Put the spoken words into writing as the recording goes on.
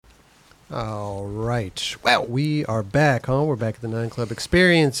All right. Well, we are back, huh? We're back at the 9 Club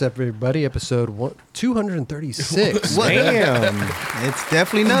Experience, everybody. Episode 236. Damn. It's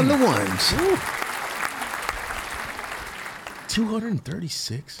definitely none of the ones.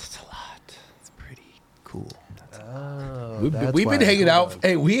 236? That's a lot. It's pretty cool. We've been hanging out.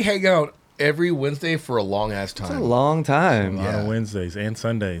 Hey, we hang out every Wednesday for a long-ass time. It's a long time. A lot of Wednesdays and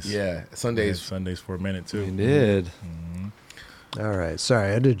Sundays. Yeah, Sundays. Sundays for a minute, too. We did. All right. Sorry,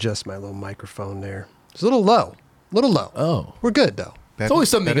 I had to adjust my little microphone there. It's a little low. Oh. We're good, though. It's always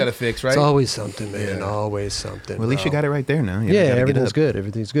something you got to fix, right? It's always something, man. Yeah. Always something. Well, at least you got it right there now. You Yeah, gotta get everything's up. good.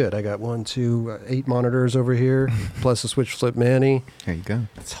 Everything's good. I got 8 monitors over here, plus a switch flip Manny. There you go.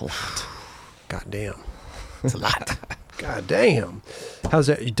 It's a lot. God damn. It's a lot. God damn. How's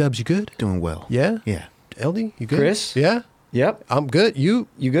that? Dubs, you good? Doing well. Yeah? Yeah. LD, you good? Chris? Yeah? Yep. I'm good. You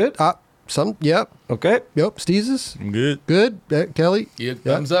good? Yep. Okay. Yep. Steezus? I'm good. Good. Kelly? Yeah,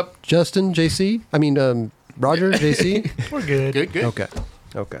 thumbs up. Justin, JC? Roger, JC? We're good. Good.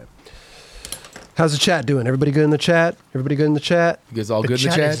 Okay. How's the chat doing? Everybody good in the chat? Everybody good in the chat? You guys all The good in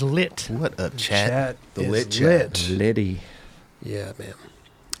the chat chat? is lit. What up, chat? The is lit chat. Liddy. Yeah, man.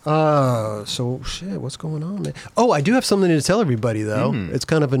 So shit, what's going on, man? Oh, I do have something to tell everybody though. It's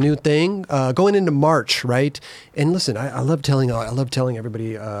kind of a new thing going into March, right? And listen, I love telling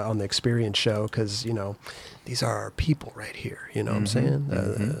everybody on the Experience show because these are our people right here. You know what I'm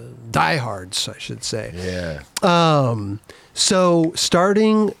saying? Diehards, I should say. Yeah. So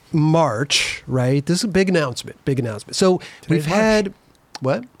starting March, right? This is a big announcement. So we've had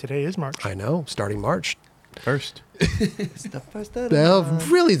what? Today is March. I know, starting March. First. It's the first of Well,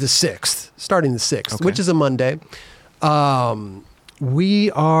 really the 6th, starting the 6th, Okay. which is a Monday.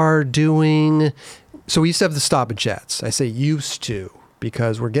 We are doing, so we used to have the stop and chats. I say used to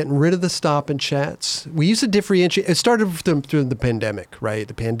because we're getting rid of the stop and chats. We used to differentiate. It started through the pandemic, right?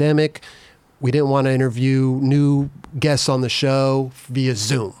 The pandemic, we didn't want to interview new guests on the show via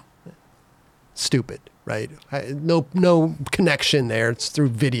Zoom. Stupid. Right? No connection there. It's through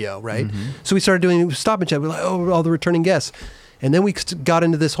video, right? So we started doing stop and chat. We're like, oh, all the returning guests. And then we got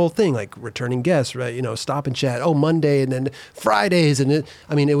into this whole thing, like returning guests, right? Stop and chat. Oh, Monday and then Fridays. And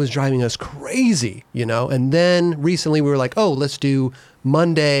it was driving us crazy, And then recently we were like, oh, let's do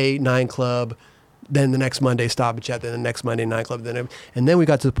Monday 9 Club, then the next Monday stop and chat, then the next Monday 9 Club. And then we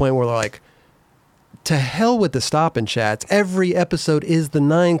got to the point where we're like, to hell with the stop and chats. Every episode is the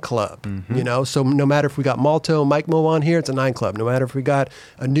 9 Club, So no matter if we got Malto, Mike Mo on here, it's a 9 Club. No matter if we got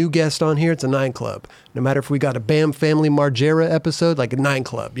a new guest on here, it's a 9 Club. No matter if we got a Bam Family Margera episode, like a 9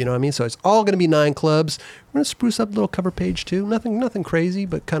 Club. You know what I mean? So it's all going to be 9 Clubs. We're going to spruce up the little cover page too. Nothing crazy,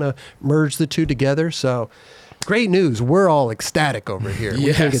 but kind of merge the two together. So great news. We're all ecstatic over here.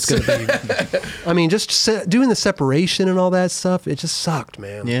 We think it's going to be, just doing the separation and all that stuff, it just sucked,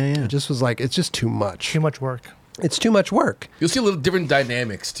 man. Yeah. It just was like, it's just too much. Too much work. It's too much work. You'll see a little different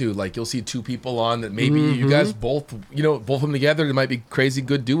dynamics too. Like you'll see 2 people on that maybe you guys both of them together. It might be crazy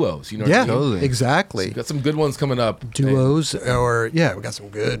good duos. What I mean? Totally. Exactly. So you got some good ones coming up. Duos, or we got some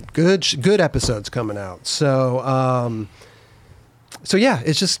good episodes coming out. So yeah,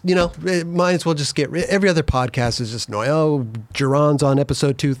 it's just, it might as well just get every other podcast is just annoying. Oh, Jerron's on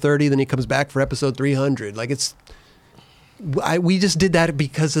episode 230, then he comes back for episode 300. Like we just did that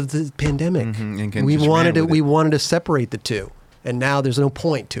because of the pandemic. And We just wanted ran to with it. we wanted to separate the two, and now there's no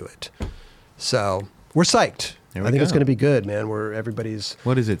point to it. So we're psyched. There we I think it's go. going to be good, man. Where everybody's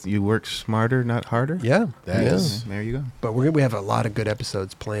What is it? You work smarter, not harder? yeah. There you go. But we have a lot of good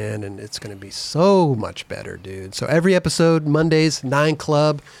episodes planned, and it's going to be so much better, dude. So every episode, Mondays, 9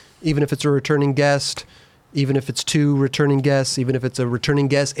 Club, even if it's a returning guest, even if it's 2 returning guests, even if it's a returning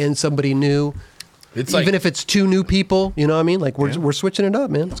guest and somebody new, It's even like, if it's 2 new people, you know what I mean? Like we're switching it up,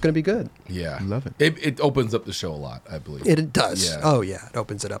 man. It's going to be good. yeah, Love it. It opens up the show a lot, I believe. It does. Yeah. Oh yeah, it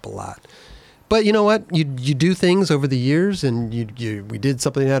opens it up a lot. But you know what? You do things over the years, and we did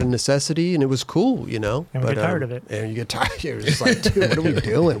something out of necessity, and it was cool, And we get tired of it. And you get tired. You're just like, dude, what are we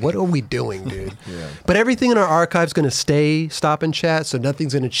doing? What are we doing, dude? Yeah. But everything in our archive is going to stay stop and chat, so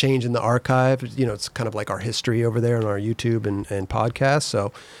nothing's going to change in the archive. It's kind of like our history over there on our YouTube and podcast.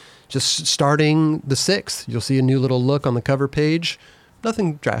 So just starting the 6th, you'll see a new little look on the cover page.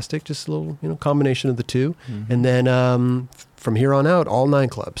 Nothing drastic, just a little combination of the two. And then from here on out, all 9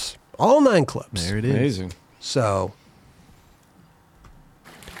 clubs. All 9 clubs. There it is. Amazing. So,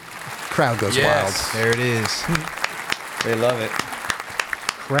 crowd goes Yes. There it is. They love it.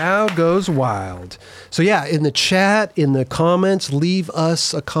 Crowd goes wild. So yeah, in the chat, in the comments, leave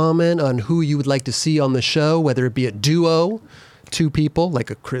us a comment on who you would like to see on the show, whether it be a duo, 2 people,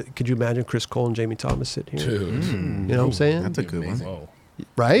 like could you imagine Chris Cole and Jamie Thomas sitting here? Dude. You know what I'm saying? That's a good one. Whoa.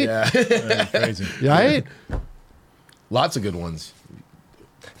 right? Yeah. That's crazy. Right? Lots of good ones.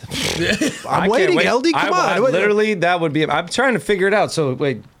 I'm waiting, can't LD. Come on. Literally, that would be. I'm trying to figure it out. So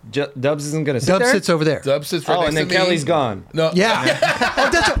wait, Dubs isn't gonna sit Dub there. sits over there. Dub sits right Oh, next and then to me. Kelly's gone. No. Yeah. Oh,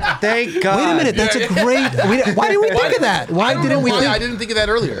 that's Thank God. wait a minute. That's a great. Why didn't we think of that? Why didn't we I think? didn't think of that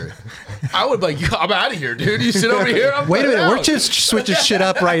earlier. I would be like, I'm out of here, dude. You sit over here. I'm Wait a minute. out. We're just switching shit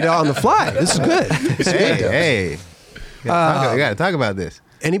up right on the fly. This is good. This is good, Dubs. Hey. You gotta talk about this.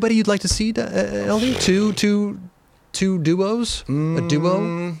 Anybody you'd like to see, LD? Two duos? A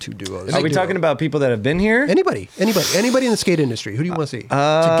duo? Two duos. Are we talking about people that have been here? Anybody in the skate industry? Who do you want to see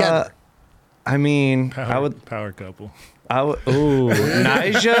together? I mean, Power couple. Ooh,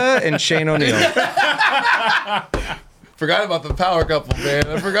 Nyjah and Shane O'Neill. Forgot about the power couple, man.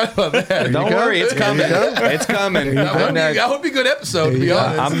 I forgot about that. Don't worry, it's coming. It's coming. That would be a good episode, to be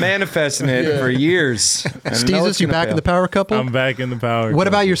honest. I'm manifesting it for years. Steezus, you back in the power couple? I'm back in the power What couple.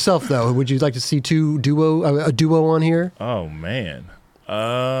 about yourself, though? Would you like to see a duo on here? Oh, man.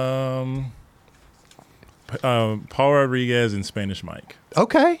 Paul Rodriguez and Spanish Mike.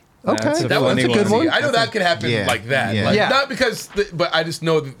 Okay. That's a That one's a funny good one. one. I know that could happen Yeah. like that. Yeah. Like, Yeah. Not because, but I just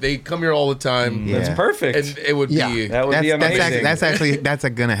know that they come here all the time. Yeah. That's perfect. And it would Yeah. be. That would be amazing. That's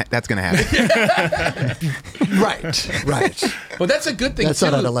gonna happen. Right. But that's a good thing, That's too.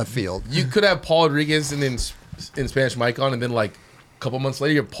 not out of left field. You could have Paul Rodriguez and then in Spanish Mike on, and then like a couple months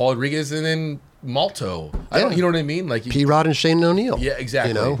later, you have Paul Rodriguez and then Malto. Yeah. You know what I mean? Like P-Rod and Shane O'Neill. Yeah, exactly.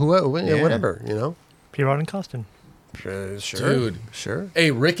 You know, whatever, you know. P-Rod and Costin. Sure. Dude. Sure. Hey,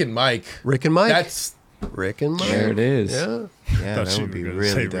 Rick and Mike. Rick and Mike. That's Rick and Mike. There it is. Yeah. Yeah, Thought that you would were be gonna really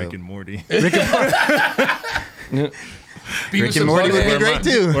say dope. Rick and Morty. Beavis and Morty would be Butthead. great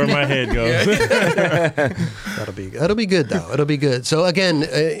too. Where my head goes. That'll be good though. It'll be good. So again,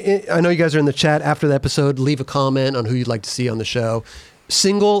 I know you guys are in the chat after the episode. Leave a comment on who you'd like to see on the show.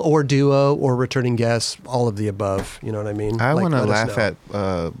 Single or duo or returning guests, all of the above. You know what I mean? I Like, want to let us laugh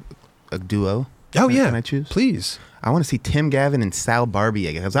know. at a duo. Oh yeah. Can I choose? Please. I want to see Tim Gavin and Sal Barbie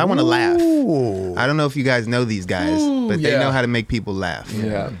again because I want to laugh. Ooh. I don't know if you guys know these guys, but they yeah. know how to make people laugh.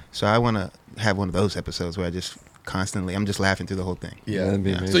 Yeah. So I want to have one of those episodes where I'm just laughing through the whole thing. Yeah. That'd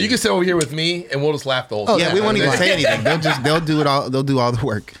be amazing. So you can sit over here with me, and we'll just laugh the whole time. Yeah, we won't even say anything. They'll do it all. They'll do all the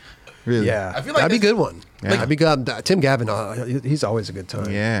work. Really. Yeah. I feel like that'd be a that's- good one. Yeah. That'd be good. Tim Gavin, he's always a good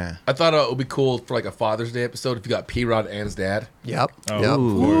time. Yeah. I thought it would be cool for like a Father's Day episode if you got P-Rod and his dad. Yep. Oh, Yep. of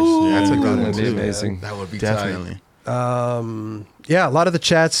course. Yeah. That's a good one That'd be too. amazing. That would be Definitely. Yeah, a lot of the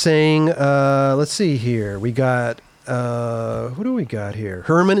chat saying, let's see here. We got, who do we got here?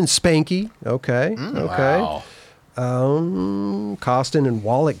 Herman and Spanky. Okay. Okay. Wow. Costin and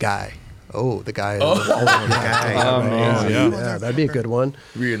Wallet Guy. Oh, the guy. The wallet guy. Amazing. Yeah, that'd be a good one.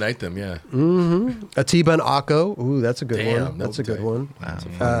 Reunite them, yeah. Atiba and Akko. Ooh, that's a good Damn, one. That's no a good day.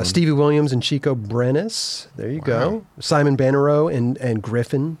 one. Stevie Williams and Chico Brenes. There you go. Simon Bannerow and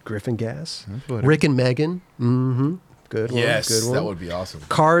Griffin Gas. what Rick and Megan. Mm-hmm. Good one. Yes, Good one. that would be awesome.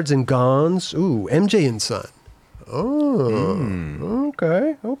 Cards and Gons. Ooh, MJ and Son. Oh,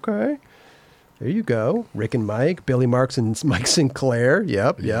 okay. There you go. Rick and Mike, Billy Marks and Mike Sinclair.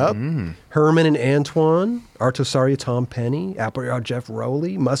 Yep. Herman and Antoine, Artosaria, Tom Penny, Appleyard, Jeff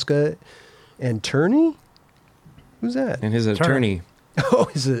Rowley, Muska and Turney. Who's that? And his attorney.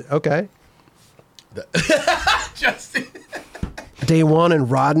 Oh, is it? Okay. Justin. Day One and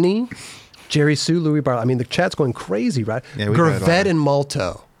Rodney, Jerry Sue, Louis Barlow. I mean, the chat's going crazy, right? Yeah, we got it all. Gravette and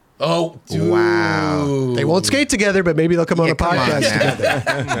Malto. Oh, dude. Wow. They won't skate together, but maybe they'll come on a Come on, podcast man.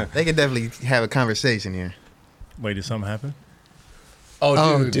 together. They could definitely have a conversation here. Wait, did something happen?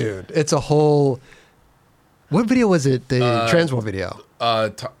 Oh, dude. It's a whole... What video was it? The Transworld video.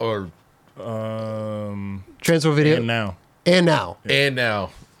 Or Transworld video. And now. And now. and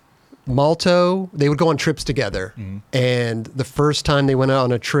now. Malto, they would go on trips together. And the first time they went out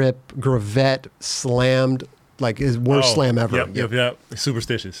on a trip, Gravette slammed, like his worst slam ever. Yep.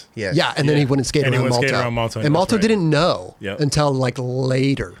 Superstitious. Yeah. Yeah, and then he wouldn't skate And he around wouldn't Malto. skate around Malto, And that's Malto right. didn't know Yep. until like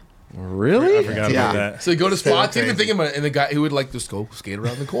later. Really? I forgot Yeah. about that. So you go to spots, crazy. even thinking about it, and the guy who would like just go skate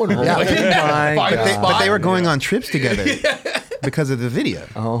around the corner. Yeah. Like, Oh my find a God. spot. But they were going on trips together because of the video.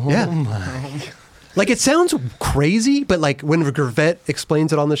 Oh Yeah. my. Like it sounds crazy, but like when Gravette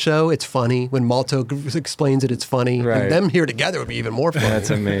explains it on the show, it's funny. When Malto explains it, it's funny. Right. And them here together would be even more funny. That's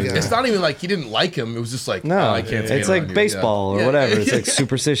amazing. It's not even like he didn't like him. It was just like, No, oh, I can't skate it's around like here. baseball Yeah. or whatever. It's Yeah. like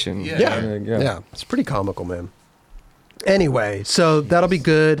superstition. Yeah. Yeah, it's pretty comical, man. Anyway, so that'll be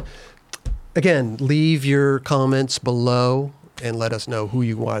good. Again, leave your comments below and let us know who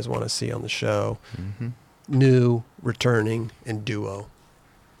you guys want to see on the show. New, returning, and duo.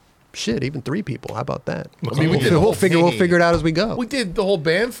 shit, even 3 people. How about that? I mean, we did the We'll whole figure it out as we go. We did the whole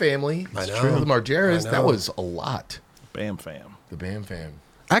Bam family. I know. The Margeras. I That know. was a lot. Bam fam. The Bam fam.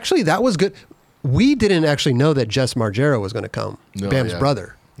 Actually, that was good. We didn't actually know that Jess Margera was going to come, No, Bam's yeah.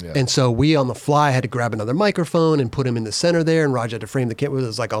 brother. Yeah. And so we on the fly had to grab another microphone and put him in the center there, and Raj had to frame the camera. It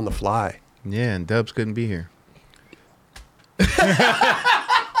was like on the fly. Yeah, and Dubs couldn't be here.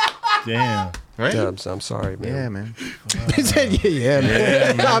 Damn. Right? Dubs, I'm sorry, Yeah, man. man. He said, yeah,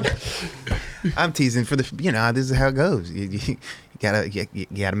 man. I'm teasing for the. This is how it goes. You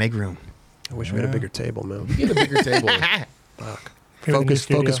gotta make room. I wish we had a bigger table, man. Get a bigger table. Fuck. Maybe the new Focus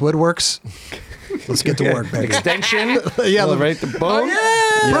studio. Woodworks. Let's get to work, baby. Extension. Yeah, Well, the- right the boom. Bro,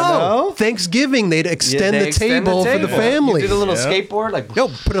 You know? Thanksgiving, they'd extend, Yeah, they the, extend table for the family. You did a little Yeah. skateboard, like Yo,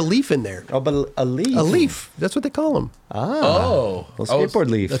 put a leaf in there. oh, but a leaf. A leaf. That's what they call them. Oh. A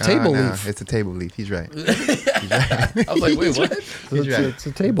skateboard leaf. A table No, leaf. it's a table leaf. He's right. I was like, wait, what? It's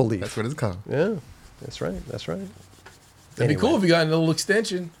a table leaf. That's what it's called. Yeah, that's right. That's right. That'd be cool if you got a little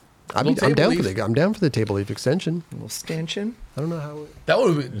extension. I'm Little down table for leaf. I'm down for the table leaf extension. A little stanchion. I don't know how. That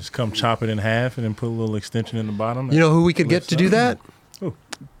would have been. Just come chop it in half and then put a little extension in the bottom. You know who we could get to do that? Who?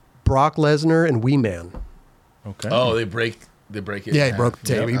 Brock Lesnar and Wee Man. Okay. Oh, they break it. Yeah, in he broke half.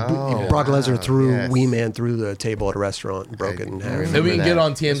 the table. Yep. He- Brock Lesnar threw yes. Wee Man through the table at a restaurant and broke it in I half. remember Then we can that. get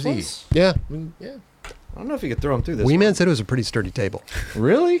on TMZ. Yeah, Yeah. I don't know if you could throw him through this. Wee one. Man said it was a pretty sturdy table.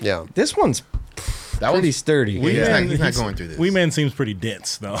 Really? Yeah. This one's That pretty was sturdy. He's Yeah. not going through this. Wee Man seems pretty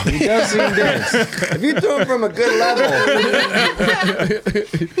dense though. He does seem dense. If you throw him from a good level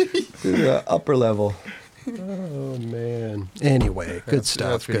to the upper level. Oh man. Anyway, good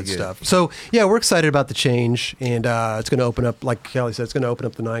stuff. that's pretty Good good. stuff. So yeah, we're excited about the change, and it's going to open up, like Kelly said, it's going to open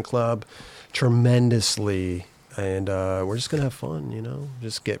up the 9 Club tremendously, and we're just going to have fun.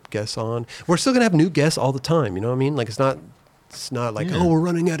 Just get guests on. We're still going to have new guests all the time. You know what I mean? Like it's not like oh we're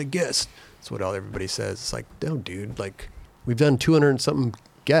running out of guests. That's what everybody says. It's like no, dude. Like we've done 200 and something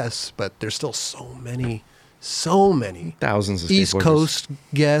guests, but there's still so many Thousands of East skateboarders. Coast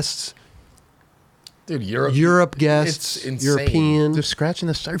guests. dude. Europe. Europe guests, It's insane. European. They're scratching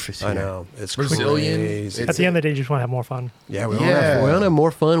the surface. I here. know it's Brazilian. crazy. At the end of the day, you just want to have more fun. Yeah, we Yeah. want to have more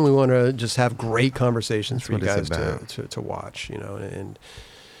fun. We want to just have great conversations That's for you what guys it's about. to watch, and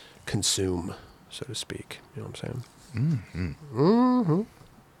consume, so to speak. You know what I'm saying? Mm-hmm.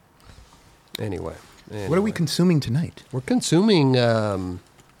 Anyway, What are we consuming tonight? We're consuming. Oh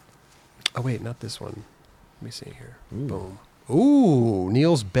wait, not this one. Let me see here. Boom. Ooh,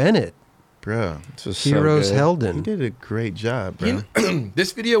 Niels Bennett, Bro, This was so Heroes good. you Helden. did a great job, bro.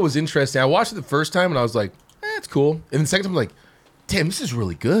 This video was interesting. I watched it the first time and I was like, it's cool. And the second time, I'm like, damn, this is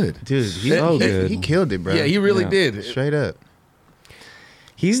really good. Dude, So good. he killed it, bro. Yeah, he really Yeah. did. Straight up.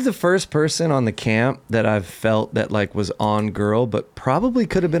 He's the first person on the camp that I've felt that like was on girl, but probably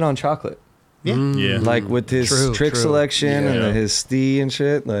could have been on chocolate. Yeah. Yeah. Like with his True, trick true. selection Yeah. and his stee and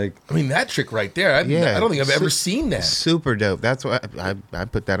shit. Like I mean, that trick right there, I don't think I've ever seen that. Super dope. That's why I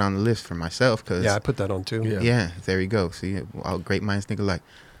put that on the list for myself. Cause Yeah, I put that on too. Yeah. yeah, there you go. See, all great minds think alike.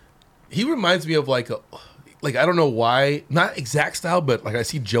 He reminds me of like I don't know why, not exact style, but like I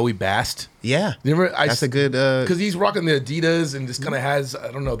see Joey Bast. Yeah, You remember? that's a good because he's rocking the Adidas and just kind of has,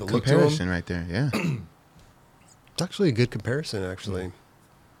 I don't know, the look to him. comparison right there. Yeah. It's actually a good comparison, actually.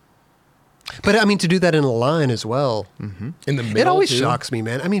 But I mean, to do that in a line as well. In the middle, It always too. shocks me,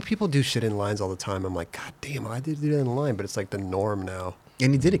 man. I mean, people do shit in lines all the time. I'm like, God damn, I did do that in a line, but it's like the norm now.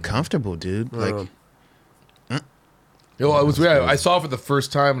 And he did it comfortable, dude. Like, You know, it was weird. I saw it for the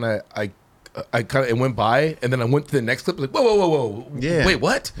first time, and I kind of it went by, and then I went to the next clip. Like, whoa, Yeah. wait,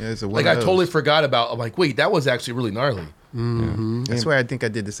 what? Yeah, it's a one like of I those. totally forgot about. I'm like, wait, that was actually really gnarly. I swear, I think I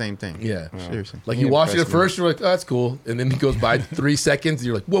did the same thing. Yeah. Seriously. Like He you watch it at impressed me. first, you're like, oh, that's cool, and then it goes by 3 seconds, and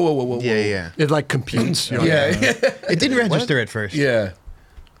you're like, whoa. Yeah, yeah. It like computes. You're like, Yeah, It didn't register at first. yeah.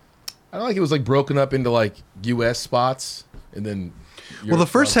 I don't like it was like broken up into like U.S. spots, and then. Well, the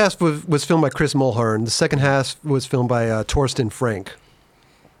first half was filmed by Chris Mulhern. The second half was filmed by Torsten Frank.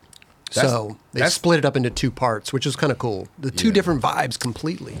 That's- So they that's- split it up into 2 parts, which is kind of cool. The 2 Yeah. different vibes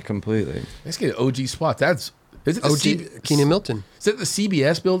completely. completely. Let's get OG spots. Is it the OG Keenan Milton. Is it the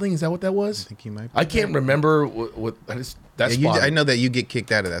CBS building? Is that what that was? I think you might. I can't remember what that Yeah, spot. I know that you get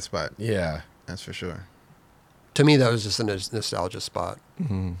kicked out of that spot. Yeah. That's for sure. To me, that was just a nostalgia spot.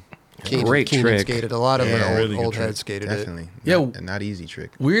 Great Keenan trick. skated. A lot of Yeah, really good old trick. heads skated Definitely. Yeah. Not easy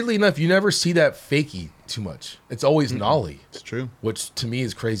trick. Weirdly enough, you never see that fakie too much. It's always nollie, It's true. which to me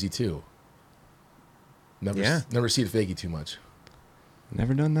is crazy too. Yeah. Never see the fakie too much.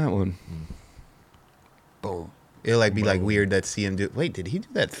 Never done that one. Boom. It'll like be like weird that see him do. Wait, did he do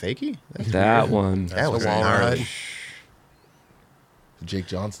that fakie? That one. That was a wall gnarly. ride. The Jake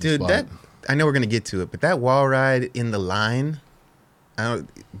Johnson Dude, spot. I know we're gonna get to it, but that wall ride in the line, I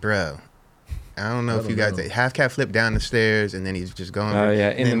don't know if you guys half cat flip down the stairs and then he's just going. Oh yeah,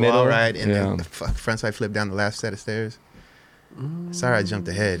 in the middle. Wall ride and then the front side flip down the last set of stairs. Sorry, I jumped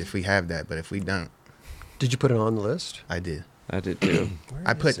ahead. If we have that, but if we don't, Did you put it on the list? I did. I did too.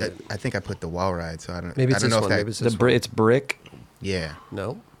 I think I put the wall ride. So I don't. Maybe it's I don't this know one. if that. Maybe it's this one. It's brick. Yeah.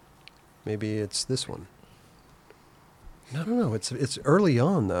 No. Maybe it's this one. I don't know. It's early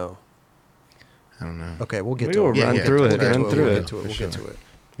on though. I don't know. Okay, we'll get We to will it. run Yeah, through we'll it. get Run through We'll it. get to it. We'll get to it.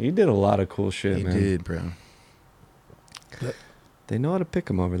 He did a lot of cool shit, He man. did, bro. They know how to pick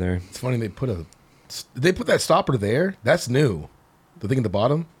him over there. It's funny they put that stopper there. That's new. The thing at the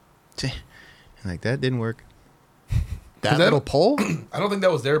bottom. Like that didn't work. That little pole? I don't think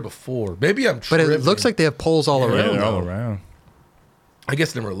that was there before. Maybe I'm But tripping. it looks like they have poles all Yeah, around. they're all though. around. I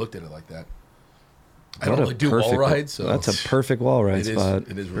guess I never looked at it like that. I What don't a really do wall perfect- rides, so That's a perfect wall ride it is. spot.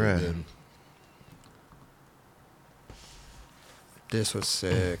 It is really Bruh. good. This was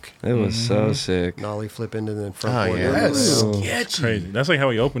sick. It was so sick. Nollie flip into the front Oh, board. yeah. That's Ooh. sketchy. Crazy. That's like how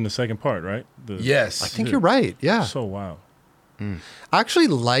he opened the second part, right? Yes. I think you're right. Yeah. So wild. I actually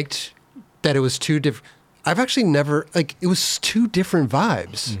liked that it was two different. I've actually never, it was two different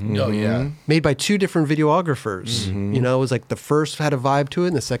vibes Oh yeah. made by two different videographers. You know, it was like the first had a vibe to it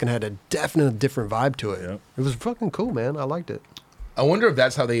and the second had a definite different vibe to it. Yep. It was fucking cool, man. I liked it. I wonder if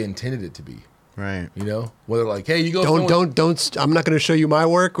that's how they intended it to be. Right. You know, whether like, hey, you go. Don't. I'm not going to show you my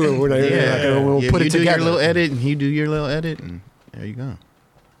work. We'll put You it do together. your little edit, and you do your little edit, and there you go.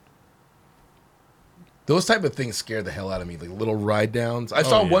 Those type of things scare the hell out of me, like little ride downs. I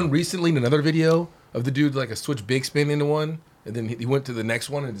saw yeah. one recently in another video of the dude like a switch big spin into one, and then he went to the next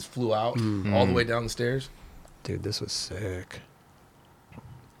one and just flew out all the way down the stairs. Dude, this was sick.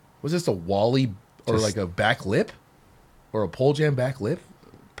 Was this a Wally or like a back lip or a pole jam back lip?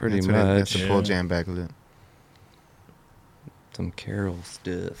 Pretty That's what that's much. the pull jam back lip. Some Carol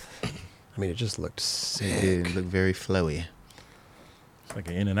stuff. I mean, it just looked It sick. did look very flowy. It's like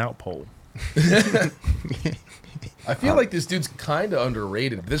an in and out pole. I feel like this dude's kind of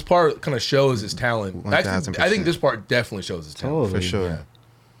underrated. This part kind of shows his talent. Actually, I think 1000%. this part definitely shows his talent. Totally. For sure. Yeah.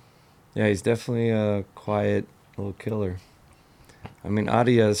 Yeah, he's definitely a quiet little killer. I mean,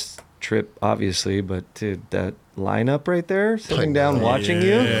 Adia's trip, obviously, but dude, that lineup right there, sitting down watching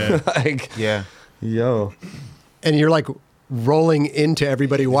Yeah. you, like, Yeah. yo, And you're like rolling into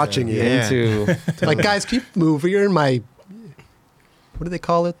everybody watching you. Yeah. into Like, guys, keep moving. You're in my, what do they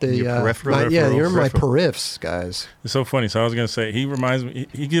call it? The Your peripheral? yeah, you're in my Peripheral. periffs, guys. It's so funny. So I was gonna say he reminds me.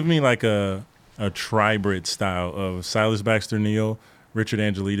 He gives me like a tribrid style of Silas Baxter Neal, Richard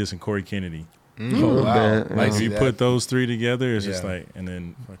Angelides, and Corey Kennedy. Oh, wow. bit, I If see you that. put those three together, it's just Yeah. like, and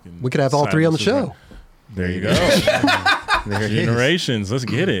then fucking. We could have all three on the Silas is show. like, there you go. There it is. Generations. Let's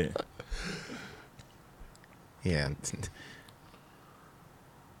get it. Yeah.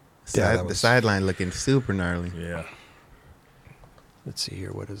 Yeah, that The was- sideline looking super gnarly. Yeah. Let's see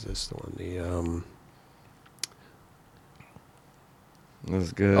here. What is this? The one? That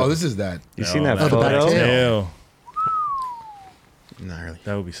was good. Oh, this is that. You seen that Oh, the back photo? tail. Hell, Gnarly.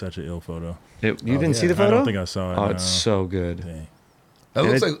 that would be such an ill photo. You didn't see yeah. the photo? I don't think I saw it. Oh, no. it's so good. Dang. That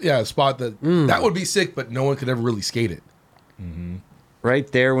looks And like a spot that that would be sick, but no one could ever really skate it.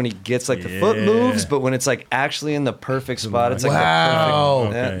 Right there when he gets like the foot Yeah. moves, but when it's like actually in the perfect spot, it's like Wow. the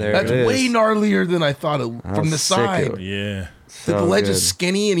perfect. Okay. There That's it is. way gnarlier than I thought How from the sick side. it- Yeah. The So ledge good. is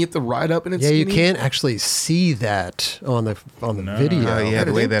skinny, and you have to ride up, and it's Yeah, you skinny. can't actually see that on the No. video. Oh yeah,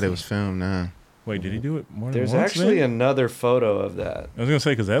 the way that it was filmed. Nah. Wait, did he do it more than There's once? actually then? another photo of that. I was gonna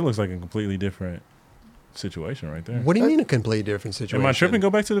say because that looks like a completely different situation right there. What do you mean a completely different situation? Am I tripping? Go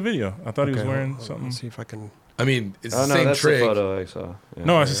back to the video. I thought he was Okay, wearing hold on, something. Let's see if I can. I mean, it's Oh the no, same that's trick. the photo I saw. Yeah.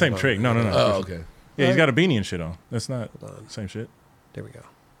 No, it's the same trick. No. Oh, okay. Yeah, he's got a beanie and shit on. That's not Hold on. same shit. There we go.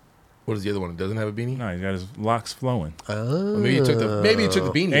 What is the other one? It doesn't have a beanie. No, he's got his locks flowing. Oh. Well, maybe you took the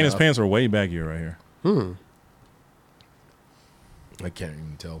beanie. And his off. pants are way baggier right here. I can't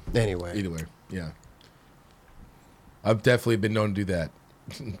even tell. Anyway, Either way, yeah. I've definitely been known to do that.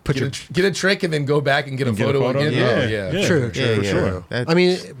 Put Get a trick and then go back and get a And get a photo photo? again. Yeah. Oh, yeah. Yeah. True, Yeah, true, yeah. true. That- I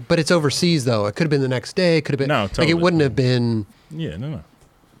mean, but it's overseas though. It could have been the next day. It could have been No, like totally. it wouldn't have been, Yeah,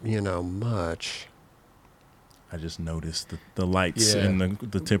 no. much. I just noticed the lights Yeah. and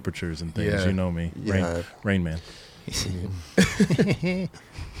the temperatures and things. Yeah. You know me, Yeah. Rain Man.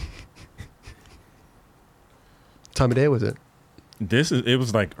 Time of day was it? It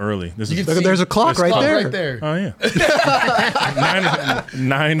was like early. This You is can Look, see- there's a clock right Clock there. right there. oh yeah,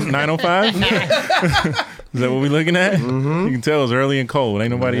 9:05. Is that what we looking at? You can tell it's early and cold.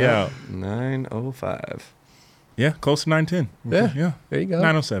 Ain't nobody out. 9:05. Yeah, close to 9:10. Yeah. Yeah. There you go.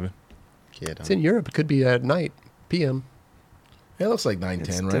 9:07. Kid It's in Europe. It could be at night, PM. Yeah, it looks like 9:10,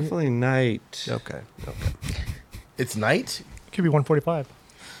 It's right? definitely night. Okay. It's night. Could be 1:45.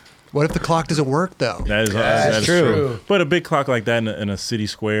 What if the clock doesn't work though? That's true. But a big clock like that in a city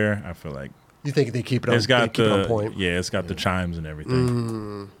square, I feel like You think they keep it on? it's got they keep it on the point. it's got the chimes and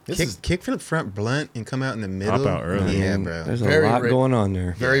everything. Kickflip front blunt and come out in the middle. Pop out early. Yeah, Man, bro. There's Very a lot rare. going on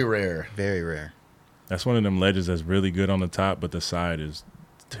there. Very rare. Very rare. That's one of them ledges that's really good on the top, but the side is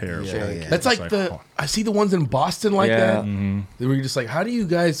terrible. Yeah. That's It's like oh. I see the ones in Boston like Yeah. that. They were just like, how do you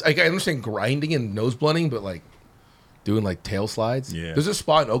guys? Like, I understand grinding and nose blunting, but like doing like tail slides. Yeah. There's a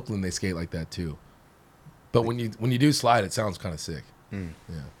spot in Oakland they skate like that too. But when you do slide, it sounds kind of sick. Yeah.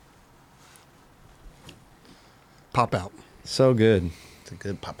 Pop out. So good. It's a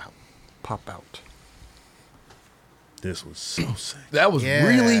good pop out. Pop out. This was so sick. That was Yeah,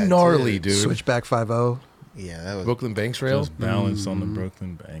 really gnarly, dude. dude. Switchback 5-0. Yeah, that was. Brooklyn Banks Rail. Just balance on the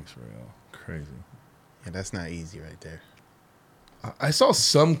Brooklyn Banks rail. Crazy. Yeah, that's not easy right there. I saw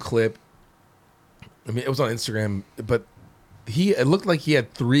some clip. I mean, it was on Instagram, but it looked like he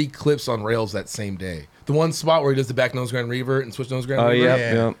had 3 clips on rails that same day. The one spot where he does the back nose grind revert and switch nose grind Oh, revert.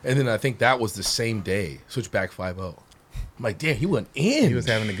 yeah. Yeah. Yep. And then I think that was the same day, switchback 5-0. I'm like, damn, he went in. He was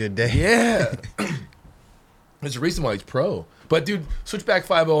having a good day. Yeah. There's a reason why he's pro. But, dude, switchback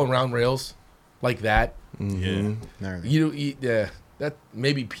 5-0 and round rails like that, Yeah. Gnarly. that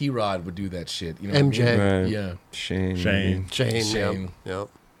maybe P-Rod would do that shit. You know what I MJ. mean? Right. Yeah. Shane. Shane. Chain. Shane. Yep.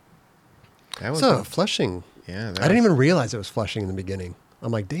 That was. So Flushing. Yeah. I didn't even realize it was Flushing in the beginning.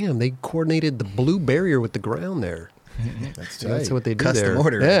 I'm like, damn, they coordinated the blue barrier with the ground there. That's That's tight. what they do Custom there.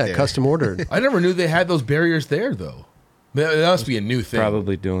 ordered right Yeah, there. custom ordered. I never knew they had those barriers there, though. That must be a new thing.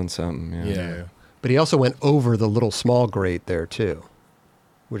 Probably doing something. Yeah. Yeah. But he also went over the little small grate there too,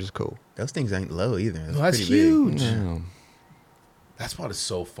 which is cool. Those things ain't low either. No, that's pretty big. huge. Yeah. That spot is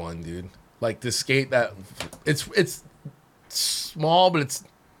so fun, dude. Like to skate that, it's small, but it's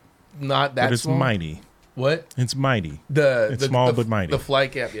not that But it's small. mighty. What? It's mighty. The small but mighty. The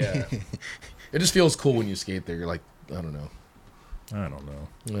flight cap, yeah. It just feels cool when you skate there. You're like, I don't know. I don't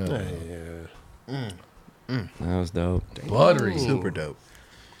know. Yeah. That was dope. Buttery. Super dope.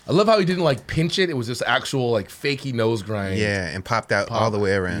 I love how he didn't like pinch it. It was just actual like fakey nose grind. Yeah, and popped out all the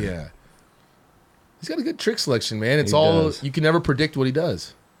way around. Yeah. He's got a good trick selection, man. It's He all does. you can never predict what he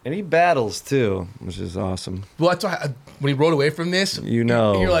does. And he battles too, which is awesome. Well, that's why when he rode away from this, You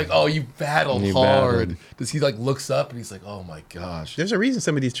know. you're like, oh, you battled You hard. battled. Does he like looks up and he's like, oh my gosh. There's a reason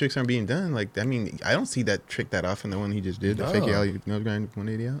some of these tricks aren't being done. Like, I mean, I don't see that trick that often. The one he just did, the fake No. alley nose grind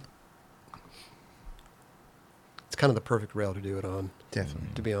 180 out. It's kind of the perfect rail to do it on, Definitely.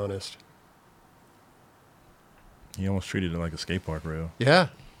 to be honest. He almost treated it like a skate park rail. Yeah.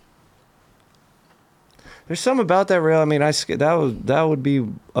 There's something about that rail. I mean, that would be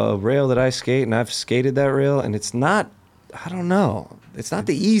a rail that I skate, and I've skated that rail, and it's not. I don't know. It's not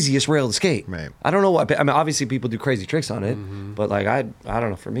the easiest rail to skate. Right. I don't know what. I mean, obviously people do crazy tricks on it, but like I don't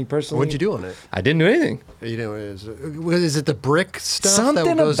know. For me personally, What'd you do on it? I didn't do anything. You know, is it the brick stuff Something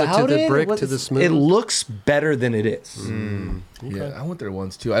that goes about into the it. brick was- to the smooth? It looks better than it is. Yeah, I went there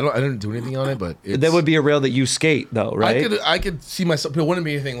once too. I didn't do anything on it, but it's, That would be a rail that you skate though, right? I could see myself. It wouldn't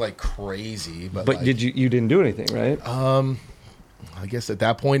be anything like crazy, but but like, did you didn't do anything, right? I guess at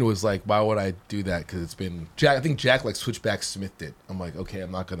that point it was like, why would I do that? Because it's been Jack. I think Jack like switchback Smithed it. I'm like, okay,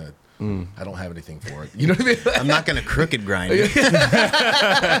 I'm not gonna. I don't have anything for it. You know what I mean? I'm not gonna crooked grind it.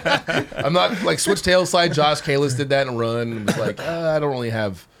 I'm not like switch tail slide. Josh Kalis did that and run. And was like, I don't really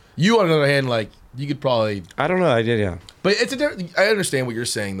have. You on the other hand, like you could probably. I don't know. I did, yeah. But it's I understand what you're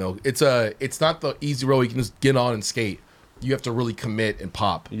saying though. It's not the easy roll you can just get on and skate. You have to really commit and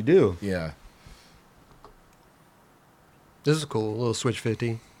pop. You do. Yeah. This is cool. A little switch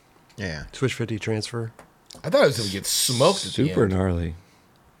 50. Yeah. Switch 50 transfer. I thought I was gonna get smoked. At the Super end. gnarly.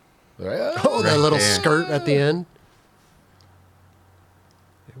 Right? Oh, that little there. skirt at the end.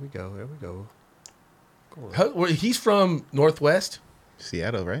 There we go. There we go. He's from Northwest,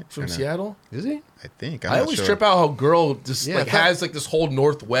 Seattle, right? from Or no? Seattle. Is he? I think. I always trip out how girl just Yeah, like I thought- has like this whole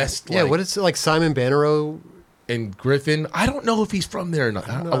Northwest. Yeah. like, What is it like? Simon Banero? in Griffin? I don't know if he's from there or not.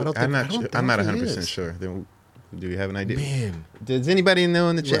 I don't know. I don't I'm think- I not. don't Sure. I'm not think he 100% is. sure. Then, do we have an idea? Man, Does anybody know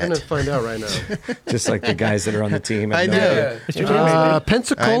in the We're gonna chat? find out right now. Just like the guys that are on the team. I have know. no idea. yeah. It's your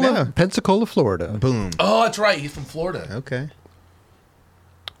teammate. I know. Pensacola, Florida. Boom. Oh, that's right. He's from Florida. Okay.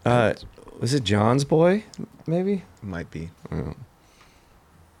 Was it John's boy? Maybe. Might be.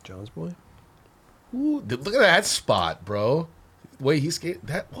 John's boy. Ooh, look at that spot, bro. Wait, he's skated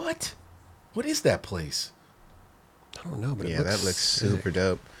that. What? What is that place? I don't know, but Yeah, it looks that looks sick. super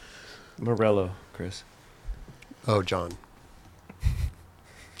dope. Morello, Chris. Oh, John.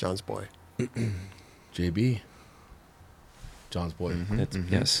 John's boy. JB. John's boy.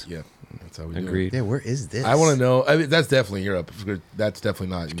 Yes. Yeah, that's how we do it. Agreed. Yeah, where is this? I want to know. I mean, that's definitely Europe. That's definitely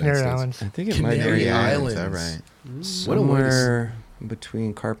not United Canary States. Islands. I think it might Canary be Islands. All right. somewhere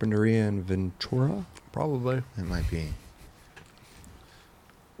between Carpinteria and Ventura. Probably. It might be.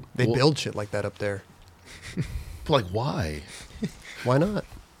 They Well- build shit like that up there. But, like, why? Why not?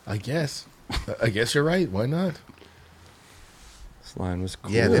 I guess you're right. Why not? This line was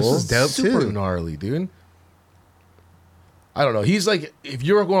cool. Yeah, this was dope Super too. gnarly, dude. I don't know. He's like, if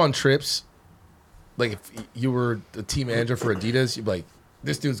you were going on trips, like if you were the team manager for Adidas, you'd be like,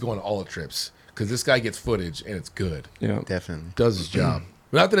 this dude's going on all the trips because this guy gets footage and it's good. Yeah. Definitely. Does his job.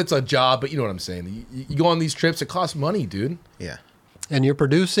 Not that it's a job, but you know what I'm saying. You go on these trips, it costs money, dude. Yeah. And you're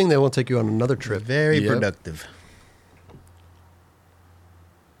producing, they won't take you on another trip. Very Yep. productive.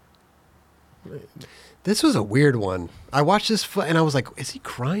 This was a weird one. I watched this and I was like, is he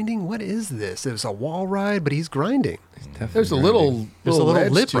grinding? What is this? It was a wall ride, but he's grinding. There's a little There's edge a little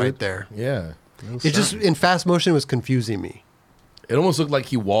lip to right it. there. Yeah. It just, in fast motion, was confusing me. It almost looked like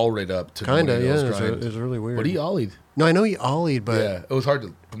he wall right up to Kind of, one yeah. those It was, grinds. it was really weird. But he ollied. No, I know he ollied, but Yeah, it was hard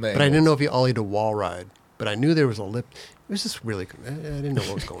to. but I didn't know if he ollied a wall ride. But I knew there was a lip. It was just really, I didn't know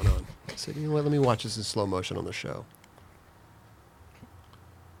what was going on. I said, you know what, let me watch this in slow motion on the show.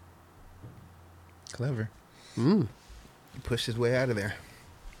 Clever. He pushed his way out of there.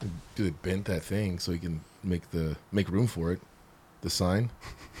 Dude bent that thing so he can make room for it. The sign.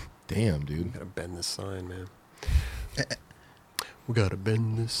 Damn, dude. Gotta bend this sign, man. We gotta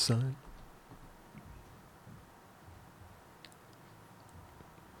bend this sign.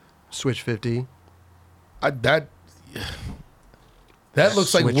 Switch 50. That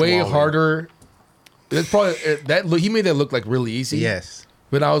looks like Switch way walling. harder. That's probably he made that look like really easy. Yes.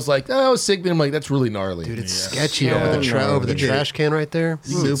 But I was like, oh, that was sick. But I'm like, that's really gnarly. Dude, it's Yeah. sketchy Yeah, over the he did. trash can right there.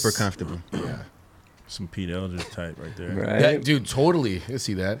 Super comfortable. Yeah. Some Pete Eldridge type right there. Right. That dude, totally. I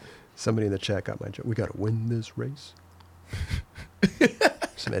see that. Somebody in the chat got my joke. We gotta win this race.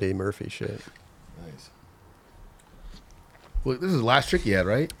 Some Eddie Murphy shit. Nice. Well, this is the last trick you had,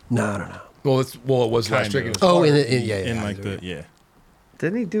 right? No. Well, it was the last Kind trick. of. It was Oh, hard. In like the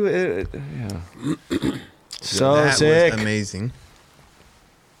Didn't he do it? Yeah. So that sick. was amazing.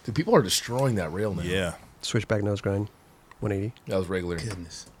 Dude, people are destroying that rail now. yeah. Switchback nose grind, 180. That was regular.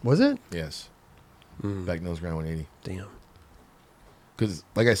 Goodness. Was it? Yes. Back nose ground 180. Damn. Because,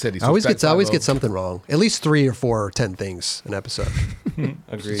 like I said, I always get 50. something wrong. At least 3 or 4 or 10 things an episode. Agreed.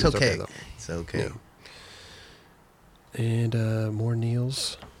 It's okay. though. It's okay. Yeah. And more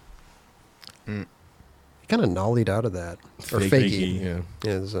Neils. He kind of nollied out of that. Or fakey. Yeah.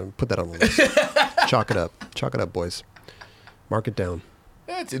 Yeah, so put that on the list. Chalk it up. Chalk it up, boys. Mark it down.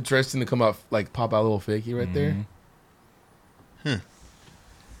 Yeah, it's interesting to come out, like, pop out a little fakey right there.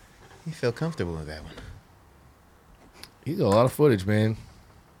 He felt comfortable with that one. He's got a lot of footage, man.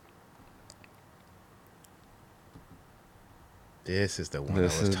 This is the one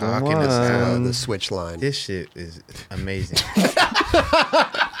This I was is the talking one. about. The switch line. This shit is amazing.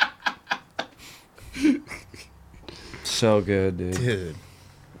 So good, dude. Dude.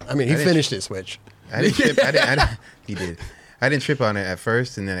 I mean, he finished his switch. I didn't trip. He did. I didn't trip on it at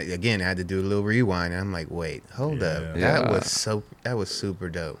first, and then again I had to do a little rewind. And I'm like, wait, hold up. Yeah. That was super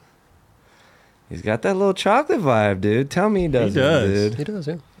dope. He's got that little chocolate vibe, dude. Tell me he does. He does. Dude. He does,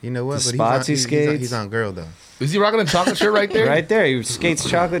 yeah. You know what? The But spots he skates. He's on girl though. Is he rocking a chocolate shirt right there? Right there. He skates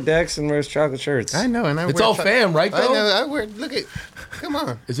chocolate decks and wears chocolate shirts. I know, and I It's wear all fam, right, I though? know. I wear. Look at. Come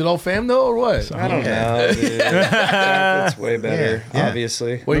on. Is it all fam, though, or what? I don't know, dude. Chocolate's way better, Yeah.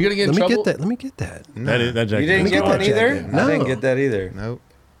 obviously. Well, you're going to get in Let me trouble? get that. Let me get that. No. That jacket. You didn't me get get one that either? jacket. I didn't No. get that either. Nope.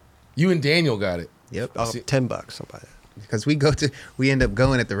 You and Daniel got it. Yep. Oh, $10. I'll buy that. Because we end up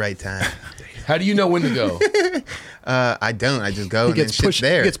going at the right time. How do you know when to go? I don't. I just go and then shit's He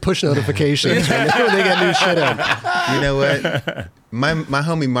there. gets push notifications when they get new shit in. You know what? My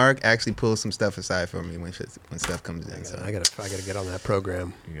homie Mark actually pulls some stuff aside for me when stuff comes in. So I gotta get on that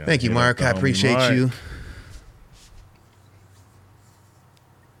program. gotta thank you, hit Mark. up I the homie appreciate Mark. you.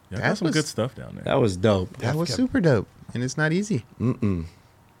 Yeah, That got some was- good stuff down there. That was dope. That was super dope, and it's not easy.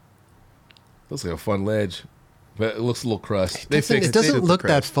 Looks like a fun ledge, but it looks a little crust. They fixed It doesn't super look that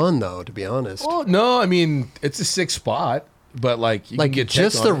crust. fun though, to be honest. Well, no, I mean, it's a 6 spot, but, like, you Like can get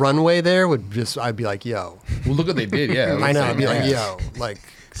just checked the on it. runway there would just, I'd be like, yo. Well, look what they did, yeah. I know, I'd be like, Yeah. yo. Like,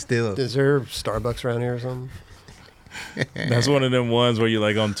 Still, is there Starbucks around here or something? That's one of them ones where you're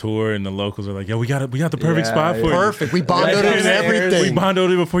like on tour and the locals are like, "Yo, we got the perfect Yeah, spot for you. Perfect. We bondoed Right it and there. We everything.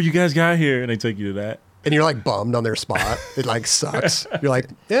 bondoed it before you guys got here," and they take you to that. And you're like bummed on their spot. It like sucks. You're like,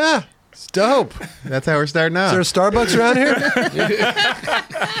 yeah, It's dope. That's how we're starting Is out. there a Starbucks around here?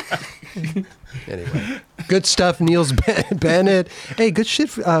 Anyway, good stuff, Niels Bennett. Hey, good shit,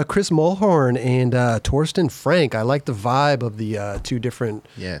 Chris Mulhorn and Torsten Frank. I like the vibe of the two different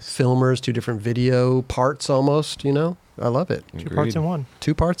filmers, two different video parts almost, you know? I love it. Two parts in one.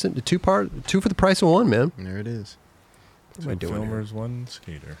 Two for the price of one, man. There it is. What am I doing here? Filmers, one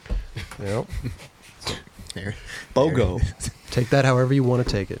skater. Yep. There. BOGO. Take that however you want to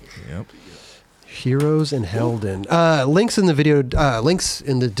take it. Yep. Heroes and Helden. Links in the video, links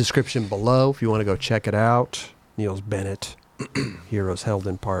in the description below if you want to go check it out. Niels Bennett, Heroes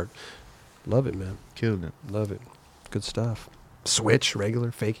Helden part. Love it, man. Killed it. Love it. Good stuff. Switch,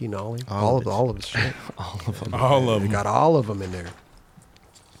 regular, fakie, nollie. All All of of the shit. All of them. All of We them. got all of them in there.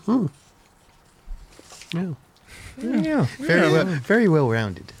 Yeah. Yeah. Very well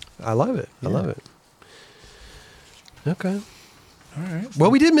rounded. I love it. I love it. Okay. All right. Well,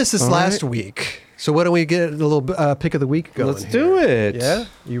 we did miss this All last right. week. So why don't we get a little pick of the week going? Let's do it. Yeah?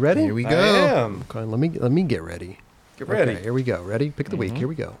 You ready? Here we I go. am. Okay, let me get ready. Get ready. Okay, here we go. Ready? Pick of the week. Here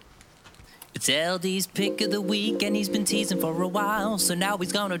we go. It's LD's pick of the week, and he's been teasing for a while, so now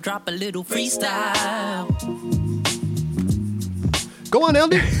he's gonna drop a little freestyle. Go on,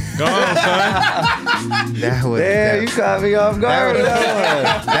 LD. Go on, son. That was Damn, you caught me off guard with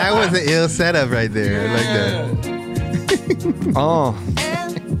that that was an ill setup right there. I like that. one. Oh.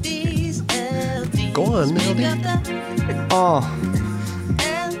 LD's, LD's, Go on, speak LD. of the Oh.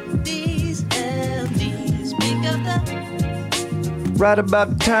 LD's, LD's, speak of the Right about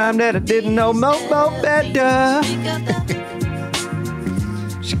the time that I didn't know Mo better. speak of the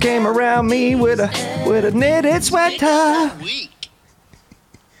She came around me with a knitted sweater.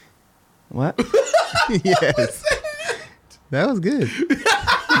 What? Yes. That was good.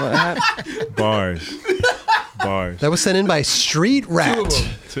 What happened? Bars. That was sent in by Street Rat.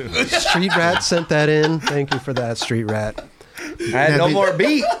 Street Rat sent that in. Thank you for that, Street Rat. I had no more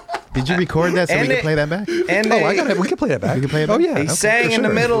beat. Did you record that so we And can it- play that back? And Oh, we can play that back. We can play it Oh back? yeah. He sang for in the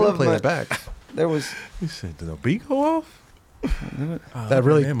sure. middle We'll of play my- that back. there was. You said, did the beat go off? That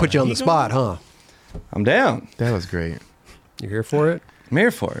really man, put you my on the ego? spot, huh? I'm down. That was great. You here for it? I'm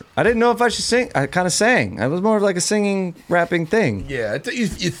here for it. I didn't know if I should sing. I kind of sang. I was more of like a singing, rapping thing. Yeah, you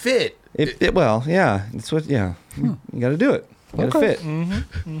fit. Well, yeah. It's what. Yeah. You got to do it. You got to Okay. fit.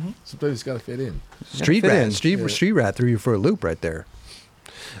 Sometimes it's got to fit in. Street fit Rat. in. Street Rat threw you for a loop right there.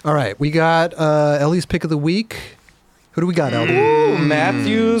 All right, we got Ellie's pick of the week. Who do we got, Ellie? Ooh,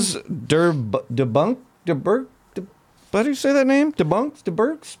 Matthews Debunk. How do you say that name?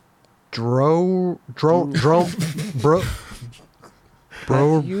 Deburks?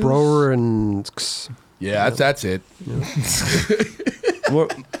 Matthews? Brower and Yeah, that's it.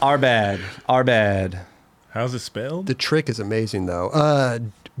 Our bad. How's it spelled? the trick is amazing though.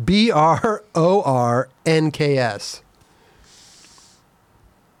 BRORNKS.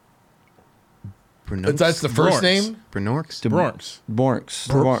 That's the first Bronx. name? Brenorks? Bronx. Bronx.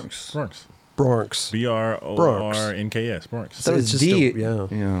 Bronx. BRORNKS. Bronx. That was It's just D. yeah.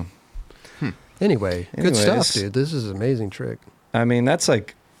 Yeah. Anyway, good Anyways. stuff, dude. This is an amazing trick. I mean, that's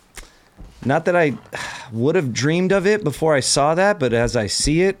like, not that I would have dreamed of it before I saw that, but as I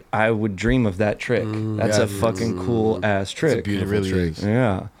see it, I would dream of that trick. That's yeah. a fucking cool ass It's a trick. beautiful really trick. is.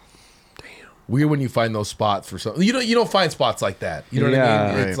 Yeah. Weird when you find those spots for something. You don't find spots like that. You know what I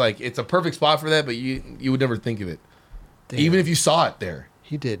Yeah. mean? It's Right. like it's a perfect spot for that, but you would never think of it, Damn. even if you saw it there.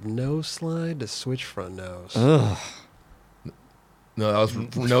 He did nose slide to switch front nose. Ugh. No, that was from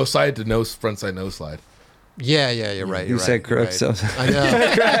nose side to nose front side nose slide. Yeah, you're right. You You're said right, you're crooks. right. I know.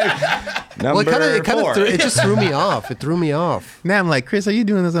 Number Well, it kind four. of it just threw me off. It threw me off. Now I'm like, Chris, are you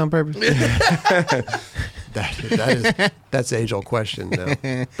doing this on purpose? That's age old question though.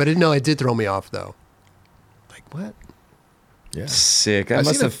 But it did throw me off though. Like what? Yeah. Sick. I I've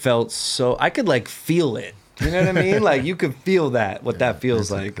must seen have felt so. I could like feel it. You know what I mean? Like you could feel what that feels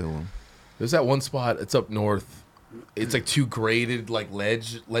That's a like. good one. There's that one spot. It's up north. It's like two graded like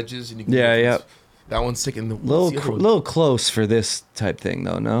ledges, and you can Yeah, go yeah. from- That one's sticking. The Little close for this type thing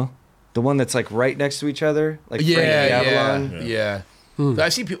though. No, the one that's like right next to each other, like Frank the Avalon. yeah. I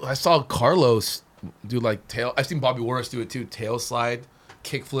see people. I saw Carlos do like tail. I've seen Bobby Warris do it too. Tail slide,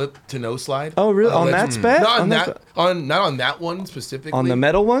 kick flip to no slide. Oh, really? On that spec? Not on On that. that- Not on that one specifically. On the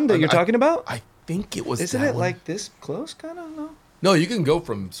metal one that On you're the- talking about? I think it was. Isn't that it one. like this close, kind of? No. No, you can go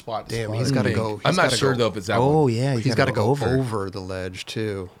from spot to Damn, spot. he's I got to think. go. I'm not sure though if it's that Oh, one. yeah. He's got to go over the ledge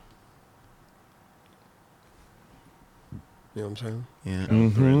too. You know what I'm saying? Yeah.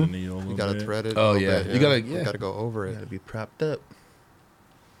 Thread the needle a You little got to bit. thread it. Oh, a little yeah. bit, You gotta- You yeah. got to go over Got to it. be propped up.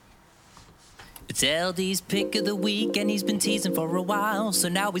 It's LD's pick of the week, and he's been teasing for a while, so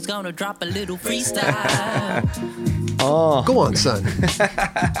now he's gonna drop a little freestyle. Oh, Go on, son.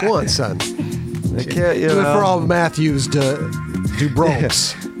 Go on, son. I can't, you Do it know. for all Matthews to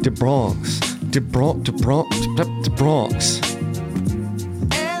Bronx. The Bronx. The Bronx. The Bronx.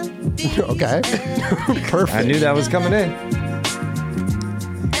 Okay. Perfect. I knew that was coming in.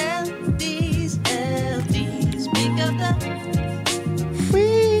 LD's, pick of the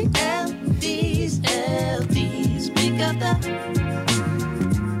LD's, pick of the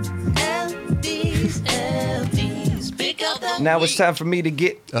LD's, pick of the Now it's time for me to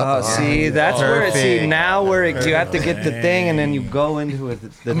get. See, that's where it. See, Perfect. now where it, you have to get the thing, and then you go into it.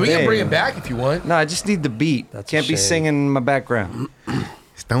 The We thing. can bring it back if you want. No, I just need the beat. That's a Can't be shame. singing in my background.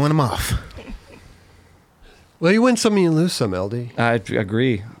 He's throwing them off. Well, you win some and you lose some, LD. I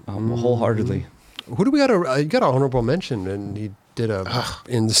agree wholeheartedly. Who do we got? You got an honorable mention, and he did a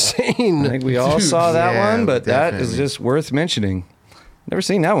insane. I think we all saw that yeah, one, but that is definitely. just worth mentioning. Never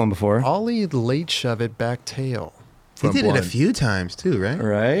seen that one before. Ollie late shove it back tail. He Front did it a blunt. few times too, right?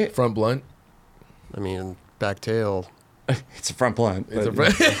 Right? Front blunt. I mean, back tail. It's a front blunt. It's a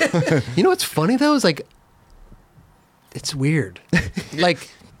but- front. You know what's funny though is like, it's weird. Like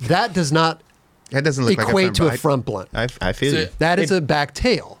that does not That doesn't look equate like to a blunt. front blunt. I feel So- you. That is a back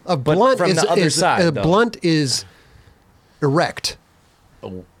tail. A blunt from is the other side, a though. blunt is erect.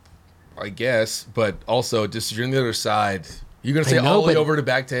 I guess, but also just you're on the other side. You're gonna I say know, all the way but- over to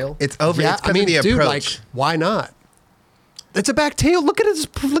back tail. It's over. Yeah, It's I 'cause mean, of the dude, approach. like, why not? It's a back tail. Look at his.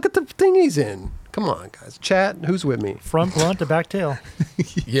 Look at the thing he's in. Come on, guys. Chat. Who's with me? Front blunt to back tail.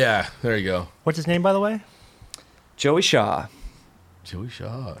 Yeah, there you go. What's his name, by the way? Joey Shaw. Joey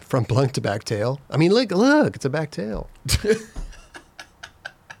Shaw. From blunt to back tail. I mean, look, it's a back tail.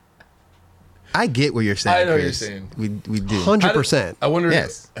 I get what you're saying. I know what you're Chris. saying. We do. 100%. I wonder.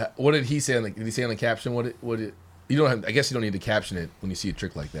 Yes. What did he say? Did he say on the caption? You don't have. I guess you don't need to caption it when you see a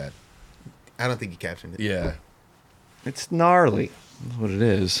trick like that. I don't think you captioned it. Yeah, It's gnarly. That's what it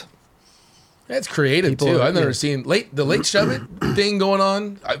is. that's creative People too. are- I've never yeah. seen the late shove it thing going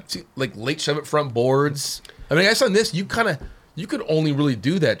on. I've seen like late shove it front boards. I mean, I guess on this you could only really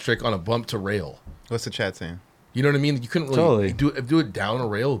do that trick on a bump to rail. What's the chat saying? You know what I mean? You couldn't really do it down a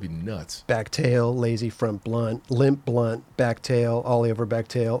rail. Would be nuts. Back tail, lazy front blunt, limp blunt, back tail, ollie over back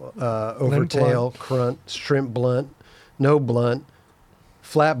tail, over Limp tail, crunt, shrimp blunt, no blunt,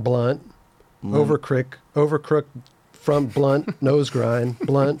 flat blunt, over crook, front blunt, nose grind,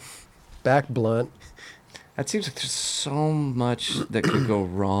 blunt, back blunt. That seems like there's so much that could go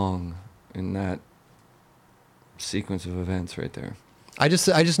wrong in that sequence of events right there. I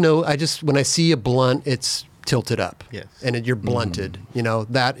just know when I see a blunt, it's tilted up. Yes. And you're blunted. You know,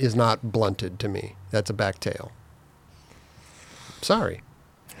 that is not blunted to me. That's a back tail. Sorry.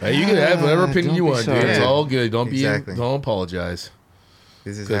 Hey, you can have whatever opinion don't you be want, dude. sorry. It's all good. Don't Exactly. don't apologize.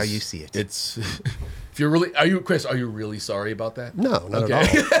 This is how you see it. It's if you're really Chris, are you really sorry about that? No, not Okay.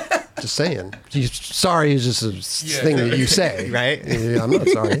 at all. Just saying. Sorry is just a thing that you say. Right? Yeah, I'm not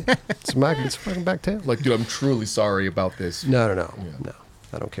sorry. It's fucking back tail. Like, dude, I'm truly sorry about this. No.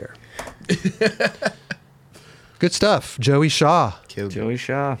 I don't care. Good stuff. Joey Shaw. Killed you. Joey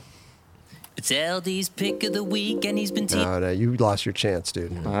Shaw. It's LD's pick of the week, and he's been teasing. No, you lost your chance,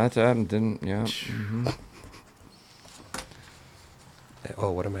 dude. I didn't. Yeah.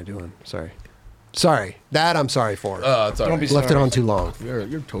 Oh, what am I doing? Sorry. That I'm sorry for. It's all Don't right. be Left it on too long.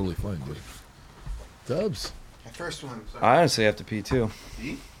 You're totally fine, dude. Dubs. My first one. I honestly have to pee too.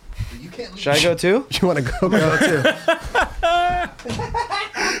 You can't leave. Should I go too? You want to go too?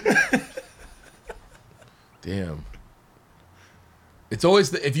 Damn. It's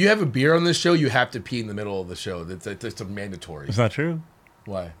always if you have a beer on this show, you have to pee in the middle of the show. It's a mandatory. It's not true.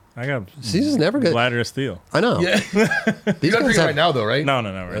 Why? I got Season's never good. bladder of steel. I know. Yeah. These You're not guys drinking have right now, though, right? No,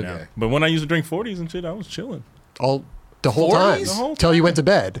 not right now. Okay. But when I used to drink 40s and shit, I was chilling. all the whole 40s? time. The whole Till you went to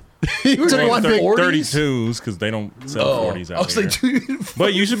bed. You took drinking one big 40s? 32s because they don't sell 40s I out was here. like, dude.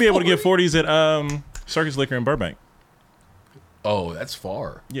 But you should be able to get 40s at Circus Liquor in Burbank. Oh, that's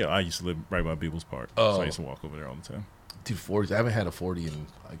far. Yeah, I used to live right by People's Park. Oh. So I used to walk over there all the time. Dude, 40s. I haven't had a 40 in.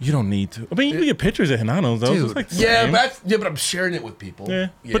 Like, You don't need to. I mean, you can get pictures at Hananos, though. Dude. It's like the yeah, same. but I'm sharing it with people. Yeah.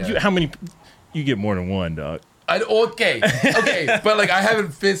 But how many? You get more than one, dog. Okay, but like I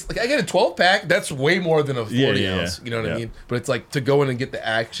haven't like I get a 12 pack. That's way more than a 40 Yeah. ounce. You know what I Yeah. mean? But it's like to go in and get the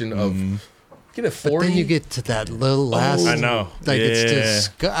action of get a But 40. then you get to that little last. I know. Like it's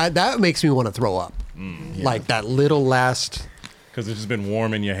Yeah. that makes me want to throw up. Like that little last Because it's just been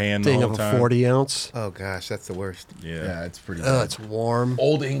warm in your hand thing the of whole a time. 40 ounce. Oh gosh, that's the worst. Yeah. yeah, it's pretty. Oh, bad. it's warm.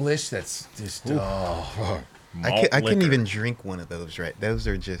 Old English. That's just malt I couldn't liquor. even drink one of those. Right, those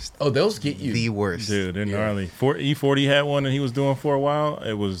are just Oh, those get you. the worst. Dude, they're gnarly. E40 had one that he was doing for a while.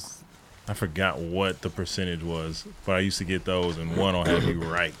 It was, I forgot what the percentage was, but I used to get those, and one will have you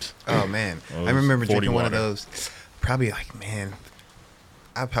right. Oh man, Oh, I remember 40 drinking one of water. those. Probably like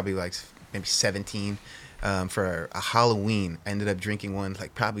I probably like maybe 17 for a Halloween. I ended up drinking one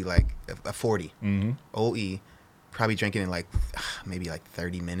like probably like a 40 OE. Probably drinking in like maybe like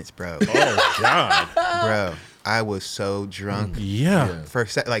 30 minutes, bro. Oh God, Bro, I was so drunk. yeah. For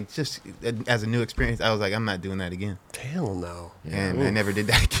like just as a new experience, I was like, I'm not doing that again, Hell no. and I never did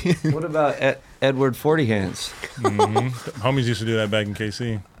that again. What about Edward 40 Hands? Homies used to do that back in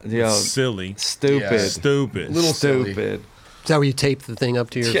KC. Yo, Silly, stupid. Yeah. stupid. Little silly. Stupid. Is that where you tape the thing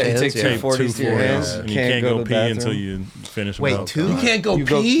up to your Yeah, hands? take Tape 40s to your 240s, hands. and you can't go to the pee until bathroom. you finish. them Wait, out. two? You can't go You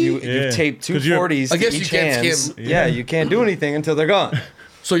go. pee. You Yeah. tape 'Cause you're- 240s I guess to you each can't hands. skim. Yeah, you can't do anything until they're gone.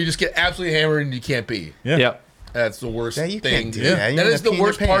 So you just get absolutely hammered and you can't pee. Yeah. Yep. That's the worst Yeah, you thing. can't do that. You That end is up the peeing your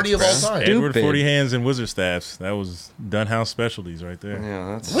worst party of all pants, bro. time. Edward Stupid. 40 Hands and Wizard Staffs. That was Dunhouse specialties right there.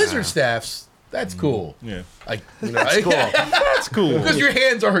 Yeah, that's Wizard staffs. That's cool. Yeah. Like, that's cool. That's cool. Because your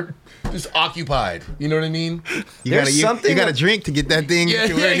hands are just occupied. You know what I mean? You There's gotta you something got to that- drink to get that thing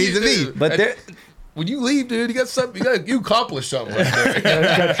to where it needs to you be. do. But there, When you leave, dude, you got something. You accomplished something right there.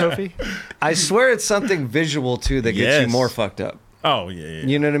 Got a trophy? I swear it's something visual too that gets you Yes. more fucked up. Oh yeah.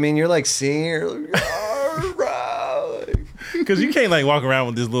 You know what I mean? You're like seeing, you're like, "Alright." Because you can't like walk around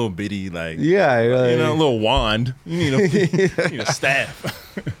with this little bitty like Yeah, you're like, you know little wand. You need you need a staff.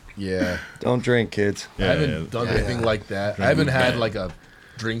 Yeah. don't drink, kids. I haven't done anything like that. I haven't was had bad. like a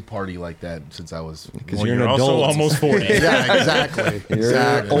drink party like that since I was. Because Well, you're an also adult. almost 40. Yeah, exactly.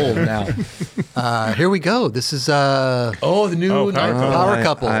 You're old now. Here we go. This is Oh, the new Oh, night. Power Power I-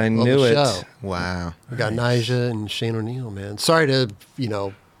 Couple I of knew the it. show. Wow. We got Nyjah and Shane O'Neill, man. Sorry to,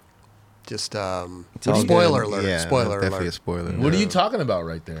 just all spoiler good. alert. Yeah, Spoiler definitely a alert. spoiler. What are you talking about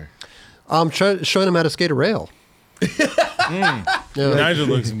right there? I'm showing him how to skate a rail. Yeah. Nigel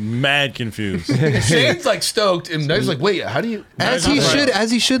looks mad confused. Shane's like stoked, and Nigel's like, "Wait, how do you?" As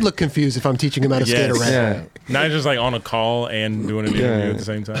he should look confused if I'm teaching him how to skate a Yes. rail. Yeah. Nigel's like on a call and doing an interview at the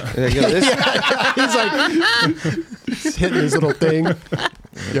same time. There you go. This, He's like he's hitting his little thing.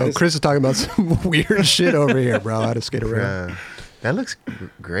 Yo, Chris is talking about some weird shit over here, bro. How to skate a rail. That looks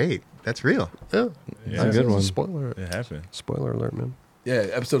great. That's real. Yeah, Yeah, a good one. Spoiler, it happened. spoiler alert, man. Yeah,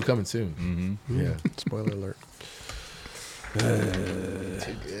 episode coming soon. Yeah, Spoiler alert.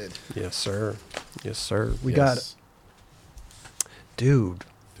 too good. Yes, sir. Yes, sir. We Yes. got dude.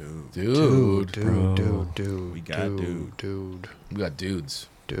 dude. Dude. We got dude. We got dudes.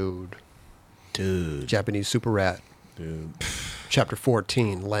 Dude. Japanese Super Rat. Dude. Chapter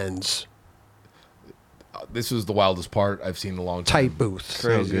 14, LENZ. This was the wildest part I've seen in a long time. Tightbooth.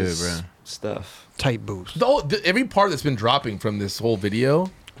 So good, bro. stuff. Tightbooth. Every part that's been dropping from this whole video,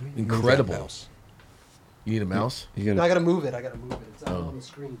 incredible. You need a mouse? You No, gotta, I gotta move it. It's out on the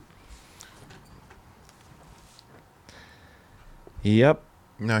screen. yep.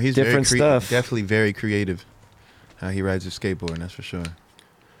 No, he's Different very stuff. definitely very creative. How he rides his skateboard, that's for sure.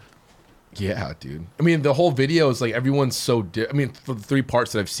 Yeah, dude. I mean, the whole video is like everyone's so. I mean, for the 3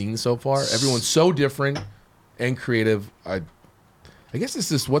 parts that I've seen so far, everyone's so different and creative. I guess it's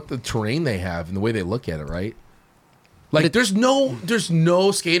just what the terrain they have and the way they look at it, right? Like, there's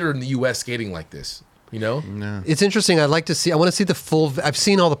no skater in the U.S. skating like this. You know? No. It's interesting. I want to see the full. I've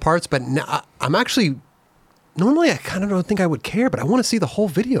seen all the parts, but now, I'm actually. Normally, I kind of don't think I would care, but I want to see the whole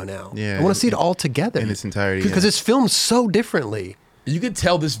video now. Yeah, I want to see it all together In its entirety. because yeah. it's filmed so differently. You could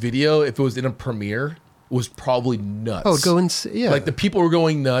tell this video, if it was in a premiere, was probably nuts. Oh, go and see. Yeah, Like, the people were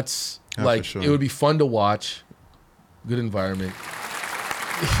going nuts. Oh, Like, for sure. it would be fun to watch. Good environment.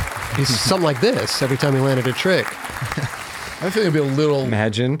 he's something like this every time he landed a trick. I think it'd be a little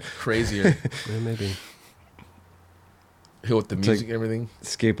Imagine crazier. Yeah, maybe. Here with the It's music like- and everything.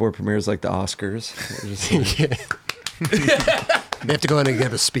 skateboard premieres like the Oscars. They're just like- They have to go in and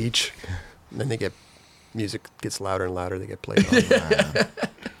give a speech, and then they get music gets louder and louder. They get played on.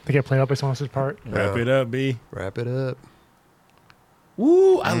 They get played up by someone else's part. Wrap it up, B. Wrap it up,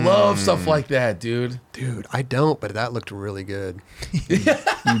 Woo! I love stuff like that, dude. dude. I don't, but that looked really good. you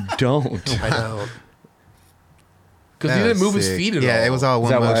don't. I don't. Because he That didn't was move his sick. feet at all. Yeah, it was all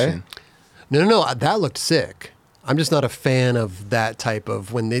one that why? motion. No. That looked sick. I'm just not a fan of that type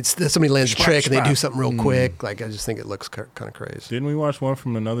of when somebody lands a trick and they do something real quick. Like I just think it looks kind of crazy. Didn't we watch one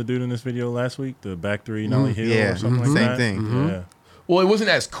from another dude in this video last week? The back 3 Nolly Hill Yeah, or something like same that? thing. Yeah. Well, it wasn't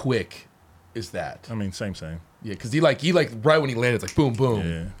as quick as that. I mean, same. Yeah, because he right when he landed, it's like boom, boom.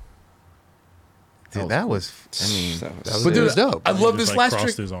 Yeah. Dude, that was, I mean, That was- That was, But it dude, was dope. I love He this just, last crossed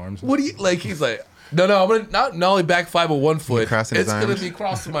trick. his arms. What do you like? He's like, No, I'm gonna not only back 5 with 1 foot. crossing his It's gonna arms? be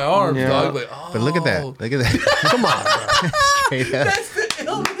crossing my arms, Yeah. dog. Like, oh. But look at that. Look at that. Come on, bro. Straight up. That's the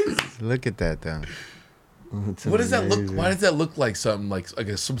illness. Look at that, though. That's What does that look? amazing. Why does that look like something like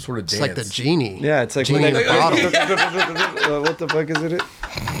some sort of It's dance? like the genie. Yeah, it's like Genie when in they- a bottle. What the fuck is it?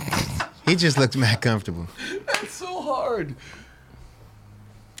 He just looks mad comfortable. That's so hard.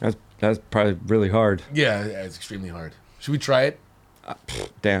 That's probably really hard. Yeah, it's extremely hard. Should we try it?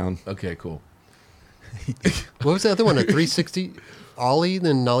 Down. Okay, cool. What was the other one? A 360 ollie,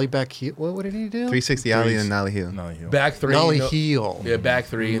 then nollie back heel. What did he do? 360 ollie and nollie heel. No, heel. Back 3. Nollie no- heel. Yeah, back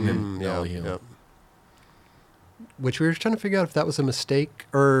 3 and then Yeah, nollie heel. yeah. Which we were trying to figure out if that was a mistake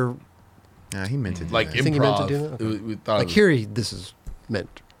or Nah, he meant to do Like that. You think he meant to improv. do that? Okay. We thought it like was- here. This is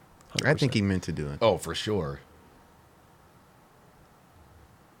meant. 100%. I think he meant to do it. Oh, for sure.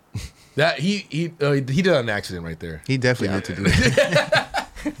 That he did it on accident right there. He definitely meant to do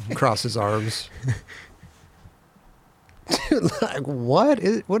it. cross his arms. Dude, like what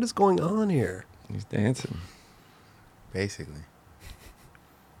is going on here? He's dancing. Basically.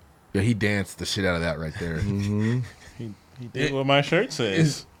 Yeah, he danced the shit out of that right there. He did what my shirt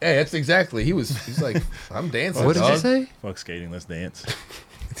says. Hey, that's exactly. He's like, I'm dancing. What did dog. he say? Fuck skating, let's dance.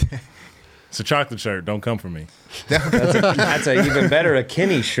 It's a chocolate shirt. Don't come for me. That's a even better a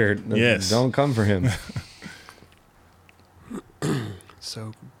Kenny shirt. Yes. Don't come for him.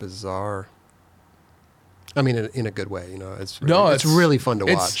 So bizarre. I mean, in a good way, you know. It's No, it's really fun to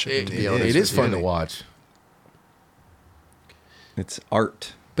it's- watch. It, to be honest it is with you. fun to watch. It's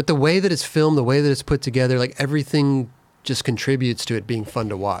art. But the way that it's filmed, the way that it's put together, like everything just contributes to it being fun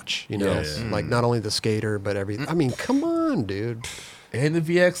to watch. You know, Yes. like not only the skater, but everything. I mean, come on, dude. And the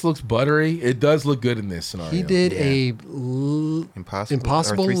VX looks buttery. It does look good in this scenario. He did Yeah. a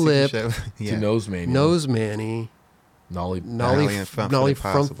Impossible lip 360 show. to Yeah. nose manual. nose manny, Nollie. nollie, and front nollie foot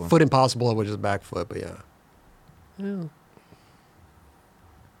front impossible. foot impossible, which is back foot. But yeah.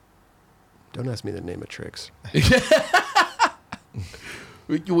 Don't ask me the name of tricks.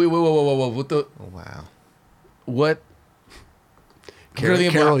 Wait, whoa. What the? Oh, wow. What? Carol, Really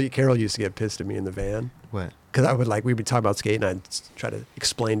about- Carol used to get pissed at me in the van. What? Because I would we'd be talking about skating, and I'd try to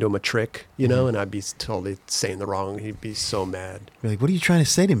explain to him a trick, you know, and I'd be totally saying the wrong. He'd be so mad. You're like, what are you trying to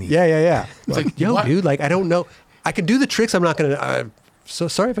say to me? Yeah. It's like, yo, what? dude, like I don't know. I can do the tricks. I'm not gonna. I'm so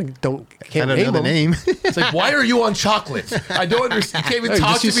sorry if I I can't don't name know the them. name. It's like, why are you on chocolate? I don't understand. You can't even Hey,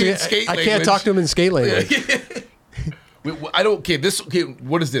 talk just to me in use- skate I language. can't talk to him in skate language. I don't. Okay, okay,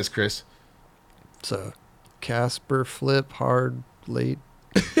 what is this, Chris? It's a Casper flip hard late.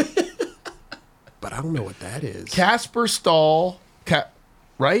 But I don't know what that is. Casper Stall,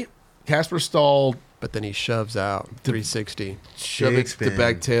 right? Casper Stall But then he shoves out 360. shove Big it to spin.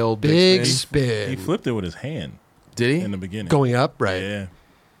 back tail. Big spin. spin. He flipped it with his hand Did he? in the beginning. Going up, right? Yeah.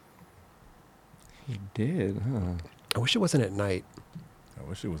 He did, huh? I wish it wasn't at night. I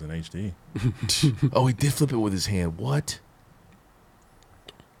wish it was an HD. Oh, he did flip it with his hand. What?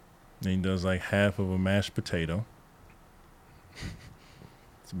 Then he does like half of a mashed potato.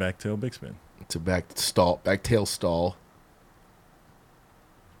 It's a back tail big spin. To back tail stall.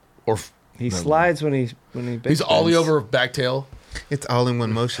 Or He No. slides when he big he's ollie spins. over back tail. It's all in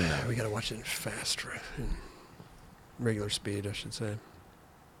one motion now. We gotta watch it in fast, in regular speed, I should say.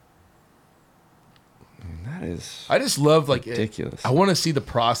 That is I just love like ridiculous. I want to see the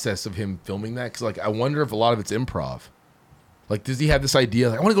process of him filming that because like I wonder if a lot of it's improv. Like, does he have this idea?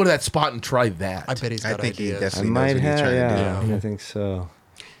 Like, I want to go to that spot and try that. I bet he's I got think he ideas. I definitely knows might what he's have, trying yeah, to do. I think so.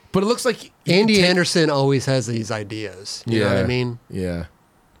 But it looks like he Andy can take- Anderson always has these ideas. You know what I mean? Yeah.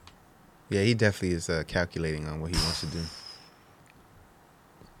 Yeah, he definitely is calculating on what he wants to do.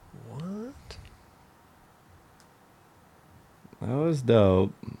 What? That was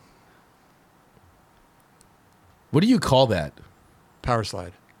dope. What do you call that? Power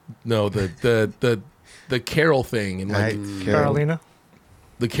slide. No, the Carol thing and like Right? Carolina.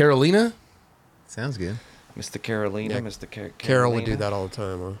 the Carolina. Sounds good. Mr. Carolina, Yeah, Mr. Carol would do that all the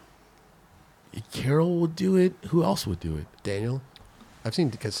time, huh? Carol would do it. Who else would do it? Daniel? I've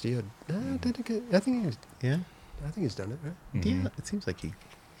seen Castillo. I think Yeah. he's done it, right? Yeah, it seems like he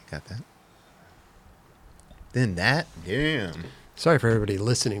got that. Then that, damn. Sorry for everybody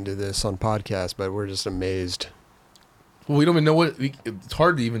listening to this on podcast, but we're just amazed. Well, we don't even know what. It's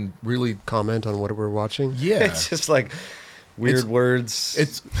hard to even really. Comment on what we're watching. Yeah. It's just like weird It's- words.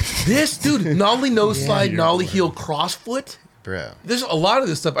 It's this dude. Nollie nose slide, nollie heel cross foot. Bro. There's a lot of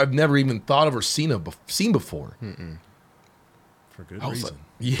this stuff I've never even thought of or seen before. For good I was reason.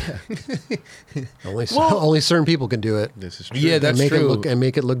 like, yeah. Only certain people can do it. This is true. Yeah, that's and make true. it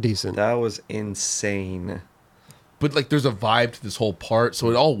make it look decent. that was insane. But like, there's a vibe to this whole part, so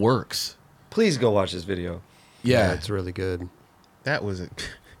it all works. Please go watch this video. Yeah. It's really good. That was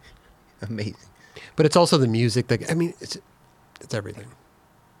amazing. But it's also the music that it's everything.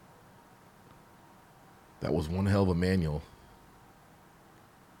 That was one hell of a manual.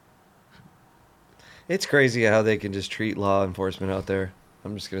 It's crazy how they can just treat law enforcement out there.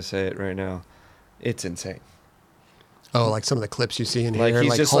 I'm just gonna say it right now. It's insane. Oh, like some of the clips you see in Like here, he's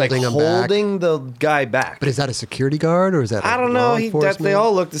like just holding like him back. holding the guy back. But is that a security guard or is that? I don't law know. They enforcement?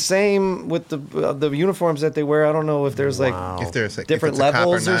 all look the same with the uniforms that they wear. I don't know if there's Wow. If there's like, different if it's a cop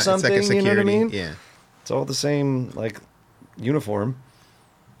levels or not, it's like a something, you know what I security. mean? Yeah. It's all the same like uniform.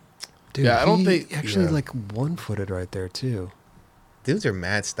 Dude, Yeah, I don't he think- actually yeah. like one-footed right there too. Dudes are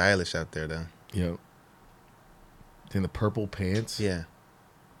mad stylish out there, though. Yep. In the purple pants. Yeah.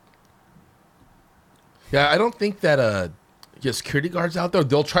 Yeah, I don't think that security guards out there,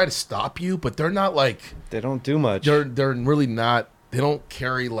 they'll try to stop you, but they're not like They don't do much. they're really not. They don't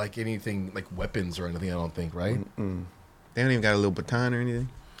carry like anything like weapons or anything. I don't think, right? They don't even got a little baton or anything.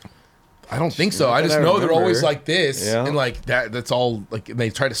 I don't think so. Not I that just I know they're always remember. like this, Yeah. and like that. That's all. Like and they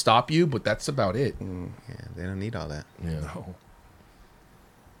try to stop you, but that's about it. Yeah, they don't need all that. Yeah.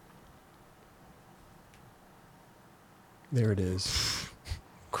 There it is.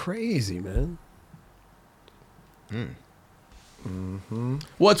 Crazy, man.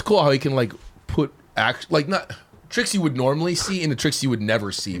 Well, it's cool how he can like put like not tricks you would normally see and the tricks you would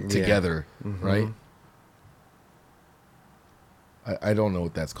never see together, right? I don't know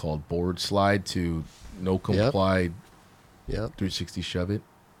what that's called. Board slide to no comply Yep, 360 shove it.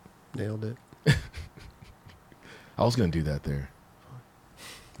 nailed it. I was gonna do that there.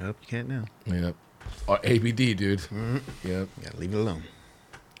 Nope, you can't now. Yep. ABD, dude. Yep. Yeah, leave it alone.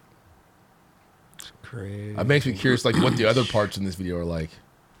 Crazy. It makes me curious, like what the other parts in this video are like,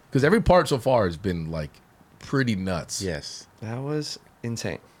 because every part so far has been like pretty nuts. Yes. That was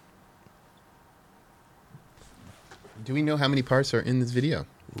insane. Do we know how many parts are in this video?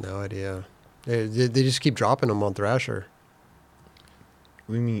 No idea. They just keep dropping them on Thrasher.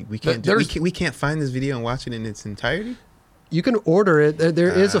 We mean we can't we can't find this video and watch it in its entirety. You can order it. There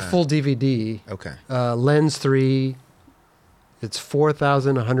is a full DVD. Okay. LENZ 3. It's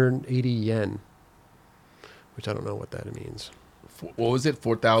 4,180 yen, which I don't know what that means. What was it?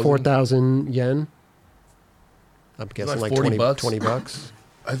 4,000. 4,000 yen. I'm guessing Like like 40 20 bucks? 20 bucks.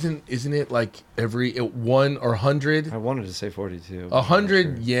 Isn't it like every 1 or 100? I wanted to say 42.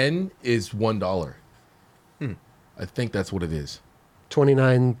 100 yen is $1. I think that's what it is.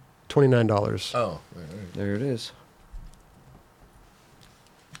 $29. Oh, There it is.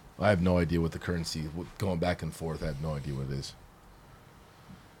 I have no idea what the currency. Going back and forth, I have no idea what it is.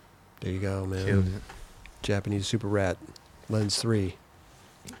 There you go, man. Killed it. Japanese Super Rat. LENZ 3.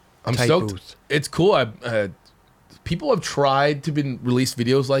 I'm Tightbooth. stoked. It's cool. People have tried to release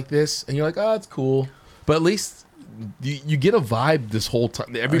videos like this, and you're like, oh, it's cool. But at least you get a vibe this whole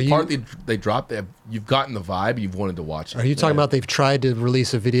time. Every part they drop, you've gotten the vibe. You've wanted to watch it. Are you talking about they've tried to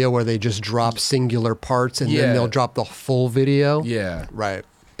release a video where they just drop singular parts and Yeah. then they'll drop the full video? Yeah. Right.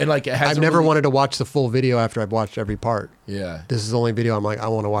 And like, it I've never wanted to watch the full video after I've watched every part. Yeah. This is the only video I'm like, I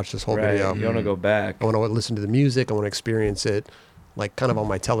want to watch this whole Right. video. You want to go back. I want to listen to the music. I want to experience it, like kind of on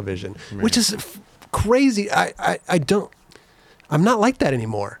my television, which is crazy. I'm not like that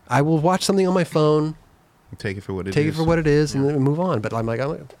anymore. I will watch something on my phone, Take it for what it is. take it for what it is, and then move on. But I'm like,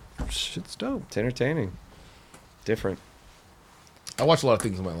 shit's dope. It's entertaining. Different. I watch a lot of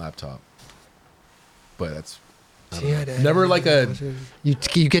things on my laptop, but that's Yeah, never like a. you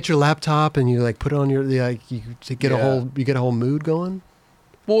get your laptop and you like put it on your like you get a whole mood going.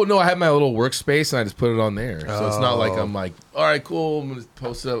 Well, no, I have my little workspace and I just put it on there, so it's not like Oh. I'm like, all right, cool, I'm gonna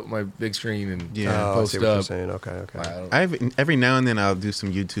post it up on my big screen and Yeah. Oh, I post see what you're up. saying. Okay. Every now and then I'll do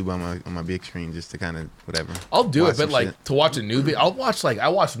some YouTube on my big screen just to kind of whatever. I'll do watch it, but some like shit. to watch a new video, I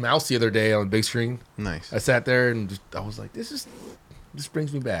watched Mouse the other day on the big screen. Nice. I sat there and I was like, this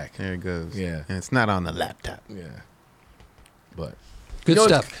brings me back. There it goes. Yeah. And it's not on the laptop. Yeah, but Good you know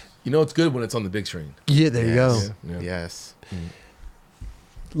stuff. it's good when it's on the big screen. Yeah, there you go. Yes. Yeah. Yes.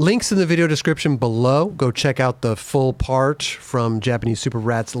 Links in the video description below. Go check out the full part from Japanese Super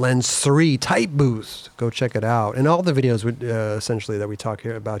Rat's LENZ 3 Tightbooth. Go check it out. And all the videos essentially that we talk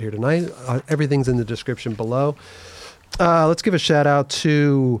about here tonight, everything's in the description below. Let's give a shout out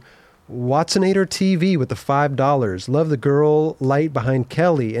to Watsonator TV with the $5. Love the girl light behind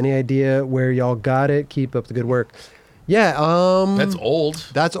Kelly. Any idea where y'all got it? Keep up the good work. Yeah, That's old.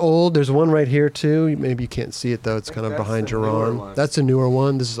 that's old. There's one right here too. Maybe you can't see it though. It's kind of that's behind the newer Jerron. one. That's a newer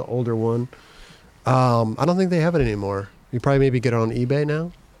one. This is an older one. I don't think they have it anymore. You probably maybe get it on eBay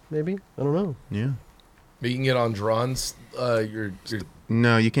now. Maybe I don't know. Yeah. But you can get on Dron's your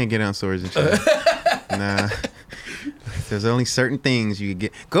No, you can't get on Swords and Shadows. Nah. There's only certain things you can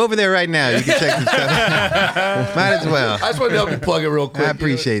get. Go over there right now. You can check some stuff. Might as well. I just wanted to help you plug it real quick. I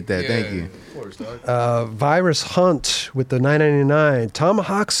appreciate that. Thank you. Of course, dog. Virus Hunt with the $9.99.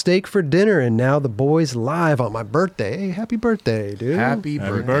 Tomahawk steak for dinner, and now the boys live on my birthday. Hey, happy birthday, dude. Happy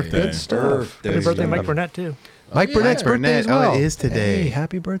birthday. Good stuff. Happy birthday, Mike Burnett, too. Mike Burnett's Mike birthday Burnett. as well. Oh, it is today. Hey,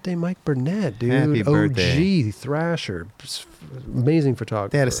 happy birthday, Mike Burnett, dude. Happy birthday. OG Thrasher. Amazing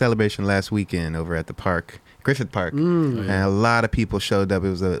photographer. They had a celebration last weekend over at the park, Griffith Park. And a lot of people showed up. It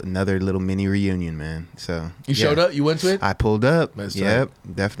was another little mini reunion, man. So You showed up? You went to it? I pulled up. That's Yep.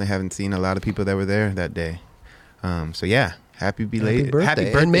 Definitely haven't seen a lot of people that were there that day. So yeah, happy belated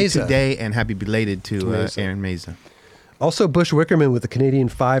birthday. And Mesa. today, and happy belated to Mesa. Aaron Mesa. Also, Bush Wickerman with the Canadian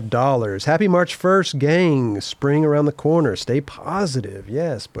 $5. Happy March 1st, gang. Spring around the corner. Stay positive.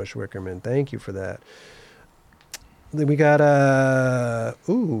 Yes, Bush Wickerman. Thank you for that. Then we got,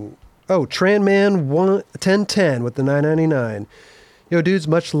 Tranman 1010 with the $9.99. Yo, dudes,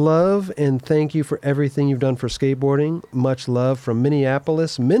 much love and thank you for everything you've done for skateboarding. Much love from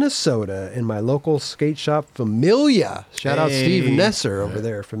Minneapolis, Minnesota, and my local skate shop, Familia. Shout out Steve Nesser over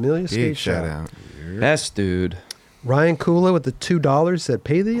there, Familia Skate Big Shop. shout out. Best dude. Ryan Kula with the $2 said,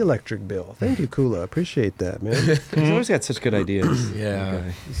 pay the electric bill. Thank you, Kula. Appreciate that, man. He's always got such good ideas. Yeah.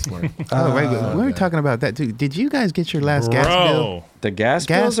 He's smart. Oh, wait, we were talking about that too. Did you guys get your last gas bill? The gas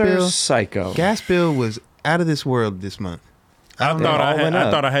Gas bills are bill. psycho. Gas bill was out of this world this month. I They thought all went up.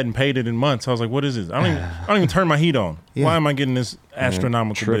 I thought I hadn't paid it in months. I was like, "What is this? I don't even turn my heat on. Yeah. Why am I getting this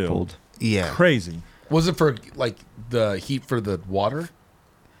astronomical bill? Tripled. Yeah. Crazy." Was it for like the heat for the water?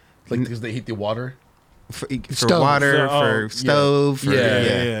 Like because they heat the water? For Stove. water, Oh, for yeah. stove, for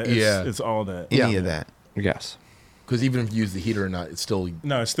Yeah. Yeah. It's all that. any of that. Yes. Because even if you use the heater or not, it's still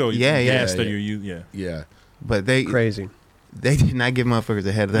No, it's still Yeah, yeah, gas that yeah. you're using. Yeah. yeah. But they Crazy. did not give motherfuckers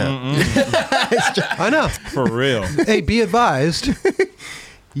a heads up. I know. For real. Hey, be advised.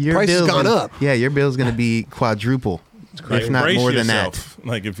 Your Price has bill's gone gonna- up. Yeah, your bill's going to be quadruple, if not Brace more than that. yourself.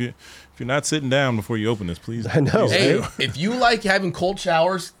 Like if you're not sitting down before you open this, please. I know. please Hey, do. if you like having cold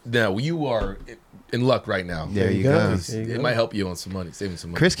showers, no, you are in luck right now. There you go. go. There you It go. might help you on some money, saving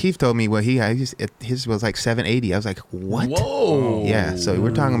some money. Chris Keefe told me his was like $780. I was like, what? Whoa. Yeah, so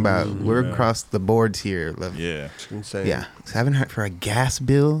we're talking about we're across the boards here. Yeah. Insane. Yeah, $700 for a gas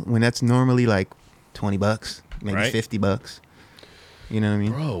bill when that's normally like $20, maybe Right. $50. You know what I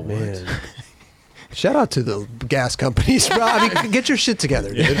mean? Bro, what? Man. Shout out to the gas companies, bro. I mean, get your shit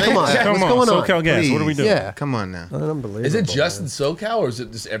together, dude. Come on. Come What's on, going on? SoCal Gas. What are we Please. doing? Yeah. Come on now. Unbelievable. Is it just in man. SoCal or is it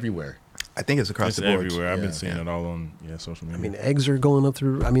just everywhere? I think it's across It's the board. everywhere. I've Yeah. been seeing it all on social media. I mean, eggs are going up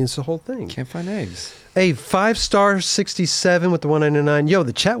through. I mean, it's the whole thing. Can't find eggs. Hey, 5-star 67 with the $199. Yo,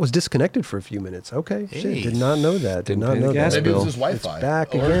 the chat was disconnected for a few minutes. Okay. Hey. Shit. Did not know that. Did Didn't not pay the know gas that. Maybe it was bill. just Wi-Fi. It's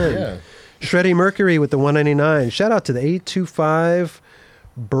back Or- again. Yeah. Shreddy Mercury with the $199. Shout out to the 825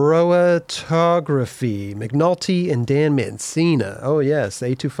 Broatography, McNulty and Dan Mancina. Oh, yes, the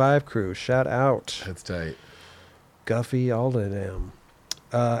 825 crew. Shout out. That's tight. Guffy, all of them.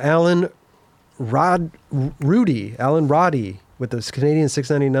 Alan Roddy with the Canadian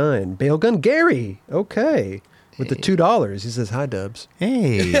 $6.99. Bailgun Gary, okay, with the $2. He says, "Hi, Dubs."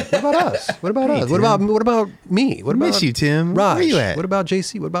 Hey, What about us? What about Hey, us? What Tim. about me? What about miss you, Tim. Raj? Where you at? What about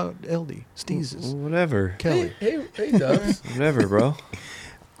JC? What about LD? Steezes? Whatever. Kelly? Hey, Dubs. Whatever, bro.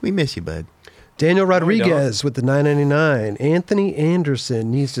 We miss you, bud. Daniel we don't. Rodriguez with the $9.99. Anthony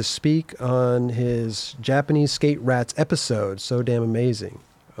Anderson needs to speak on his Japanese Skate Rats episode. So damn amazing.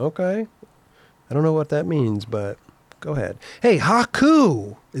 Okay. I don't know what that means, but go ahead. Hey,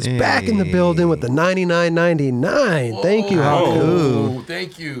 Haku is back in the building with the $99.99. Thank you, Haku. Oh,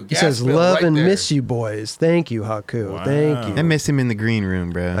 thank you. He Gas says, bill love right and there. miss you, boys. Thank you, Haku. Wow. Thank I you. miss him in the green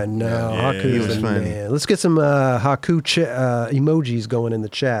room, bro. I know. Yeah. Haku's He was the fun. man. Let's get some Haku emojis going in the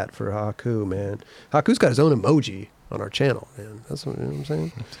chat for Haku, man. Haku's got his own emoji on our channel, man. That's what, you know what I'm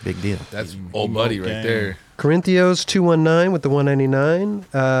saying. It's a big deal. That's old buddy right gang. there. Corinthians 219 with the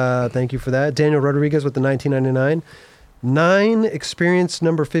 $199. Thank you for that. Daniel Rodriguez with the $19.99. 9 experience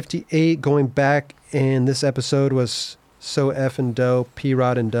number 58 going back, and this episode was so effing dope.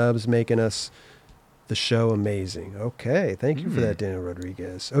 P-Rod and Dubs making us the show amazing. Okay, thank you for that, Daniel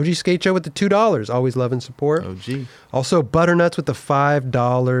Rodriguez. OG Skate Show with the $2. Always love and support. OG. Also, Butternuts with the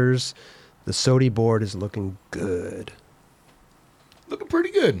 $5. The Sodi board is looking good. Looking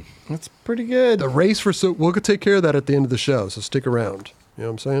pretty good. That's pretty good. The race for we'll take care of that at the end of the show, so stick around. You know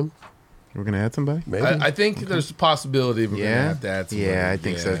what I'm saying? We're gonna add somebody. Maybe. I think there's a possibility we're Yeah? gonna have to add some. Yeah, I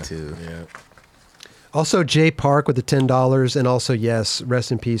think so, too. Yeah. Also, Jay Park with the $10, and also, yes,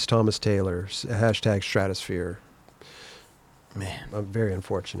 rest in peace, Thomas Taylor. Hashtag Stratosphere. Man. I'm very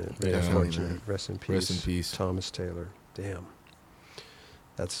unfortunate. Very Definitely, unfortunate. man. Rest in peace. Rest in peace. Thomas Taylor. Damn.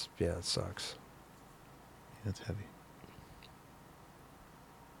 It sucks. That's heavy.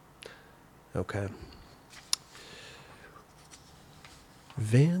 Okay.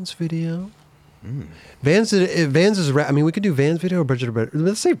 Vans video. Vans is. I mean, we could do Vans video or budget or buttery.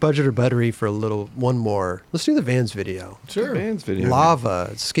 Let's say budget or buttery for one more. Let's do the Vans video. Sure. Band's video.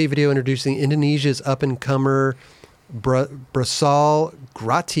 Lava skate video introducing Indonesia's up and comer Brasal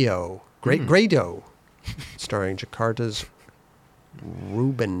Grado, starring Jakarta's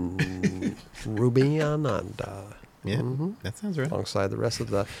Rubiananda. Yeah, that sounds right. Alongside the rest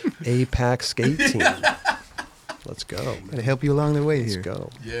of the APAC skate team. Let's go. Man. Gotta help you along the way Let's here. go.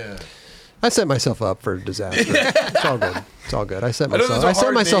 Yeah. I set myself up for disaster. It's all good. It's all good. I set I know those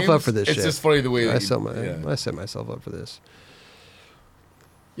are myself hard up for names. this It's shit. just funny the way that I set myself up for this.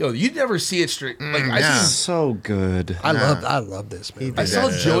 Yo, you never see it straight. Like I nah. see. So good. I love this, man. He I did saw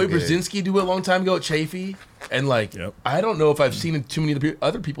that Joey so good. Brzezinski do it a long time ago at Chafee, and like Yep. I don't know if I've seen too many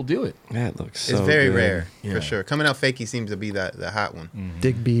other people do it. That looks so It's very good. rare, Yeah. for sure. Coming out fakey seems to be the hot one.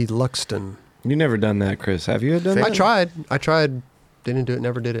 Digby Luxton. You never done that, Chris. Have you done I that? tried. Didn't do it.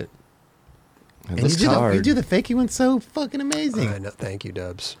 Never did it. It And looks you hard. do the fakey one so fucking amazing. I know. Thank you,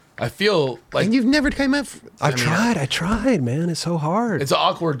 Dubs. I feel like And you've never came up. I tried, man. It's so hard. it's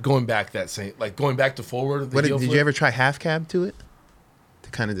awkward going back going back to forward. The What heel did flip. you ever try half cab to it?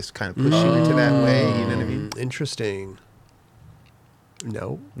 To kind of push you into that way. You know what I mean? Interesting.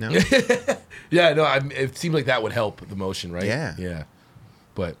 No. No. Yeah, no. It seemed like that would help the motion, right? Yeah. yeah.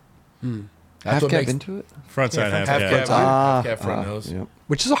 But Half what cab makes into it? Front side, half half cab. cab, half cab Ah, front nose. Yep.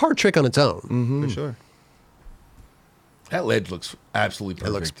 Which is a hard trick on its own. Mm-hmm. For sure. That ledge looks absolutely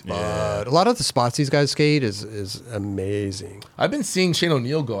It looks perfect. bud. A lot of the spots these guys skate is amazing. I've been seeing Shane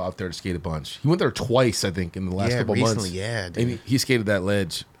O'Neill go out there to skate a bunch. He went there twice, I think, in the last Yeah, couple recently, months. yeah, dude. And he skated that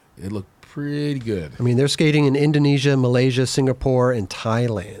ledge. It looked pretty good. I mean, they're skating in Indonesia, Malaysia, Singapore, and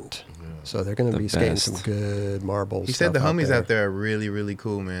Thailand. So they're going to The be skating best. some good marbles. He said the homies out there are really, really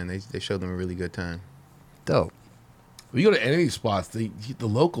cool, man. They showed them a really good time. Dope. When you go to any of these spots, the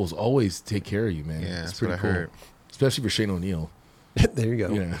locals always take care of you, man. Yeah, it's that's pretty what I cool. heard. Especially for Shane O'Neill. There you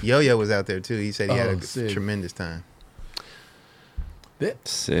go. Yeah. Yo-Yo was out there too. He said he had Oh, a sick. tremendous time.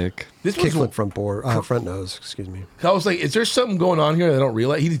 Sick. This was Kickflip front nose. Excuse me. I was like, is there something going on here that I don't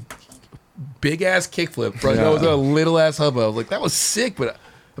realize? He did big ass kickflip front nose, a little ass hubba. I was like, that was sick, but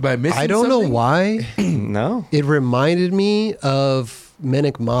am I missing I don't know something? why. No. It reminded me of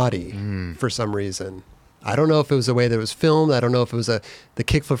Menik Mahdi for some reason. I don't know if it was the way that it was filmed. I don't know if it was the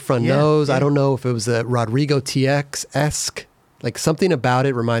kickflip front nose. I don't know if it was the Rodrigo TX-esque. Like something about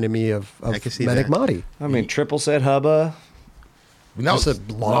it reminded me of I can see Menik that. Mahdi. I mean, triple set hubba. I mean, that Just was a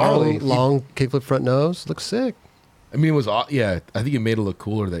gnarly. long kickflip front nose. Looks sick. I mean, it was, yeah, I think it made it look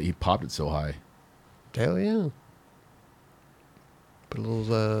cooler that he popped it so high. Hell yeah. Put a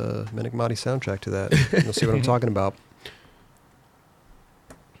little Menik Mahdi soundtrack to that. You'll see what I'm talking about.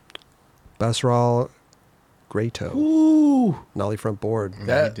 Basral Grato. Ooh. Nollie front board.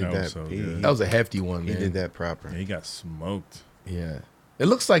 That- he did that that. was so he, good. That was a hefty one, he man. did that proper. Yeah, he got smoked. Yeah. It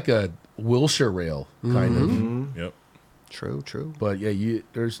looks like a Wilshire rail, kind of. Yep. True. But yeah,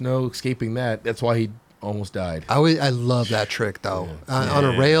 there's no escaping that. That's why he almost died. I love that trick though. On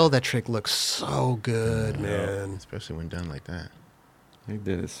a rail, that trick looks so good, man. Especially when done like that. He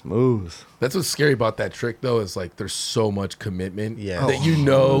did it smooth. That's what's scary about that trick, though, is like there's so much commitment Yeah. that you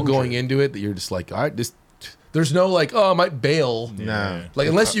know going into it that you're just like, all right, there's no like, oh, I might bail. Nah. Like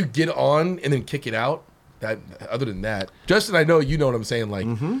unless you get on and then kick it out. That other than that, Justin, I know you know what I'm saying. Like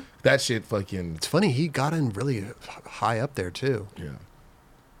that shit, fucking It's funny he got in really high up there too, yeah.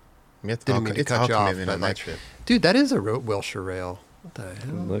 It's Didn't all, mean to it's cut all you off, commitment but on like- that trip. dude. That is a Wilshire rail. What the It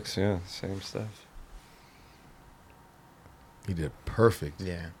hell? looks, same stuff. He did perfect.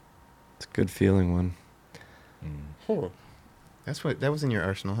 Yeah. It's a good feeling one. That was in your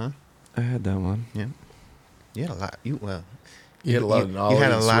arsenal, huh? I had that one. Yeah. You had a lot. You had a lot of You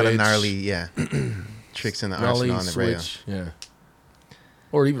had a nollie, lot of switch. gnarly, tricks in the Nollie, arsenal on the rail. switch, yeah.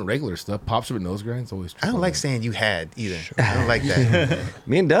 Or even regular stuff. Pop shot with nose grinds always. I don't like saying you had either. I don't like that.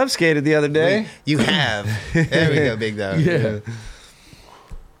 Me and Dove skated the other day. You have. There we go, big dog. Yeah.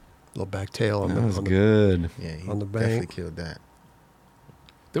 Little back tail on That was the good. Yeah, he On the definitely bank. killed that.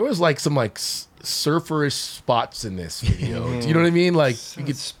 There was like some like surferish spots in this video. Do you know what I mean? Like you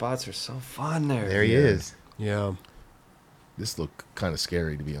could. spots are so fun there. There he is. Yeah. This looked kind of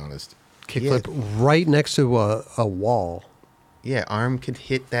scary, to be honest. Kickflip right next to a wall. Yeah, arm could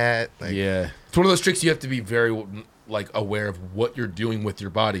hit that. Like, Yeah, it's one of those tricks you have to be very like aware of what you're doing with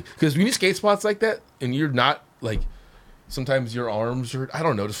your body, because when you skate spots like that and you're not like sometimes your arms are, I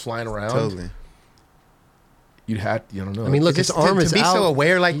don't know, just flying around. Totally. You'd have, you don't know. I mean, look, his arm to is be out. so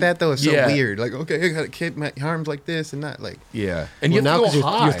aware like that though is so Yeah. weird. Like, okay, I gotta keep my arms like this and not like. yeah, and Well, you have now to go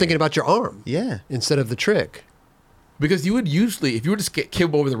 'cause high. you're thinking about your arm Yeah. instead of the trick. because you would usually, if you were to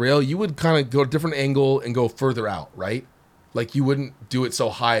kib over the rail, you would kind of go a different angle and go further out, right? Like you wouldn't do it so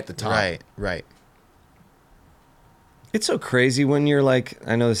high at the top. Right. It's so crazy when you're like,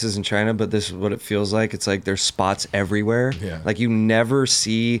 I know this isn't China, but this is what it feels like. It's like there's spots everywhere. Yeah. Like you never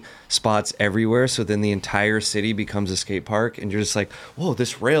see spots everywhere. So then the entire city becomes a skate park. And you're just like, whoa,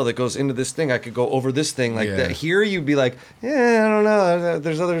 this rail that goes into this thing, I could go over this thing. Like Yeah. that. Here you'd be like, yeah, I don't know.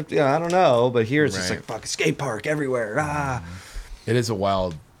 There's other, I don't know. But here it's just Right. like, fuck, a skate park everywhere. Ah. It is a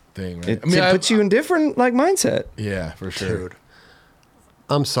wild thing, right? It puts you in different like mindset. Yeah, for sure. Dude,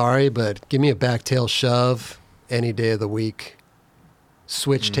 I'm sorry, but give me a back tail shove any day of the week.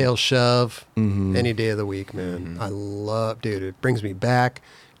 Switch tail shove any day of the week, man. I love, dude. It brings me back.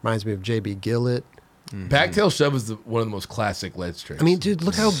 Reminds me of JB Gillett. Backtail shove is one of the most classic LENZ tricks. I mean, dude,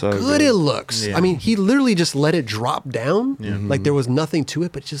 look how So good good. it looks. Yeah. I mean, he literally just let it drop down, like there was nothing to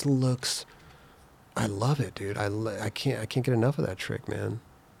it, but it just looks. I love it, dude. I can't get enough of that trick, man.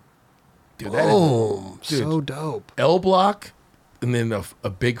 dude, that is Boom, dude. so dope. L block, and then a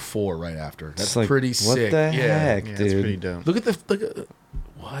big 4 right after. That's It's like, pretty what sick. the yeah. heck, Yeah, dude? it's pretty dope. Look at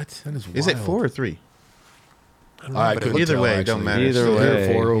what? That is wild. Is it 4 or 3? I don't know, I but it couldn't looked, Either tell, way, it actually. don't matter. Either So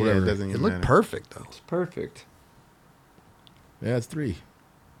way. 4 or Yeah, whatever. it doesn't it even looked matter. perfect though. It's perfect. Yeah, it's 3.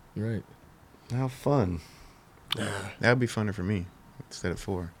 You're right. How fun. That would be funner for me instead of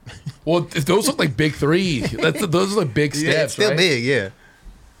 4. Well, if those look like big 3. Those are like big steps. Yeah, it's still right? big, yeah.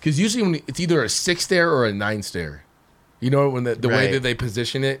 Because usually when it's either a 6 stair or a 9 stair. You know, when the way Right. that they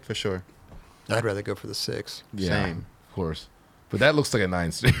position it. For sure. I'd rather go for the 6. Yeah, Same. of course. But that looks like a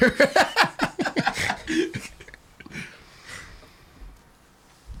 9 stair.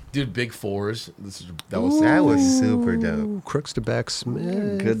 Dude, big 4s. That was super dope. Ooh, crooks to back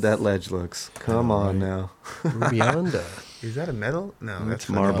Smith. Good that ledge looks. Come on now. Rubianda. Is that a metal? No, that's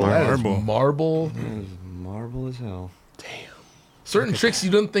not marble. a that is Marble. marble. Marble as hell. Certain tricks you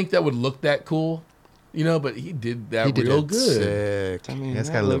don't think that would look that cool, you know, but he did that He did real it good. sick. I mean, Yeah, it's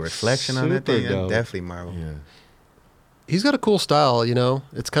that got a little looks reflection on that super thing. That's dope. definitely marble. Yeah. He's got a cool style, you know.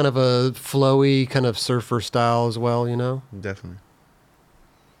 It's kind of a flowy, kind of surfer style as well, you know. Definitely.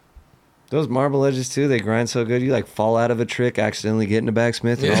 Those marble edges too, they grind so good. You like fall out of a trick, accidentally get into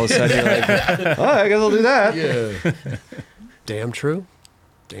backsmith, and all of a sudden you're like, oh, I guess I'll do that. Yeah. Damn true.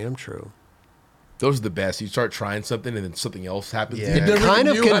 Damn true. Those are the best. You start trying something and then something else happens. Yeah. You It never Kind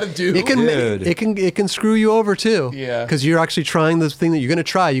of knew how to can, do. it can Dude. it can screw you over too. Yeah. Because you're actually trying this thing that you're gonna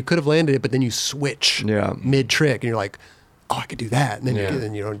try. You could have landed it, but then you switch Yeah. mid trick, and you're like, oh, I could do that, and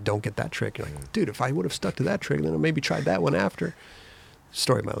then Yeah. don't get that trick. You're like, dude, if I would have stuck to that trick, then I maybe tried that one after.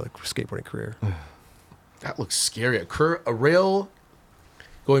 Story of my skateboarding career. That looks scary. A rail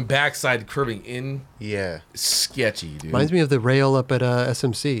going backside curving in, Yeah. sketchy, dude. Reminds me of the rail up at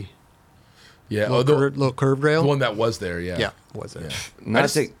SMC. Yeah. Little curved rail. The one that was there, yeah. Yeah, was it? Yeah. Not I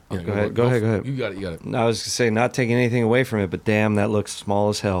just- take, yeah, go ahead. Go ahead. You got it. No, I was gonna say not taking anything away from it, but damn, that looks small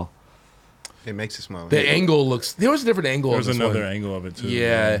as hell. It makes it smaller. The angle looks. There was a different angle. There's on this another one. angle of it too.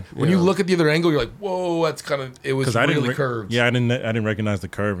 Yeah. When you Yeah. look at the other angle, you're like, whoa, that's kind of. It was Because I really didn't curved. Yeah, I didn't recognize the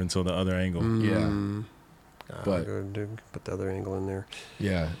curve until the other angle. Yeah. But- Put the other angle in there.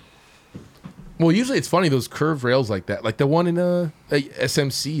 Yeah. Well, usually it's funny those curved rails like that, like the one in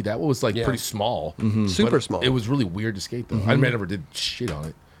SMC. That one was like Yeah. pretty small, Super But small. It was really weird to skate though. I never did shit on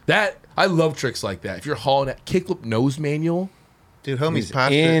it. That I love tricks like that. If you're hauling that kickflip nose manual, Dude, homie's He's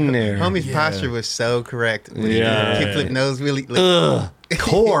posture. in there. Homie's Yeah. posture was so correct. When he Yeah. kickflip nose really.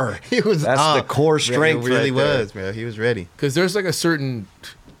 Core. He was. That's the core strength It really right there. was, bro. He was ready. because there's like a certain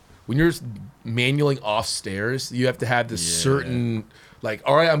when you're manualing off stairs, you have to have this certain like,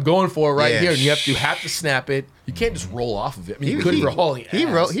 all right, I'm going for it right Yeah. here, and you have to snap it. You can't just roll off of it. I mean, you could he, for hauling. he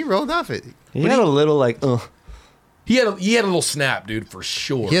rolled off it. He had a little like, He had a little snap, dude, for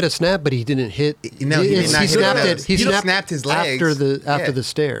sure. He had a snap, but he didn't hit. No, he did not hit snapped the it. nose. He He snapped, snapped his legs. after Yeah. the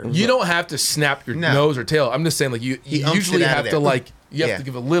stairs. You don't have to snap your No. nose or tail. I'm just saying, like you He umps usually it out have of to there. like you have Yeah. to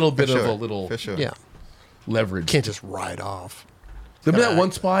give a little bit For of sure. a little For sure. Yeah, leverage. can't just ride off. Remember that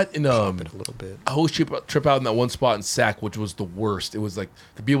one spot in Pop it a little bit. I always trip out in that one spot in Sac, which was the worst. It was like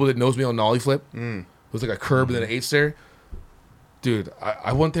the people that knows me on nollie flip. It was like a curb and then an 8 stair. Dude,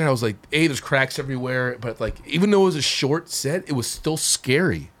 I went there and I was like, there's cracks everywhere, but like even though it was a short set, it was still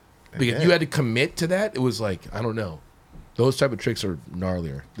scary. Because bet. you had to commit to that. It was like, I don't know. Those type of tricks are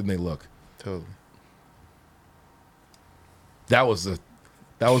gnarlier than they look. Totally. That was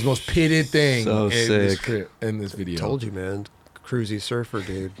That was the most pitted thing So sick. in this video. Told you, man. Cruisy surfer,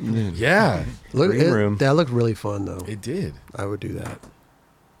 dude. Yeah, Green room. That looked really fun, though. it did. I would do that.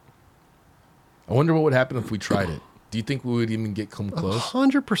 I wonder what would happen if we tried it. Do you think we would even come close?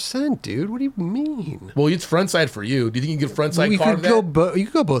 100%, dude. What do you mean? Well, it's front side for you. Do you think you can get front side You car could to go. that? You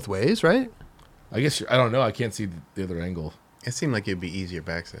could go both ways, right? I guess I don't know. I can't see the other angle. It seemed like it'd be easier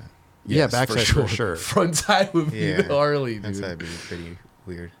backside. Yeah, Yes, backside for sure. Front side would be Yeah. gnarly, dude. That'd be pretty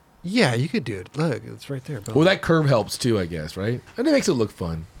weird. Yeah, you could do it. Look, it's right there. Boom. Well, that curve helps too, I guess, right? And it makes it look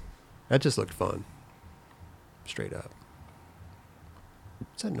fun. That just looked fun. Straight up.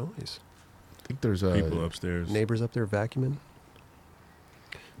 What's that noise? I think there's People upstairs. Neighbors up there vacuuming.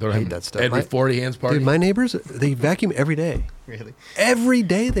 Don't hate have that stuff. Every My- 40 hands party. Dude, my neighbors, they vacuum every day. Really? Every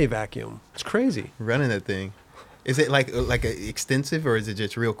day they vacuum. It's crazy. Running that thing. Is it like a extensive or is it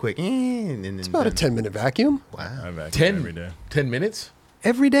just real quick? And then It's about a done? 10-minute vacuum. Wow. I vacuum 10 every day. 10 minutes.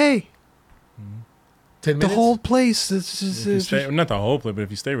 Every day. 10 The minutes. whole place. It's just, If you stay, not the whole play, but if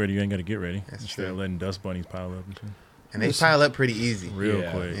you stay ready, you ain't got to get ready. That's You start true. letting dust bunnies pile up and shit. And they pile up pretty easy. Real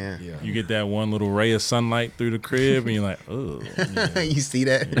Yeah. quick. Yeah. You get that one little ray of sunlight through the crib, and you're like, oh, yeah, You see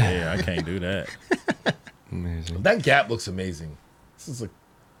that? yeah, I can't do that. Amazing. That gap looks amazing. This is like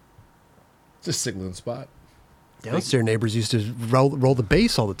just signaling spot. downstairs neighbors used to roll the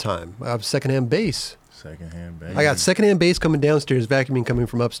bass all the time. I have secondhand bass. Secondhand bag. I got secondhand bass coming downstairs, vacuuming coming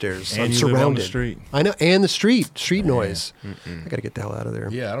from upstairs. And I'm you live surrounded. on the street. I know, and the street noise. I got to get the hell out of there.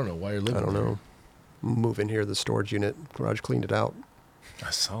 Yeah, I don't know why you're living. I don't there. know. Move in here, the storage unit. Garage cleaned it out.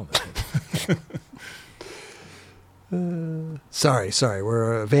 I saw that. Sorry.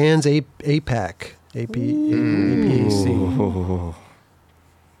 We're Vans APAC. APAC. Oh,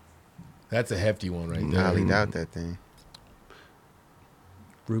 That's a hefty one right there. Nollied out that thing.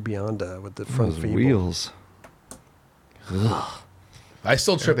 Rubionda with the front those feeble. wheels. I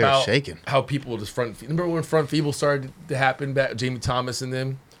still trip they were out shaking. how people just remember when front feeble started to happen back Jamie Thomas and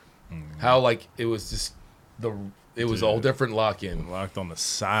them? How like it was just it was all different lock in. Locked on the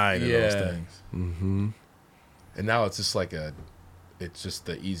side of Yeah. those things. Mm-hmm. And now it's just like it's just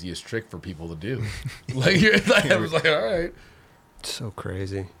the easiest trick for people to do. I was like, all right. So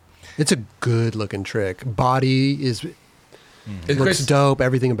crazy. It's a good looking trick. Body is Is, looks Chris, dope.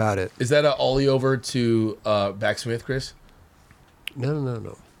 Everything about it. is that a ollie over to backsmith, Chris?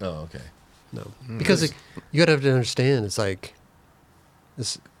 No. Oh, okay. No, because you gotta have to understand. It's like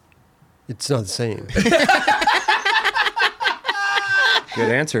it's not the same. Good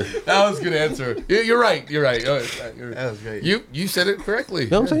answer. That was a good answer. You're right. That was great. You said it correctly. You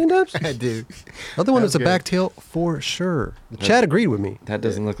know what I'm saying, Dubs? I do. Other one That is a was good. back tail for sure. Chad agreed with me. That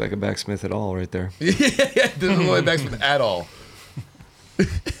doesn't look like a backsmith at all, right there. Yeah, doesn't look like backsmith at all.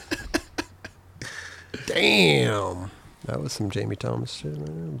 Damn, that was some Jamie Thomas shit.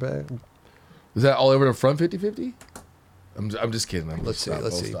 Right there. Back. Is that all over the front 50-50? I'm just kidding. Let's see. I'll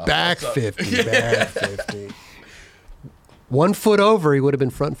Let's see. stop. Back 50. Back 50. 1 foot over, he would have been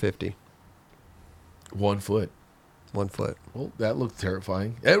front 50. 1 foot. 1 foot. Well, that looked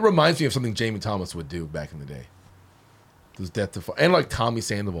terrifying. It reminds me of something Jamie Thomas would do back in the day. Those death to and like Tommy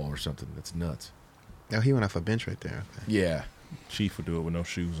Sandoval or something. That's nuts. Oh, he went off a bench right there. Okay. Yeah. Chief would do it with no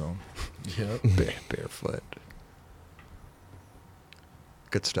shoes on. Yep. Barefoot.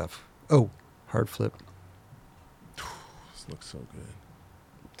 Good stuff. Oh, hard flip. This looks so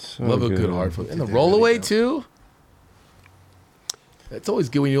good. So Love a good hard flip. And the rollaway too. It's always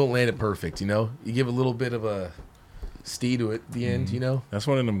good when you don't land it perfect, you know? You give a little bit of a stee to it at the end, you know? That's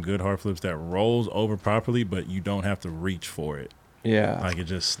one of them good hard flips that rolls over properly, but you don't have to reach for it. Yeah. Like it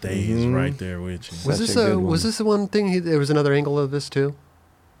just stays right there with you. Was Such this a good was one. this the one thing? There was another angle of this too.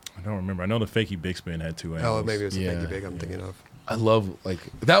 I don't remember. I know the fakey big spin had two angles. Oh, maybe it was Yeah. a big I'm thinking of. I love like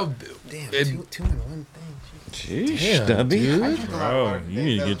that. Damn, it- two in one thing. Jeez, Damn, Stubby. dude. Bro, you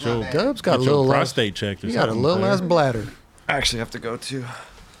need to get your, Dub's got get a your little prostate checked or You got a something. little player. ass bladder. I actually have to go too.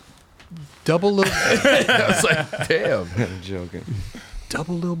 Double little, I was like, damn. I'm joking.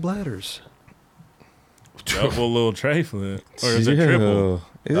 double little bladders. Double little tray flip. Or is it triple? Is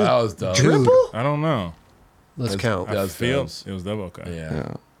it- That was dumb. Triple? I don't know. Let's That's- count. I That's feel dubs. it was double. Okay. Yeah.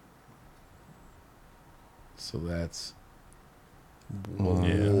 Yeah. So that's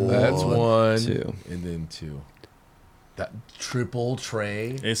One, that's one, two. and then two. That triple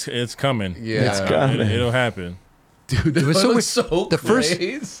tray. It's coming. Yeah. It's coming. It'll happen. Dude, that was so was weird. so The first-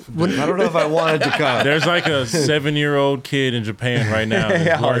 crazy. I don't know if I wanted to come. There's like a 7-year-old kid in Japan right now that's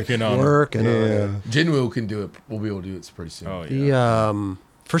Yeah, working on it. Working on Yeah. it. Jinwoo can do it. We'll be able to do it pretty soon. Oh yeah. The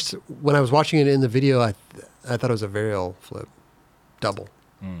first when I was watching it in the video, I thought it was a varial flip, double.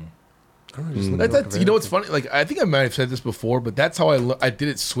 That's you know what's funny? Like I think I might have said this before, but that's how I did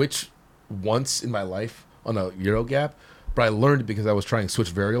it switch once in my life on a Euro gap. But I learned it because I was trying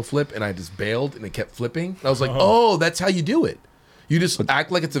switch varial flip and I just bailed and it kept flipping. And I was like, oh, that's how you do it. You just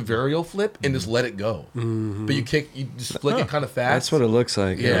act like it's a varial flip and just let it go. Mm-hmm. But you just flick it kind of fast. That's what it looks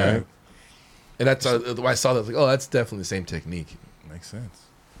like. Yeah. Right? And that's when I saw that. I was like, oh, that's definitely the same technique. Makes sense.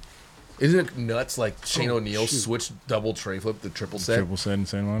 Isn't it nuts? Like Shane O'Neill switched double tray flip, the triple set. Triple set in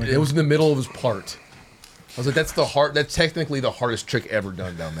Santa Monica. It was in the middle of his part. I was like, that's technically the hardest trick ever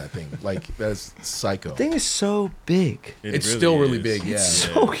done down that thing. Like, that's psycho. The thing is so big. It's really still really is. big, yeah. It's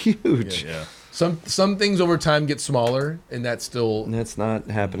so huge. Yeah. Some things over time get smaller, and that's still... And that's not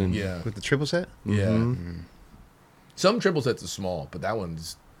happening. Yeah. With the triple set? Yeah. Mm-hmm. Some triple sets are small, but that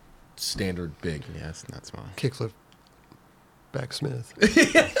one's standard big. Yeah, it's not small. Kickflip back Smith.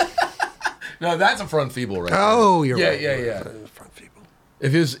 No, that's a front feeble right Oh, there. you're right. Yeah. Front feeble.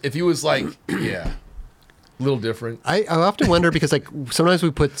 If he was like, yeah, a little different. I often wonder because like sometimes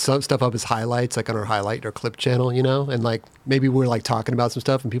we put some stuff up as highlights, like on our highlight or clip channel, you know, and like maybe we're like talking about some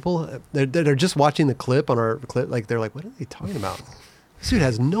stuff, and people they're just watching the clip on our clip, like they're like, what are they talking about? This dude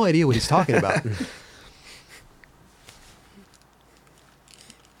has no idea what he's talking about.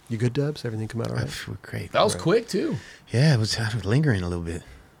 You good, Dubs? Everything come out all right? We're great. That was quick too. Yeah, it was lingering a little bit.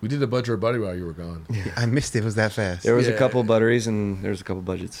 We did a budget or buddy while you were gone. Yeah, I missed it. It was that fast. There was Yeah. a couple butteries and there's a couple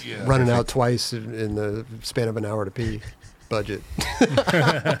budgets. Yeah. Running out twice in the span of an hour to pee. Budget.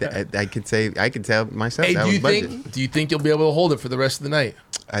 I could tell myself Hey, that was budget. do you think you'll be able to hold it for the rest of the night?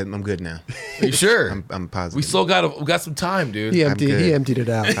 I'm good now. Are you sure? I'm positive. we still got some time, dude. He good. emptied it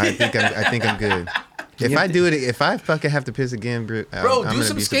out. I think I'm good. If I fucking have to piss again, bro, Bro, I'm do gonna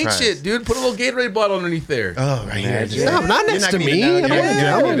some be skate surprised. shit, dude. Put a little Gatorade bottle underneath there. Oh, right here. Imagine. No, not next to me. I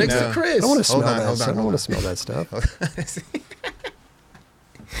don't want next to Chris. I don't want to smell Hold on, that. hold on, I don't hold want on. to smell that stuff.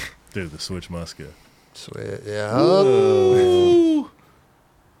 Dude, the Switch Muska. Sweet. Yeah. Oh.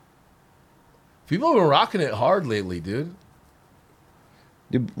 People have been rocking it hard lately, dude.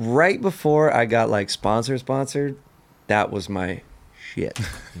 Dude, right before I got like sponsored, that was my shit.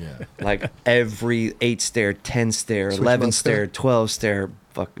 Yeah. Like every 8 stair, 10 stair, 11 Muska? stair, 12 stair,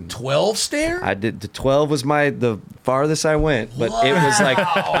 fucking 12 stair? I did the 12 was the farthest I went, but it was like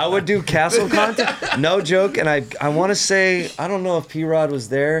I would do castle contest, no joke. And I want to say I don't know if P Rod was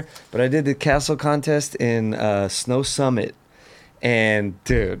there, but I did the castle contest in Snow Summit, and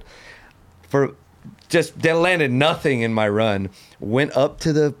dude, they landed nothing in my run. Went up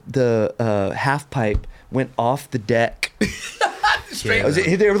to the half pipe, went off the deck. Straight.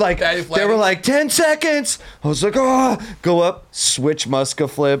 They were like 10 seconds. I was like, oh, go up, switch Muska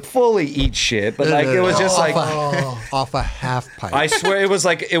flip, fully eat shit. But like it was just like off a half pipe. I swear it was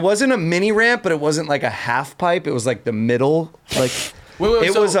like it wasn't a mini ramp, but it wasn't like a half pipe. It was like the middle, like Wait,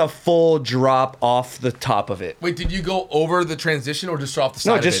 it so- was a full drop off the top of it. Wait, did you go over the transition or just off the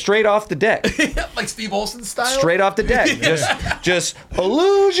side No, of just it? straight off the deck. Like Steve Olsen style? Straight off the deck. Just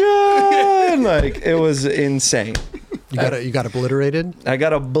illusion. Like it was insane. You got obliterated. I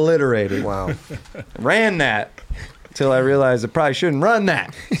got obliterated. Wow. Ran that till I realized I probably shouldn't run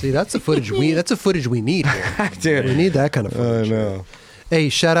that. See, that's the footage we need here. Dude. We need that kind of footage. I know. Hey,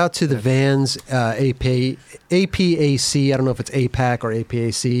 shout out to the Vans APAC. I don't know if it's APAC or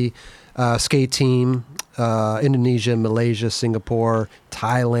APAC skate team. Indonesia, Malaysia, Singapore,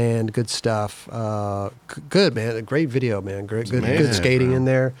 Thailand. Good stuff. Good, man. A great video, man. Good skating in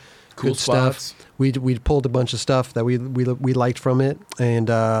there. Cool Good stuff. spots. We pulled a bunch of stuff that we liked from it, and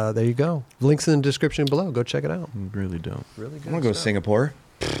there you go. Links in the description below. Go check it out. Really don't. Really good. I'm gonna go to Singapore.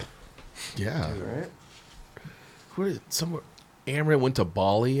 Yeah. Right. Somewhere. Amrit went to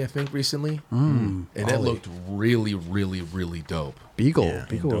Bali, I think, recently. And it Bali. looked really, really, really dope. Beagle. Yeah,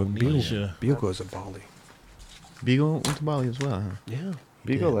 Indonesia. Beagle goes to Bali. Beagle went to Bali as well, huh? Yeah.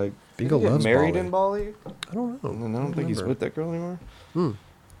 Beagle like Beagle did he get loves married Bali. in Bali. I don't know. And I don't think he's remember. with that girl anymore.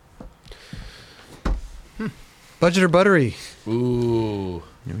 Budget or buttery? Ooh.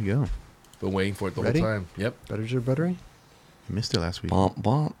 Here we go. Been waiting for it the Ready? whole time. Yep. Budget or buttery? You missed it last week. Bump,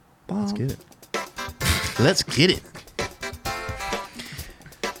 bump, bump. Let's get it. Let's get it.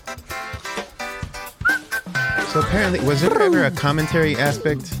 So apparently, was there ever a commentary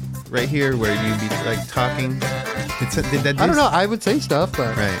aspect right here where you'd be like talking? Did that? I don't know. I would say stuff,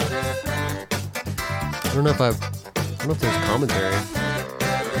 but Right. I don't know if there's commentary.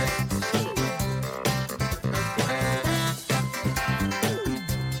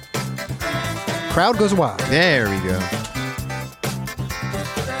 Crowd goes wild. There we go.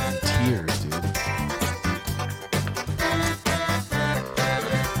 Tears, dude.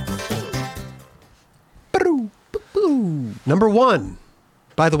 Ba-doo, ba-boo. Number one,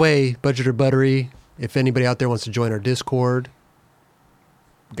 By the way, Budget or Buttery, if anybody out there wants to join our Discord,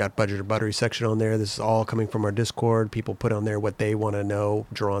 we've got Budget or Buttery section on there. This is all coming from our Discord. People put on there what they want to know.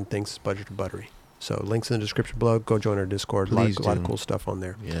 Drawn thinks Budget or Buttery. So links in the description below. Go join our Discord. A lot of cool stuff on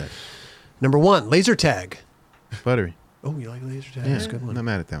there. Yes. Number 1, laser tag. Buttery. Oh, you like laser tag? Yeah, That's a good one. I'm not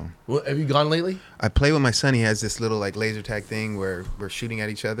mad at that one. Well, have you gone lately? I play with my son. He has this little like laser tag thing where we're shooting at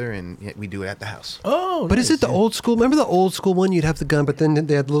each other, and we do it at the house. Oh, But is it the old school? Remember the old school one? You'd have the gun, but then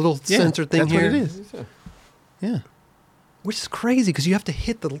they had the little sensor thing that's here. what it is. Yeah. Which is crazy because you have to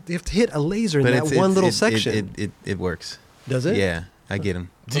hit a laser in that one little section. It works. Does it? Yeah, I get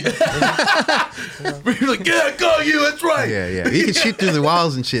him. You're like, yeah, go you. That's right. Yeah. He can shoot through the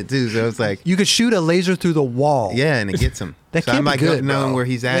walls and shit too. So it's like, You could shoot a laser through the wall. yeah, and it gets him. That so can't I'm be like good, knowing bro. where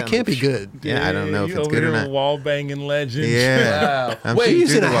he's at. That can't be good. Yeah, I don't know if you it's over good or here not. Wall banging legend. Yeah, Wow. I'm Wait, shooting You're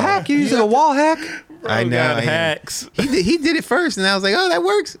through using the a wall. hack? You're using a wall hack? I know. Got I am. hacks. He did it first, and I was like, oh, that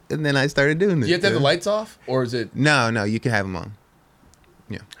works. And then I started doing it. You have to have the lights off, or is it? No, you can have them on.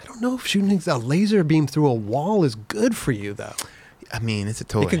 I don't know if shooting a laser beam through a wall is good for you, though. I mean, it's a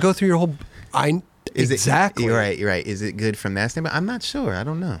toy. It could go through your whole... Exactly. You're right. Is it good from that standpoint? I'm not sure. I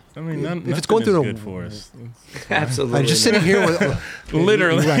don't know. I mean, If it's going through good the- for us. Absolutely. I'm just sitting here with...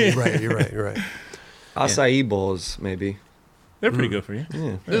 Literally. You're right. Acai bowls, maybe. They're pretty good for you.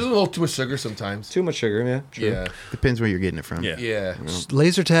 Yeah. There's a little too much sugar sometimes. Too much sugar, yeah. True. Yeah. Depends where you're getting it from. Yeah. Yeah.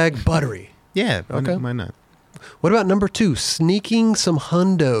 Laser tag, buttery. Yeah. Okay. Why not? What about number 2? Sneaking some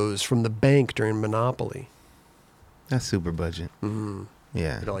hundos from the bank during Monopoly. That's super budget. Yeah.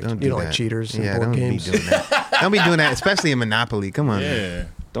 You don't like- don't you do don't like that. cheaters in Yeah, board don't games? be doing that. Don't be doing that, especially in Monopoly. Come on, man. Yeah.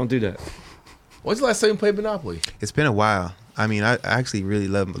 Don't do that. When's the last time you played Monopoly? It's been a while. I mean, I actually really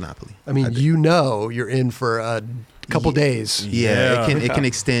love Monopoly. I mean, you're in for a couple days. Yeah, Yeah. it can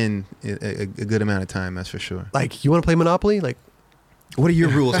extend a good amount of time. That's for sure. Like, you want to play Monopoly? Like, What are your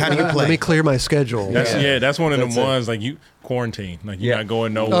rules? How do you let play? me clear my schedule. That's one of That's them it. ones like you quarantine. Like you're Yeah. not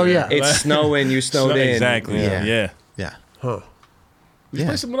going nowhere. Oh, yeah. It's snowing, you snowed in. Exactly. Yeah. Yeah. Yeah. Huh. We Yeah.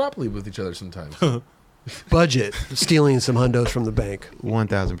 play some Monopoly with each other sometimes. Budget. Stealing some hundos from the bank.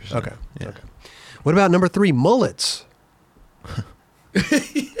 1,000%. Okay. Yeah. Okay. What about number 3? Mullets. The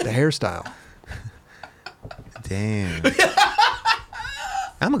hairstyle. Damn.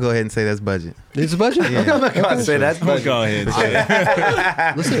 I'm gonna go ahead and say that's budget. It's a budget. Yeah. Okay. I'm not going to say that's I'll budget. go ahead and say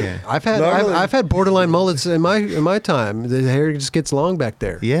it. Listen, Yeah. I've had borderline mullets in my time. The hair just gets long back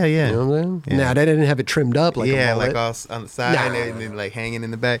there. Yeah, yeah. You know what I'm saying? Yeah. Nah, they didn't have it trimmed up like a yeah, mullet. like all on the side Nah. and then like hanging in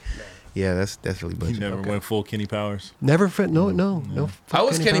the back. Yeah, that's really You budget. never went full Kenny Powers. Never fit. No. I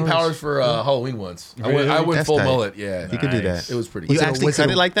was Kenny Powers for Halloween once. I went That's full tight. mullet. Yeah. You could do Nice. that. It was pretty You good. actually was cut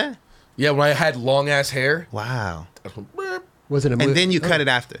it it a- like that? Yeah, when I had long ass hair. Wow. Was it a And then you cut it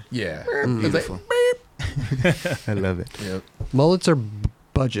after. Yeah. Beautiful. I love it. Yeah. Mullets are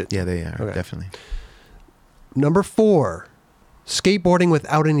budget. Yeah, they are Okay. definitely. Number 4, skateboarding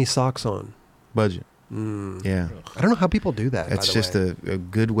without any socks on. Budget. Yeah, I don't know how people do that. it's by the just way. a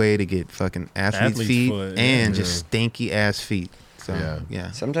good way to get fucking athlete's Athlete's feet foot, and yeah. just stinky ass feet. So Yeah.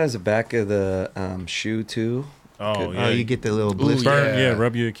 yeah. Sometimes the back of the shoe, too. Oh, yeah. Oh, you get the little Ooh, blisters. Burn, Yeah. yeah,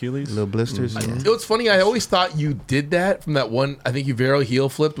 rub your Achilles. Little blisters. You know what's funny? I always thought you did that from that one. I think you Vero heel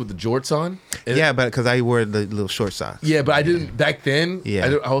flipped with the jorts on. And- Yeah, but because I wore the little short socks. Yeah, but I didn't back then.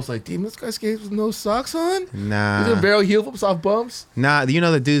 Yeah. I was like, damn, this guy skates with no socks on. Nah. You did Vero heel flips off bumps. Nah, you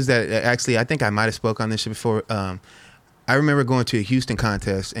know the dudes that actually, I think I might have spoke on this shit before. I remember going to a Houston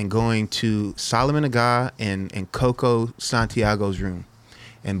contest and going to Solomon Aga and Coco Santiago's room.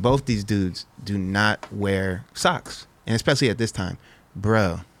 And both these dudes do not wear socks. And especially at this time.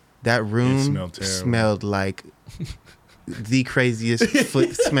 Bro, that room smelled terrible. smelled like the craziest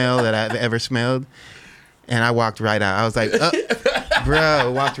foot smell that I've ever smelled. And I walked right out. I was like,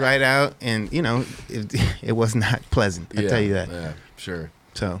 bro, walked right out. And, you know, it was not pleasant. I tell you that. Yeah, sure.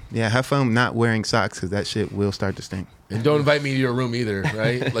 So, yeah, have fun not wearing socks because that shit will start to stink. And don't invite me to your room either,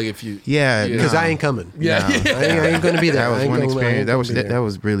 right? Like if you. Yeah, Yeah. Because I ain't coming. Yeah. No. I ain't going to be there. That was I ain't one gonna- I experience. ain't That gonna was be that there.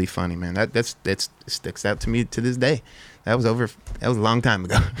 was really funny, man. That sticks out to me to this day. That was a long time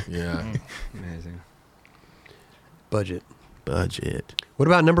ago. Yeah. Amazing. Budget. Budget. What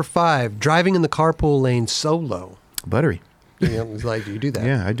about number 5? Driving in the carpool lane solo. Buttery. You know, it's like, do you do that?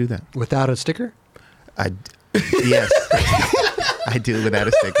 Yeah, I do that. Without a sticker? Yes. I do it without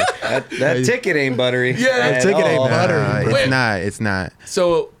a sticker. That ticket ain't buttery. Yeah, at that ticket ain't all. buttery. Wait. It's not.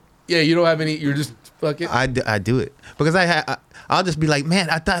 So yeah, you don't have any. You're just fucking. I do it because I I'll just be like, man,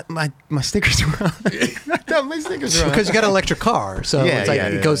 I thought my stickers were on. I thought my stickers were on. Because you got an electric car, so Yeah, it's like yeah,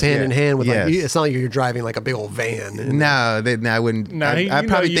 it goes hand yeah. in hand with Yes. like. It's not like you're driving like a big old van. No, I wouldn't. Nah, I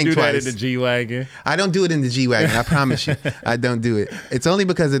probably think do twice. that in the G-Wagon. I don't do it in the G-Wagon. I promise you, I don't do it. It's only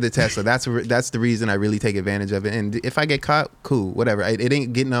because of the Tesla. That's the reason I really take advantage of it. And if I get caught, cool, whatever. It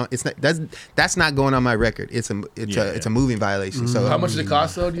ain't getting on. It's not. That's not going on my record. It's a moving violation. So How much does it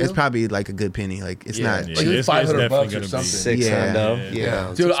cost though? it's probably like a good penny. Like it's not. Like it's $500 definitely or gonna something. be- $600. Yeah.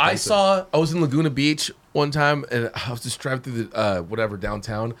 it's Dude, expensive. I was in Laguna Beach one time, and I was just driving through the whatever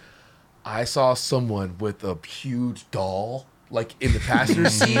downtown. I saw someone with a huge doll, like in the passenger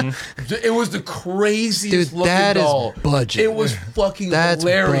seat. It was the craziest Dude, looking that is doll. budget. It was fucking That's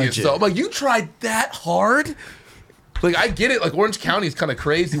hilarious. budget. Though, I'm like, you tried that hard? Like, I get it. Like, Orange County is kind of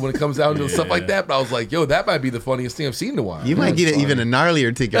crazy when it comes down to stuff like that. But I was like, yo, that might be the funniest thing I've seen in a while. You might get even a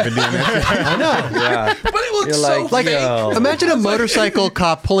gnarlier ticket for doing that. I know. Yeah. But it looks You're so like, Like, fake. yo. imagine a motorcycle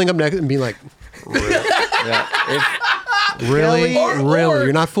cop pulling up next and being like, Yeah. "Really, Or- really,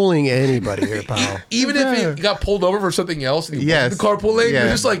 you're not fooling anybody here, pal." Even if he got pulled over for something else and he Yes. was in the carpool lane, Yeah.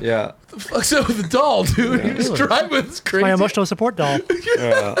 you're just like, Yeah. the fuck's up with the doll, dude? You're just driving. It's crazy. My emotional support doll.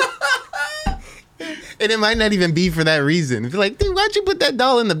 Yeah. And it might not even be for that reason. It's like, dude, why'd you put that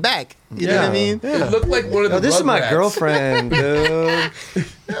doll in the back? You know what I mean? It looked like one of the Oh, this is my Rugrats. girlfriend, dude.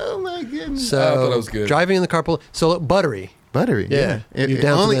 Oh my goodness. So I thought it was good. driving in the carpool. So buttery. Buttery. Yeah. It- You're it-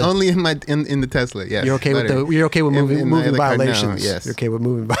 down to only the- only in the Tesla. Yes. You're okay with Buttery. you're okay with In- moving in my moving other car, no, violations. yes. You're okay with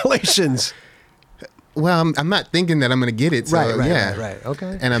moving violations. Well, I'm not thinking that I'm going to get it. So, yeah. right.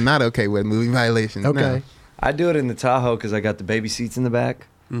 Okay. And I'm not okay with moving violations. Okay. No. I do it in the Tahoe because I got the baby seats in the back.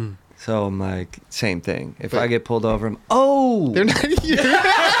 Mm. So I'm like, same thing. If But- I get pulled over, They're not.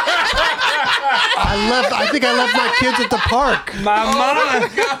 I think I left my kids at the park.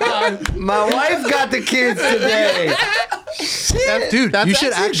 my mom, my wife got the kids today. Dude, That's you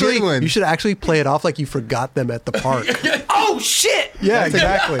should actually a good one. you should actually play it off like you forgot them at the park. Oh shit! Yeah,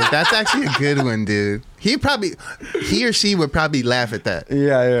 exactly. That's actually a good one, dude. He or she would probably laugh at that.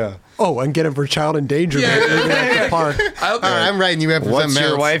 Yeah. Oh, and get him for child endangerment even at the park. All right, I'm writing you up for What's something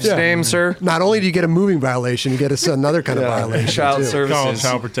your else. wife's Yeah. name, sir? Not only do you get a moving violation, you get another kind of violation. Child too. Call services.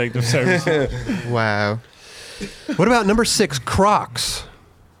 Child Protective Services. Wow. What about number 6, Crocs?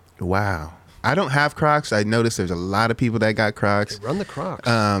 Wow. I don't have Crocs. I noticed there's a lot of people that got Crocs. Run the Crocs.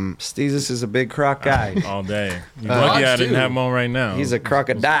 Steezus is a big croc guy. All day. You're lucky I didn't too. have them on right now. He's a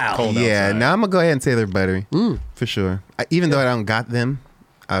crocodile. Cold Yeah, outside. now I'm going to go ahead and say they're buttery. For sure. Even though I don't got them,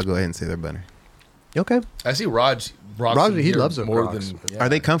 I'll go ahead and say they're buttery. Okay. I see Raj. Raj, he here loves the more Crocs. than. Are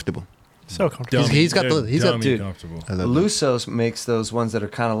they comfortable? So comfortable. Dummy. He's got They're the- he's got- dummy dude. comfortable. I love them. Lusos makes those ones that are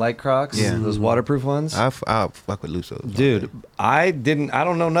kind of like Crocs. Yeah. Those waterproof ones. I'll fuck with Lusos. Dude, I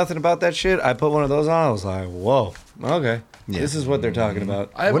don't know nothing about that shit. I put one of those on. I was like, whoa, okay. Yeah. This is what they're talking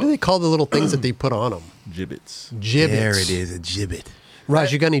about. I have What do they call the little things that they put on them? Gibbets. Gibbets. There it is, a gibbet.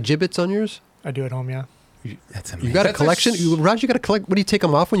 Raj, you got any gibbets on yours? I do at home, yeah. That's amazing. You got a That's collection? a- Raj, you got to collect. What do you take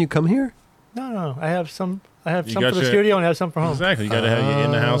them off when you come here? No. I have some. I have You some got for the your- studio and I have some for home. Exactly. You got to have your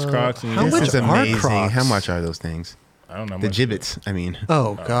in-the-house Crocs. And how your much This is are amazing. Crocs? How much are those things? I don't know. The much. gibbets, I mean.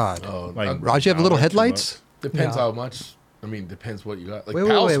 Oh, God. Like, Raj, you have little $1, $2. headlights? Depends Yeah. how much. I mean, depends what you got. Like Wait,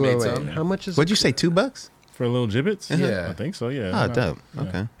 Pals wait, made wait. some. How much is What'd you say, $2? For little gibbets? Yeah. I think so, yeah. Oh, dope.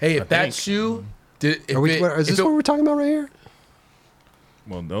 Okay. Hey, if I that think- shoe did, if Are we, it, is if this it- what we're talking about right here?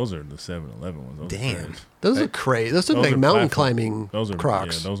 Well, those are the 7-Eleven ones. Those are Damn. crazy. Those are crazy. Those look Those like are mountain platform. climbing Those are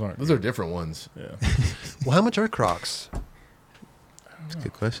Crocs. Yeah, those aren't. those are different ones. Yeah. Well, how much are Crocs? That's a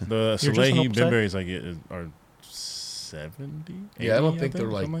good question. The You're just an Salehi upset? Bimberries I get are 70. Yeah, I 80, don't think they're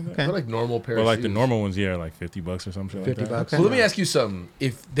like, something that. they're like normal pair But of like shoes. the normal ones, yeah, are like $50 or something. $50. Like that. So let me ask you something.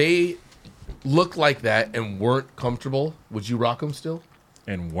 If they looked like that and weren't comfortable, would you rock them still?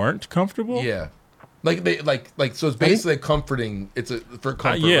 And weren't comfortable. Yeah. Like they like so it's basically comforting. It's for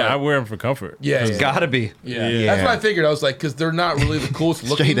comfort. Yeah, right? I wear them for comfort. Yeah, yeah. Gotta be. Yeah. Yeah. That's what I figured. I was like, because they're not really the coolest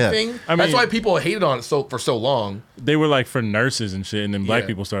looking Straight up. thing. I That's mean- why people hated on it for so long. They were like for nurses and shit, and then black Yeah.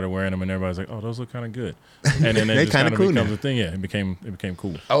 people started wearing them, and everybody's like, "Oh, those look kind of good." And then They it just kinda kind of cool becomes now. a thing. Yeah, it became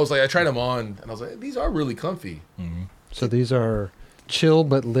cool. I was like, I tried them on, and I was like, these are really comfy. So these are chill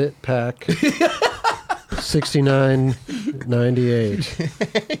but lit pack.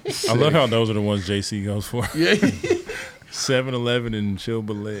 69.98. I love how those are the ones JC goes for. Yeah. 7-Eleven and Chill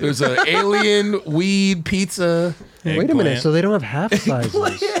Ballet. There's an alien weed pizza. Wait a minute. So they don't have half sizes.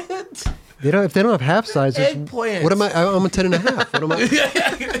 They don't. If they don't have half sizes, Eggplant. what am I? I'm a 10.5. What am I?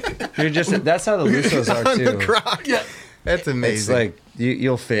 You're just. That's how the Lusos are On the too. Croc. Yeah. That's amazing. It's like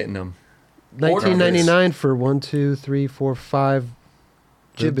you'll fit in them. 19.99 for 1, 2, 3, 4, 5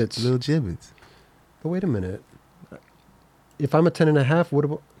 gibbets. Little gibbets. But wait a minute. if I'm a 10.5, what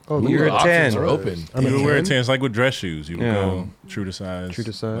about? Oh, You're a Options 10. are open. I'm You a would wear a 10. 10. It's like with dress shoes. You would Yeah. go true to size. True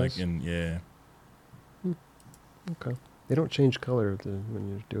to size. Yeah. Okay. They don't change color when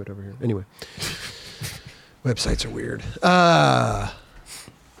you do it over here. Anyway, websites are weird.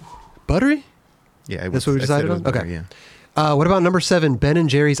 Buttery? Yeah, That's what we I said decided it was on? buttery, Okay. Yeah, What about number 7? Ben and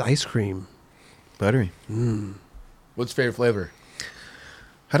Jerry's ice cream. buttery. What's your favorite flavor?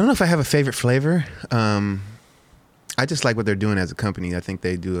 I don't know if I have a favorite flavor. I just like what they're doing as a company. I think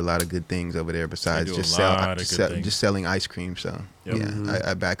they do a lot of good things over there besides do a just lot of good things. just selling ice cream. So Yep. yeah,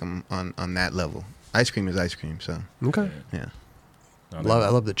 I back them on that level. Ice cream is ice cream. So Okay. yeah. I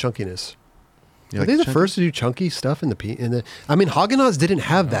love the chunkiness. You Are like they the chunky? first to do chunky stuff in the? I mean, Haagen-Dazs didn't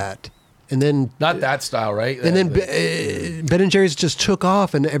have that, and then Not that style, right? and then Ben and Jerry's just took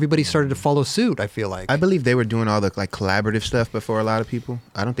off, and everybody started to follow suit. I feel like I believe they were doing all the like collaborative stuff before a lot of people.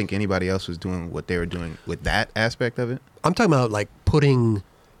 I don't think anybody else was doing what they were doing with that aspect of it. I'm talking about like putting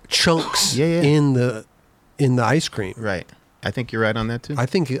chunks Yeah. in the ice cream. Right. I think you're right on that too. I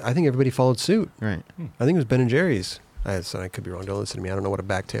think everybody followed suit. Right. I think it was Ben and Jerry's. I could be wrong. Don't listen to me. I don't know what a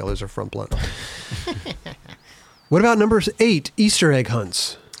backtail is or front blunt. What about number 8? Easter egg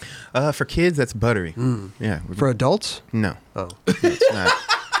hunts For kids, that's buttery. Yeah. for adults. No, Oh, it's not.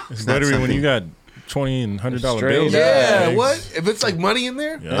 It's not buttery when something- you got $20 and $100 Straight bills. Yeah, Eggs. what? If it's like money in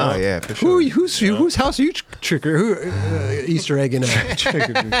there? Yeah. Oh yeah, for sure. whose house are you Easter egg in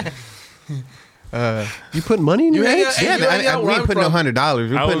at? You putting money in your hang eggs? out- Yeah, You hang out we where ain't I'm putting no from. $100.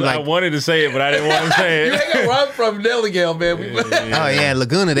 We I putting like wanted to say it, but I didn't want to say You it. hang out where I'm from, Nelligale, man. oh yeah,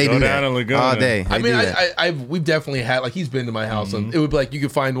 Laguna. They Go do down that in Laguna. all day. I They mean, do that. we've definitely had, like, he's been to my house, and it would be like, you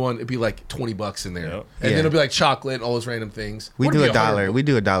could find one, it'd be like $20 in there. Yep. And Yeah. then it'll be like chocolate and all those random things. we Or do it'd a be dollar. $100. We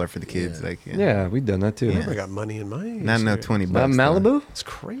do a dollar for the kids. Like Yeah, we've done that too. I got money in my. not no Easter egg. $20. Not though. Malibu? It's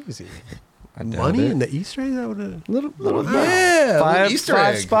crazy. I doubt Money it. in the Easter egg? That would little Yeah, five, Easter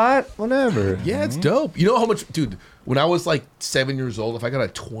five egg. spot, whatever. Yeah, it's dope. You know how much, dude, when I was like 7 years old, if I got a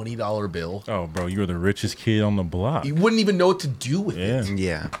 $20 bill, Oh, bro, you were the richest kid on the block. you wouldn't even know what to do with Yeah. it.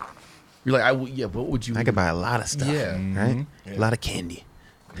 Yeah, You're like, what would you? I could buy a lot of stuff. Yeah. Right. A lot of candy.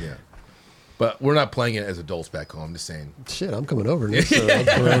 Yeah. But we're not playing it as adults back home. I'm just saying. shit. I'm coming over. I'm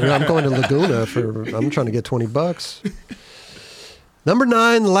going to Laguna I'm trying to get $20. Number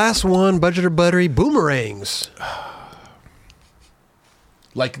 9, the last one, budget or buttery, boomerangs.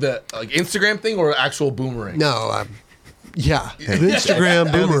 Like the Instagram thing or actual boomerang? No, yeah, the Instagram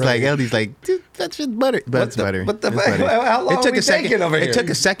boomerang. LD's like, dude, that's just butter. But it's butter. What the It's fuck? butter. How long It took are we a second. taking over here? It took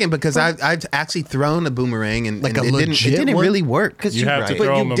a second because I've actually thrown a boomerang and, Like and a it legit didn't one? really work. Because You have to but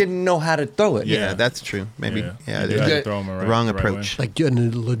throw you 'em a- didn't know how to throw it. Yeah, Yeah. that's true. Maybe. Yeah, You there's have to Yeah. throw 'em the right- wrong the right approach. way. Like getting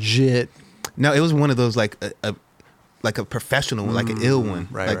a legit. No, it was one of those like a professional one, like an ill one,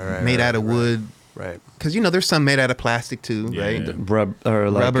 Right, like right, made right, out of wood. Right. Because there's some made out of plastic too, Yeah, right? yeah. Or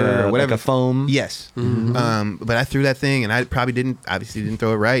like Rubber or whatever. like a foam. Yes. But I threw that thing and I probably obviously didn't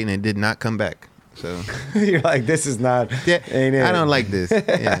throw it right, and it did not come back. So You're like, this is not. yeah, ain't it. I don't like this.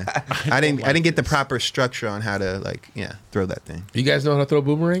 Yeah, I didn't get the proper structure on how to throw that thing. You guys know how to throw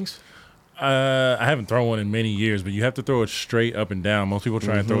boomerangs? I haven't thrown one in many years, but you have to throw it straight up and down. Most people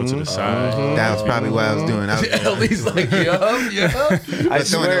try and throw it to the side. That was probably what I was doing. I was LD's like, yeah. but throwing it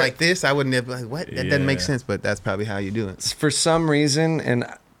swear- like this, I wouldn't have like what? That doesn't make Yeah. sense. But that's probably how you do it. For some reason, and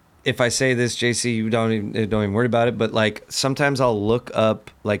if I say this, JC, you don't even worry about it. But like sometimes I'll look up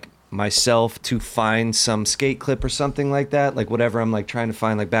like myself to find some skate clip or something like that, like whatever I'm like trying to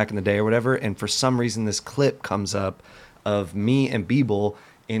find like back in the day or whatever. And for some reason, this clip comes up of me and Beeble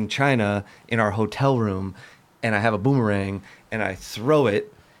in China in our hotel room, and I have a boomerang and I throw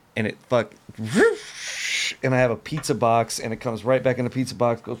it, and it and I have a pizza box, and it comes right back in the pizza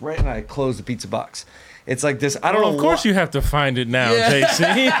box, goes right, and I close the pizza box. It's like this. I don't know. Of course, you have to find it now, Yeah.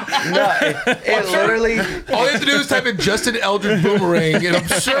 JC. No, it literally. All you have to do is type in Justin Eldridge boomerang, and I'm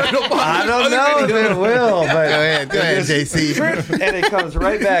sure it'll pop I up don't other know if videos. it will, but Go ahead, JC. and it comes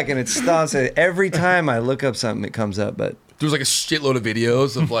right back, and it stops. And every time I look up something, it comes up. But There's like a shitload of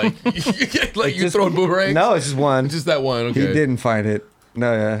videos of like like you just- throwing boomerangs. no, it's just one. Just that one. Okay. He didn't find it.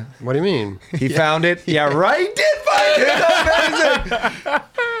 No, yeah, What do you mean? he found it. Yeah, right. He did find it. That's amazing.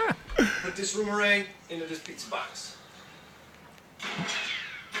 Put this boomerang into this pizza box.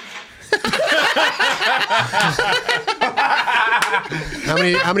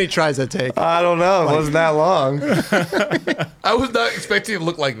 How many tries that take? I don't know. It wasn't that long. I was not expecting it to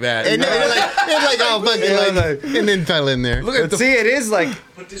look like that. And they're like, oh, fucking, Yeah, like, and then fell in there. Look at But the see, it is like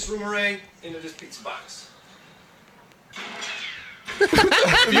put this boomerang into this pizza box.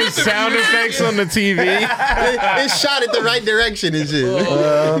 Sound effects on the TV. It shot it the right direction and shit.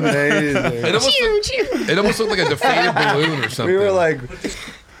 Amazing. It almost looked like a deflated balloon or something. We were like,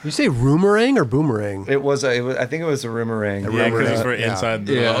 You say roomerang or boomerang? it was I think it was a rimmerang. Yeah, because it's for Yeah. inside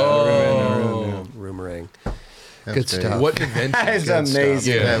the. Oh, Roomerang. That's Good great. stuff. what an invention! That's Good stuff.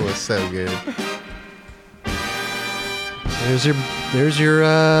 amazing. Yeah. That was so good. There's your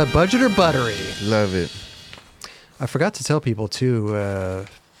budget or buttery. Love it. I forgot to tell people too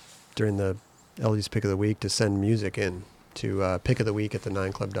during the LE's Pick of the Week to send music in to pick of the week at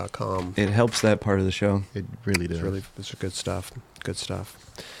the9club.com. It helps that part of the show. It really does. It's good stuff. Good stuff.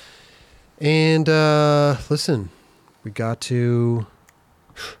 And listen, we got to.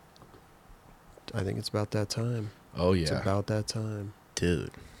 I think it's about that time. Oh It's yeah, about that time.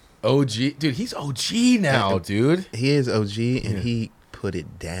 Dude. OG, dude. He's OG now, dude. He is OG and he put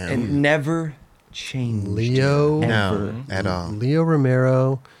it down. And never changed. Leo. No, at all. Leo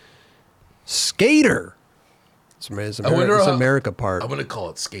Romero, skater. It's wonder it's how- America part. I'm gonna call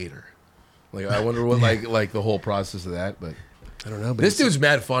it skater. Like I wonder what like the whole process of that. But I don't know. But this it's- dude's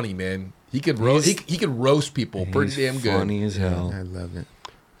mad funny, man. He could roast. He could roast people pretty He's damn good. funny as hell. I love it.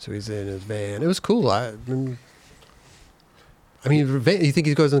 So he's in his van. It was cool. I mean, you think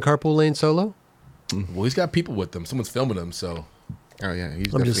he goes in the carpool lane solo? Well, he's got people with him. Someone's filming him, so. Oh yeah,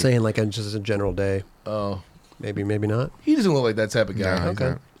 he's I'm just saying, like, just a general day. Oh, Maybe not. he doesn't look like that type of guy. No, he's Okay.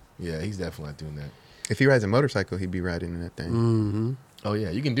 not. Yeah, he's definitely not doing that. If he rides a motorcycle, he'd be riding in that thing. Mm-hmm. Oh yeah,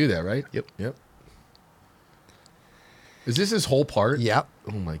 you can do that, right? Yep. Is this his whole part? Yep.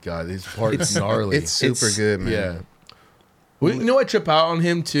 Oh my god, his part is gnarly. It's super good, man. Yeah. Well, you know what I trip out on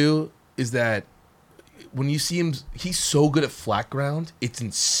him too is that when you see him, he's so good at flat ground. It's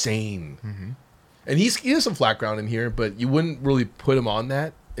insane. And he has some flat ground in here, but you wouldn't really put him on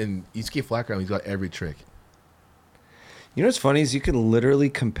that. And he's get flat ground. He's got every trick. You know what's funny is you can literally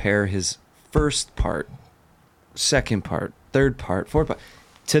compare his first part, second part, third part, fourth part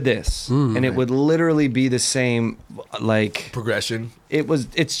to this, and it would literally be the same. Like Progression.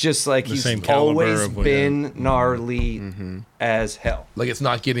 it's just like The he's same caliber always of what- been gnarly as hell. Like it's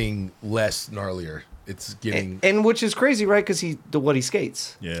not getting less gnarlier. It's getting. And which is crazy, right? Because what he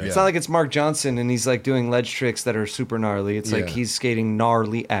skates. Yeah. It's not like it's Mark Johnson and he's like doing ledge tricks that are super gnarly. It's like Yeah. he's skating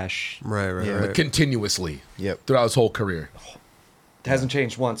gnarly ash. Right. Yeah. Right. continuously Yep. throughout his whole career. It hasn't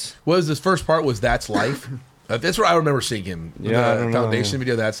changed once. What was his first part? Was That's Life? That's where I remember seeing him. Yeah, I the don't know, Foundation yeah.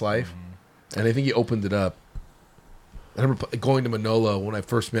 video, That's Life. And I think he opened it up. I remember going to Manolo when I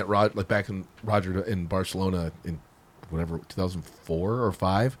first met Roger, like back in Roger in Barcelona in whatever 2004 or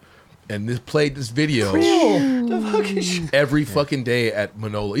 5, and this played this video every fucking day at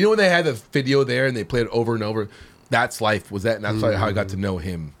Manolo. You know when they had the video there and they played it over and over. That's Life was that, and that's how I got to know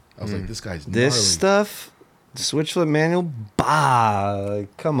him. I was like, this guy's gnarly. This stuff, the switch flip manual,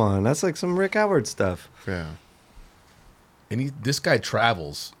 like, come on, that's like some Rick Howard stuff. Yeah. And this guy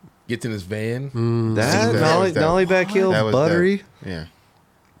travels, gets in his van. That That nollie, was dope. nollie back heel, That was buttery. dope. Yeah.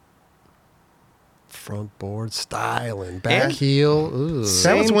 Front board styling, back And- heel. Ooh. That was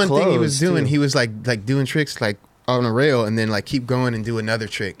Same one thing he was clothes, doing. too. He was like doing tricks like on a rail and then like keep going and do another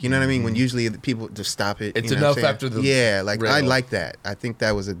trick. You know what I mean? When usually the people just stop it. It's you know what I'm enough saying? after the Yeah, like I rail. like that. I think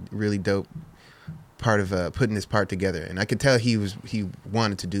that was a really dope part of putting this part together. And I could tell he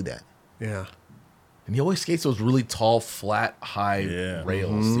wanted to do that. Yeah. And he always skates those really tall, flat, high Yeah.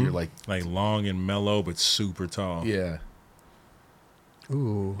 rails. So you're like, Like long and mellow, but super tall. yeah.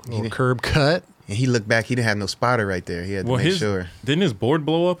 Ooh. Little curb cut. And he looked back, he didn't have no spotter right there. He had to Well, make sure. didn't his board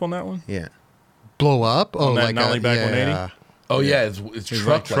blow up on that one? Yeah. Blow up. Oh, On that like nollie back yeah. 180? Oh yeah, his His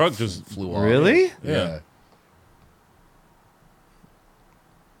truck, truck just flew off. Really? Yeah.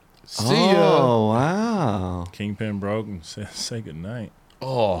 See Oh, ya. wow. Kingpin broke and say goodnight.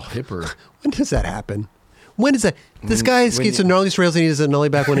 Oh, hipper. When does that happen? When is that? This guy skates the gnarliest rails and he does a nollie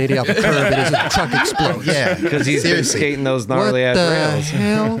back 180 off the curb and his truck explodes. Yeah. Because he's been Seriously. skating those What gnarly ass the rails.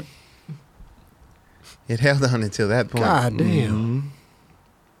 hell? It held on until that point. God damn.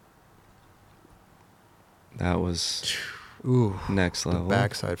 That was Ooh. next level.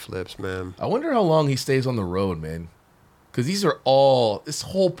 Backside flips, man. I wonder how long he stays on the road, man. Because these are all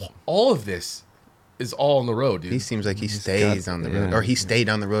of this is all on the road, dude. He seems like he stays on the road. Or he stayed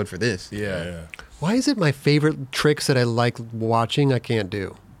on the road for this. yeah. Why is it my favorite tricks that I like watching I can't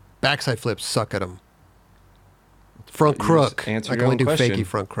do? Backside flips, suck at them. Front You crook. just answered I can your only own do question. fakey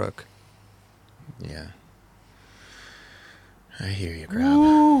front crook. Yeah. I hear you, Grab. You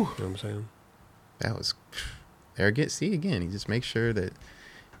know what I'm saying? That was arrogant. See again, he just makes sure that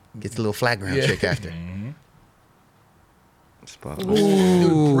he gets a little flat ground Yeah. trick after. Spot.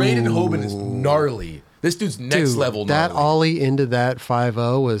 Dude, Braden Hoban is gnarly. This dude's next Dude, level. that gnarly. ollie into that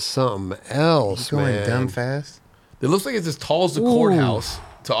 5-0 was something else, He's going man. dumb fast. It looks like it's as tall as the Ooh. courthouse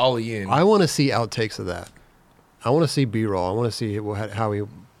to ollie in. I want to see outtakes of that. I want to see B-roll. I want to see how he.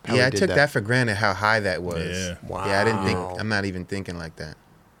 How Yeah, he I did took that for granted how high that was. Yeah. Wow. Yeah, I didn't think. I'm not even thinking like that.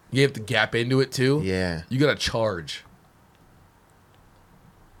 You have to gap into it too. Yeah. You got to charge.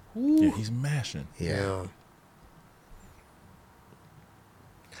 Yeah, he's mashing. Yeah.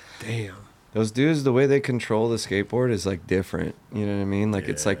 Damn. Those dudes, the way they control the skateboard is like different. You know what I mean? Like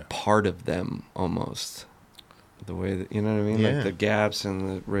it's Yeah. like part of them almost. The way that, you know what I mean? Yeah. Like the gaps and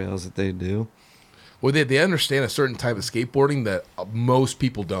the rails that they do. Well, they understand a certain type of skateboarding that most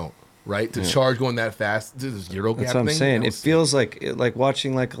people don't. Right? To charge going that fast, the zero gap That's what I'm thing, saying. that It was- feels like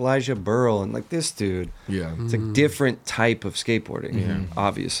watching like Elijah Burrell and like this dude. Yeah. It's a different type of skateboarding,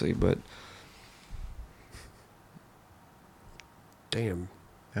 obviously, but Damn.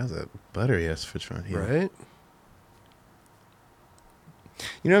 That was a buttery ass switch front heel. Right?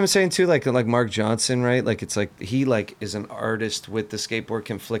 you know what I'm saying too? Like Mark Johnson, right? Like it's like he like is an artist with the skateboard,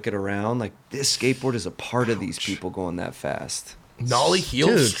 can flick it around. Like this skateboard is a part of these people going that fast. Nollie heel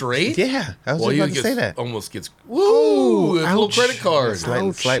Dude, straight? Yeah, I was Well, just you about to say that. almost gets woo, a little ouch. credit card.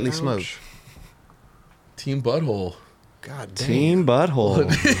 Slightly Ouch. smoked. Team butthole. God damn. Team butthole.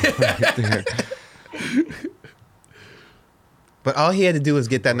 right there. But all he had to do was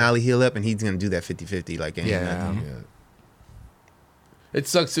get that nollie heel up, and he's gonna do that 50-50 like ain't Yeah. nothing. Yeah. It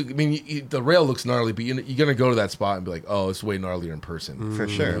sucks. I mean, the rail looks gnarly, but you're gonna go to that spot and be like, "Oh, it's way gnarlier in person." For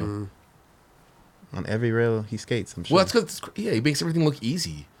sure. On every rail he skates, I'm sure. Well, that's because he makes everything look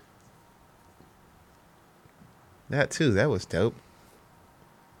easy. That too. That was dope.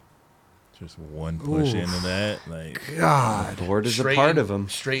 Just one push into that, like God. Board is a part of him.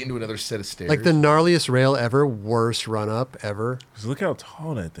 Straight into another set of stairs. Like the gnarliest rail ever, worst run up ever. 'cause look how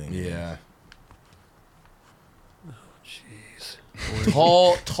tall that thing is. yeah,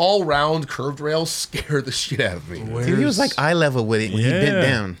 Jeez. tall, round, curved rails scare the shit out of me. Dude, he was like eye level with it when he bent Yeah.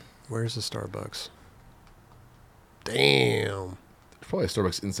 down. Where's the Starbucks? Damn. There's probably a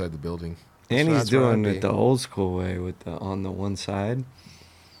Starbucks inside the building. And he's That's where doing I'd it be. the old school way with the on the one side.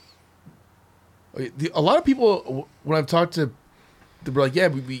 A lot of people, when I've talked to, they're like, "Yeah,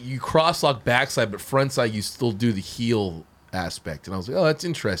 you cross lock backside, but front side you still do the heel aspect." And I was like, "Oh, that's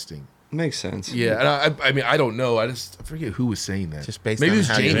interesting." Makes sense. Yeah, and I mean, I don't know. I forget who was saying that. Just based Maybe on it was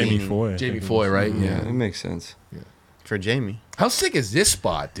how you're Jamie. leaning. Foy. I Jamie think it Foy, was. right? Yeah, Yeah. it makes sense. For Jamie. How sick is this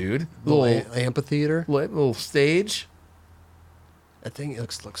spot, dude? Little Little amphitheater. little stage. I think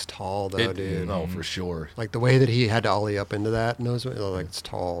it looks tall though, It- dude. No, for sure. Like the way that he had to ollie up into that nose, like it's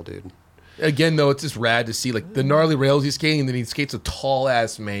tall, dude. Again, though, it's just rad to see like the gnarly rails he's skating, and then he skates a tall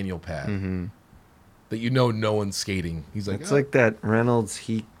ass manual pad that no one's skating. He's like, It's "Oh." like that Reynolds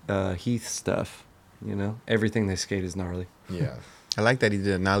Heath stuff. You know, everything they skate is gnarly. yeah. I like that he did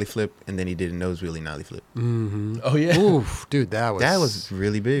a nollie flip and then he did a nose wheelie nollie flip. Oh yeah. Oof, dude, that was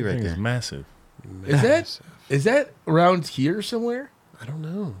really big right Thing is there. massive. Is that around here somewhere? I don't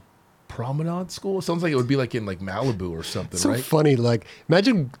know. Promenade School? It sounds like it would be like in like Malibu or something, It's so right? funny. Like,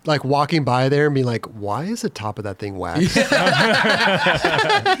 imagine like walking by there and being like, "Why is the top of that thing waxed?"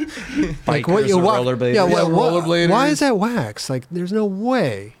 Like, what? Bikers You or what? rollerbladers. Yeah, Yeah, what? rollerbladers. Why is that wax? Like, there's no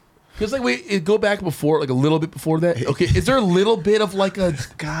way. Because like wait, go back before, like a little bit before that. Okay, is there a little bit of like a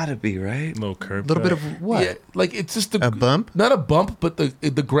Gotta be right. Little curb. A little bit cut. of what? yeah, like it's just the A bump? Not a bump, but the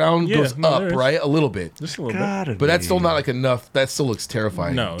ground Yeah, goes no, up, there is. right? A little bit. Just a little Gotta But that's be. still not like enough. That still looks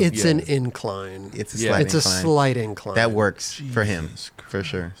terrifying. No. It's Yeah. an incline. It's a Yeah. slight It's a incline. slight incline. That works for him, Jesus for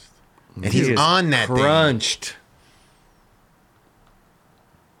sure. And He he's is on that thing. crunched.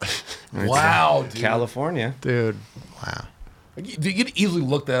 Wow, dude. California. dude. Wow. You could easily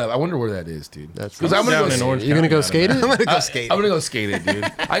look that up. I wonder where that is, dude. That's because I'm gonna down go. in Orange You're gonna go County, skate it? I'm gonna go skate. I'm gonna go skate it, dude.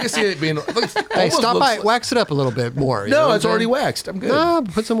 I can see it being. Hey, stop by. Wax it up a little bit more. you know No, what it's I'm already saying? waxed. I'm good. Nah,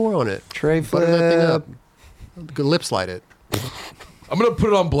 put some more on it. Tray Butter that thing flip. up. Go lip slide it. I'm gonna put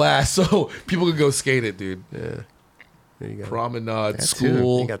it on blast so people can go skate it, dude. Yeah. There you go. Promenade That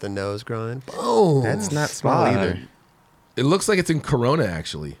School. You got the nose grind. Boom. That's not small Spot. either. It looks like it's in Corona,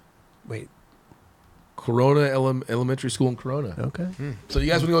 actually. Wait. Corona Elementary School in Corona. Okay. So you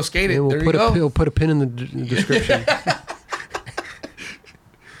guys want to go skate it? And There you go. we'll put a pin in the description.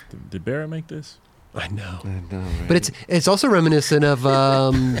 Did Barrett make this? I know. I know, right? But it's also reminiscent of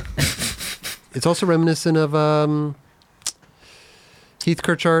Heath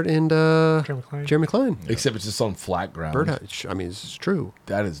Kirchart and Jeremy Klein. Jeremy Klein. Except it's just on flat ground. Birdhouse. I mean, it's true.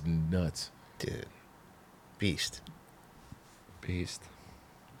 That is nuts. Dude. Beast. Beast.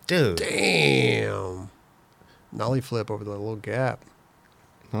 Dude. Damn. Nollie flip over the little gap.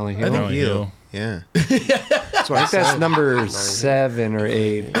 Nollie I heel. think Nollie heel. heel. Yeah. That's what I think that's number 7 or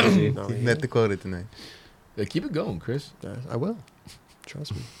 8. He met the quota tonight. Yeah, keep it going, Chris. I will.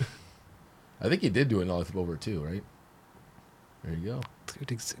 Trust me. I think you did do a nollie flip over too, right? There you go.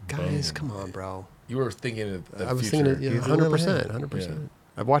 Dude, guys, come on, bro. You were thinking of the I was future. thinking it, He's a little 100%. ahead. 100%. Yeah.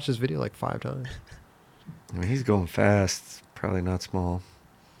 I've watched this video like 5 times. I mean, he's going fast. Probably not small.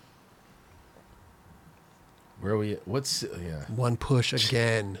 Where are we at? What's yeah? One push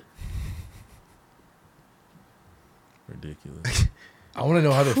again. Ridiculous. I want to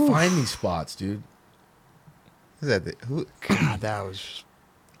know how they find these spots, dude. Is that who? God, that was.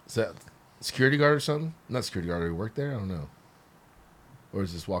 Is that security guard or something? Not security guard. Who worked there? I don't know. Or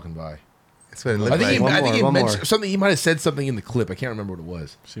is this walking by? That's what it I looked think like. he, I think he One mentioned more. something. He might have said something in the clip. I can't remember what it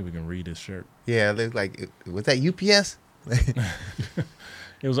was. See if we can read his shirt. Yeah, it looked like was that UPS?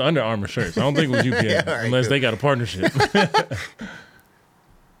 It was Under Armour shirts. I don't think it was UPS Yeah, all right, unless good. they got a partnership.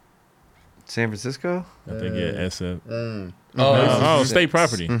 San Francisco? I think SF. Oh, State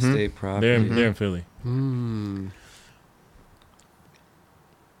Property. State property. They're in Philly.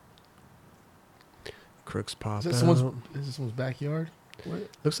 Crooks pop is out. this someone's backyard? What?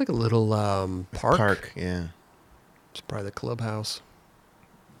 Looks like a little park. Park. Yeah. It's probably the clubhouse.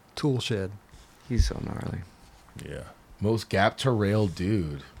 Tool shed. He's so gnarly. Yeah. Most gap to rail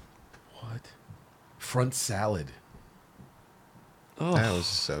dude. What? Front salad. Oh, That was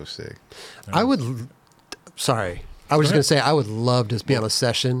so sick. I would. Sorry, I was just gonna say I would love to be on a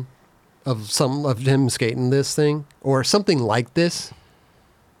session of some of him skating this thing or something like this.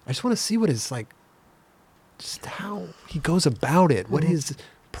 I just want to see what his like, just how he goes about it, what his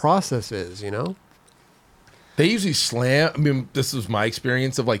process is. You know. They usually slam. I mean, this was my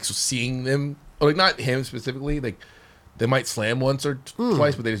experience of like seeing them, or like not him specifically. Like they might slam once or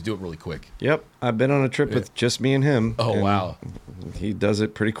twice, but they just do it really quick. yep. I've been on a trip with just me and him. Oh and wow. He does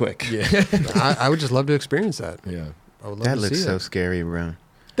it pretty quick. Yeah. I would just love to experience that. Yeah. I would love That to looks see so it. scary, bro.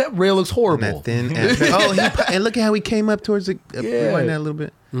 That rail looks And horrible. that thin. And look at how he came up towards the. Yeah. Rewind that a little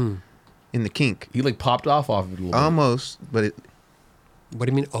bit. In the kink. He like popped off of it a little Almost, but it. What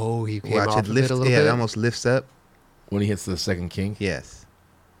do you mean? Oh, he came Watch off it of lift. it a little Yeah, bit. it almost lifts up. bit when he hits the second king. Yes.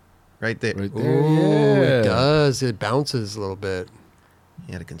 Right there. Right there. Ooh, Yeah. it does. It bounces a little bit.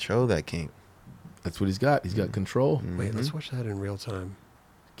 You got to control that kink. That's what he's got. He's got control. Wait, let's watch that in real time.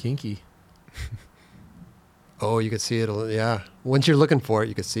 Kinky. Oh, you could see it. Yeah. Once you're looking for it,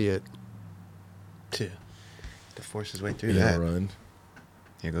 you could see it. To force his way through Yeah, that. run.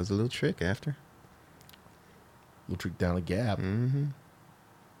 Here goes a little trick after. Little trick down a gap. Mm-hmm.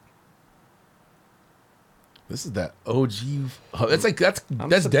 This is that OG. Oh, that's like that's I'm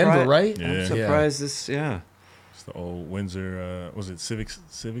Denver, surprised- right? Yeah. I'm surprised this, yeah. It's the old Windsor, was it Civic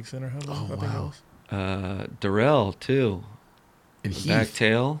Center? Oh, I think it wow. was. Darrell, too. And The back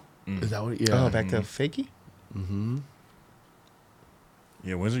tail. Is that what? Yeah. Oh, back to fakie? Mm-hmm.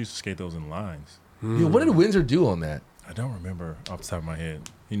 Yeah, Windsor used to skate those in lines. Yeah, what did Windsor do on that? I don't remember off the top of my head.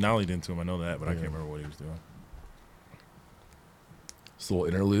 He nollied into him, I know that, but I can't remember what he was doing. This little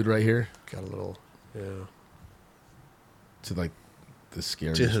interlude right here Got a little. Yeah. to like the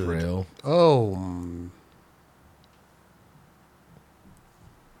scariest Dude. rail. Oh.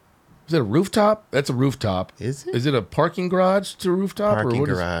 Is it a rooftop? That's a rooftop. Is it? Is it a parking garage to a rooftop? Parking or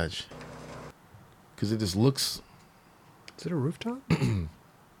garage. Because it just looks. Is it a rooftop?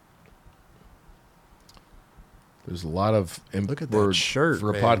 There's a lot of. Look at that shirt, For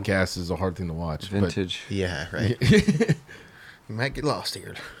a man. podcast, is a hard thing to watch. but- Vintage. Yeah, right. You might get lost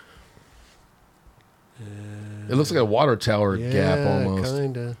here. It looks like a water tower gap almost.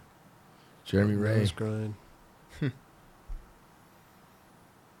 Kinda. Jeremy Ray. Nose grind.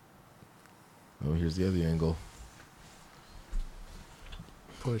 Oh, here's the other angle.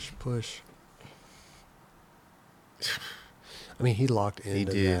 Push. I mean, he locked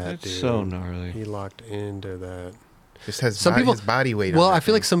into did. that. That's dude. so gnarly. He locked into that. Just has Some people- his body weight. Well, on I that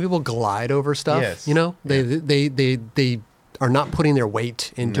feel like thing. some people glide over stuff. Yes. You know, they are not putting their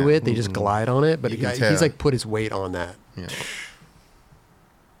weight into No. it. They just glide on it. But You the can guy, tell. he's like put his weight on that. Yeah.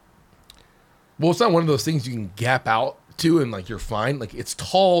 Well, it's not one of those things you can gap out to and like you're fine. Like it's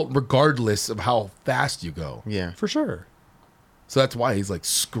tall regardless of how fast you go. Yeah. For sure. So that's why he's like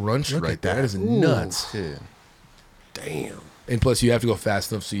scrunched Look right at there. that. That is Ooh. nuts. Yeah. Damn. And plus, you have to go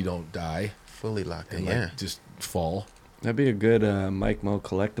fast enough so you don't die Fully locked in. and Yeah. like just fall. That'd be a good Mike Mo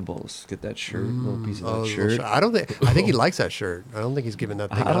collectibles. Get that shirt, little piece of that Oh, shirt. I don't think. I think he likes that shirt. I don't think he's giving that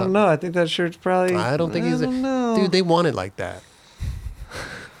thing I up. don't know. I think that shirt's probably. I don't think he's. don't know. Dude, they want it like that.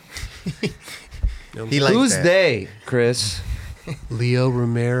 He liked Who's that. they, Chris? Leo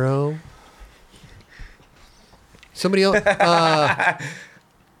Romero. Somebody else.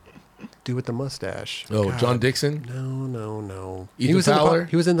 Dude with the mustache. Oh, God. John Dixon, No. Ethan was Fowler?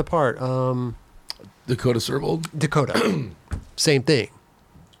 he was in the part. Dakota Servold. Dakota. Same thing.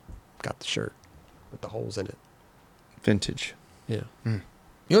 Got the shirt with the holes in it. Vintage. Yeah. You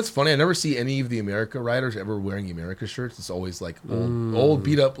know what's funny? I never see any of the America riders ever wearing America shirts. It's always like old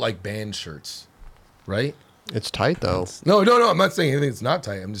beat up like band shirts, right? It's tight though. No. I'm not saying anything that's not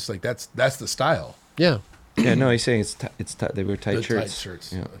tight. I'm just like that's the style. Yeah. Yeah, no, he's saying it's tight. They wear tight The shirts. Tight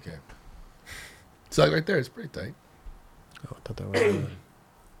shirts. Yeah. Okay. So like right there, it's pretty tight. Oh, I thought that was.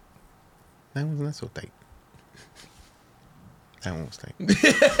 That one's not so tight. That one was tight.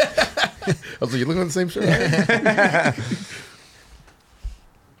 I was like, you looking at the same shirt?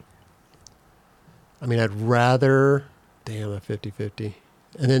 I mean, I'd rather. Damn, a 50-50.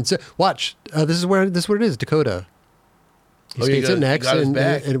 And then watch. This is what it is. Dakota. He skates it next got his and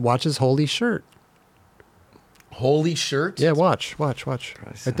back. watches Holy's shirt. Holy shirt. Yeah, watch. Right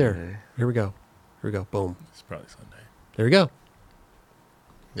Sunday. there. Here we go. Boom. It's probably Sunday. There we go.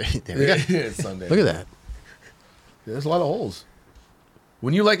 There we go. It's Sunday. Look at that. There's a lot of holes.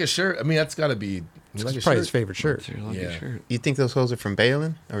 When you like a shirt, I mean, that's got to be. You like It's a probably shirt? his favorite shirt. It's your lucky Yeah. shirt. You think those holes are from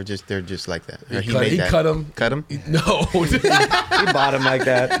bailing, or they're just like that? Or He cut them. Cut them. No. He bought him like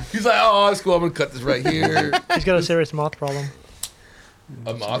that. He's like, oh, that's cool. I'm gonna cut this right here. He's got a serious moth problem.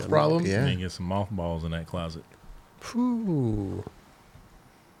 A moth problem. Yeah. And get some mothballs in that closet. Ooh.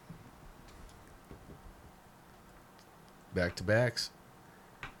 Back to backs.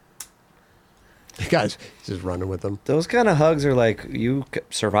 The guy's just running with them. Those kind of hugs are like you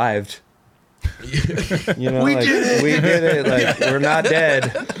survived. You know, We like did it. we did it. Like we're not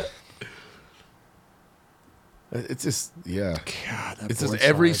dead. It's just God. That It's just board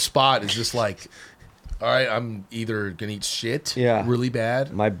every side. spot is just like, all right, I'm either gonna eat shit, Yeah. really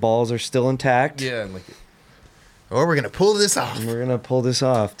bad, My balls are still intact. yeah, and like Or we're gonna pull this off. And we're gonna pull this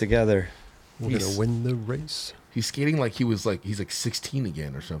off together. We're gonna win the race. he's skating like he's like 16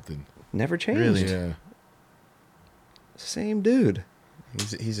 again or something. Never changed. Really? Yeah. Same dude.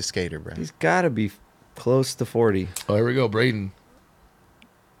 He's a skater, bro. He's got to be close to 40. Oh, here we go, Braden.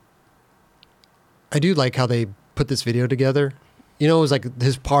 I do like how they put this video together. You know, it was like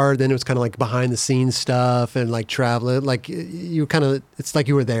his part, then it was kind of like behind the scenes stuff and like traveling. Like you kind of, it's like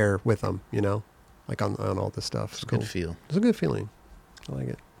you were there with them, you know, like on all this stuff. It's a good feel. It's a good feeling. I like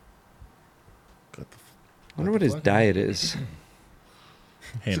it. I wonder what his diet is.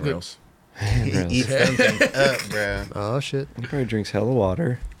 Handrails. He eats something up, bro. Oh, shit. He probably drinks hella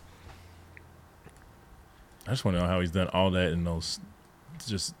water. I just want to know how he's done all that in those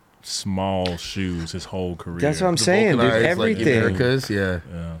just small shoes his whole career. That's what I'm saying, dude. Vulcanized, Everything. Like Americas, yeah.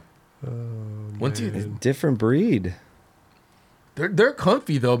 Yeah. Once you, Different breed. they're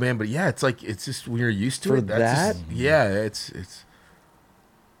comfy though, man. But yeah, it's like it's just when you're used to For it. That's just- that? yeah, it's.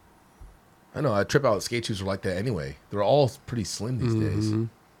 I know. I trip out skate shoes are like that anyway. They're all pretty slim these days. Mhm.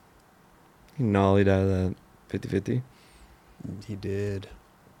 He nollied out of that 50-50. He did.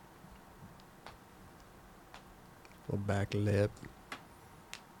 Little back lip.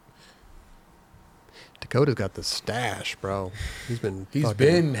 Dakota's got the stash, bro. He's been. He's fucking-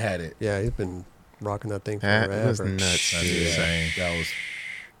 been had it. Yeah, he's been rocking that thing That forever. was nuts. That's dude. insane. That was.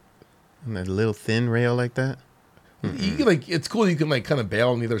 And that little thin rail like that. You can like. It's cool. You can like kind of bail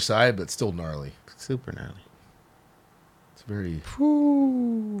on either side, but still gnarly. Super gnarly. It's very.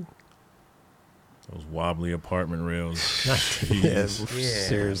 Whew. Those wobbly apartment rails. Yeah, Jeez.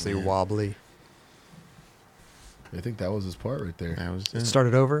 seriously wobbly. I think that was his part right there. That was It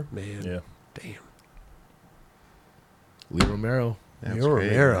started over? Man. Yeah. Damn. Lee Romero. That was Leo great,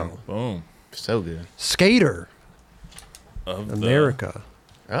 Romero. man. Boom. So good. Skater. Of the- America.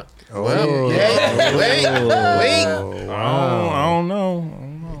 Oh, Oh. well, yeah. Wait. I don't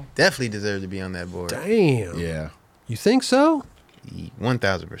know. Definitely deserved to be on that board. Damn. Yeah, You think so?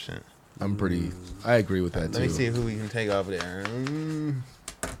 1,000%. I'm pretty. I agree with that Let me too. see who we can take off of there. I'm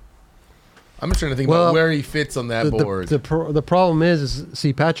just trying to think Well, about where he fits on that board. The problem is,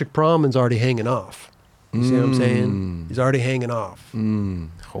 see, Patrick Proman's already hanging off. You see what I'm saying? He's already hanging off.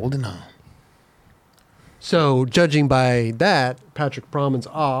 Holding on. So, judging by that, Patrick Proman's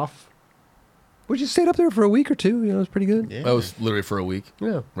off. We just stayed up there for a week or two. You know, it was pretty good. Yeah. That was literally for a week,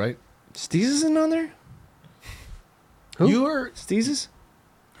 Yeah. right? Steez isn't on there? Who? You were. Steez?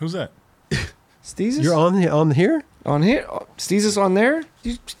 Who's that? Steez? You're on here? on here? Steez is on there?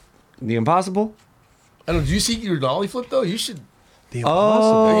 The Impossible? I don't know. Did you see your dolly flip though? You should. The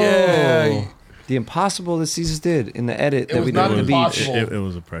Impossible. Oh. Yeah. The Impossible that Steez did in the edit It that was we did not at the beach. impossible. It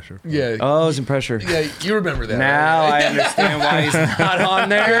was a pressure. Yeah. Oh, it was in pressure. Yeah. You remember that? Now right? I understand why he's not on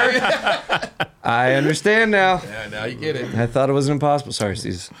there. I understand now. Yeah, now you get it. I thought it was impossible. Sorry,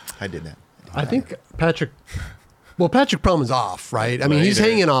 Steve. I did that. I think Patrick Plum is off, right? I mean, he's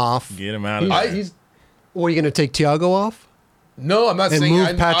Later. hanging off. Get him out of there. He's, or are you going to take Tiago off No, I'm not and saying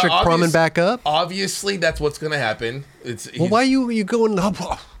move Patrick Plum back up? Obviously, that's what's going to happen. Well, why are you going up?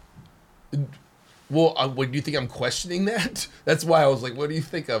 Well, what do you think I'm questioning that? That's why I was like, what do you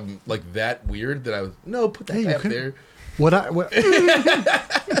think I'm like that weird that I was? No, put that guy up there. What I'm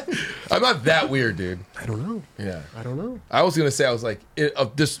not that weird, dude. I don't know. Yeah. I don't know. I was gonna say, I was like,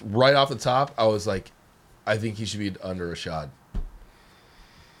 just right off the top, I was like, I think he should be under Rashad.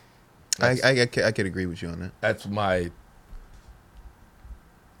 I could agree with you on that. That's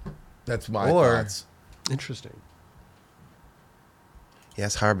my Or- thoughts. Interesting. Yeah,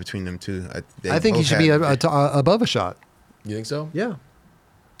 it's hard between them two. I think he should be above a shot. You think so? Yeah.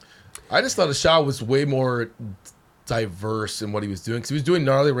 I just thought Rashad was way more diverse in what he was doing because he was doing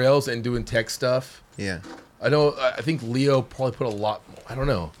gnarly rails and doing tech stuff. Yeah. I think Leo probably put a lot. I don't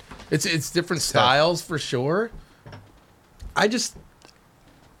know. It's different styles for sure. I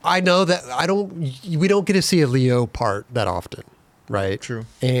know that we don't get to see a Leo part that often, right? True.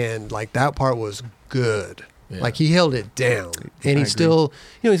 And like that part was good. Yeah. Like he held it down. And he's still,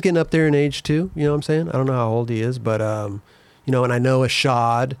 he's getting up there in age too. You know what I'm saying? I don't know how old he is, but and I know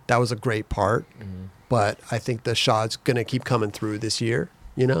Ashad, that was a great part. Mm-hmm. But I think the Ashad's gonna keep coming through this year,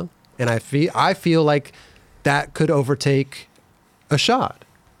 And I feel like that could overtake Ashad.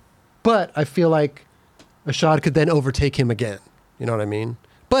 But I feel like Ashad could then overtake him again. You know what I mean?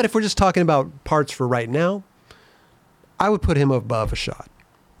 But if we're just talking about parts for right now, I would put him above Ashad.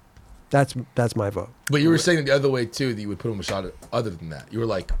 That's my vote. But you were saying it the other way too, that you would put him a shot other than that. You were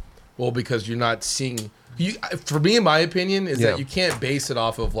like, well, because you're not seeing. For me, in my opinion, is that you can't base it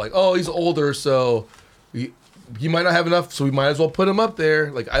off of like, oh, he's older, so he might not have enough, so we might as well put him up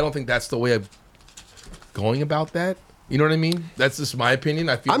there. Like, I don't think that's the way of going about that. You know what I mean? That's just my opinion.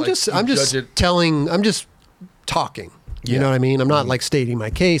 I feel I'm like just talking. You Yeah. know what I mean? I'm not like stating my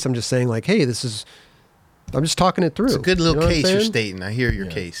case. I'm just saying like, hey, I'm just talking it through. It's a good little You know what I'm case you're saying? stating. I hear your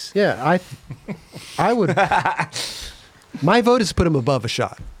case. Yeah, I would. My vote is to put him above a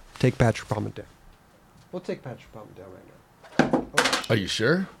shot. Take Patrick Plum down. We'll take Patrick Plum down right now. Are you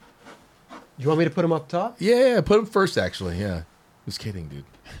sure? You want me to put him up top? Yeah, put him first. Actually, yeah. Just kidding, dude.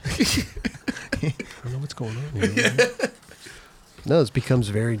 I don't know what's going on here. No, this becomes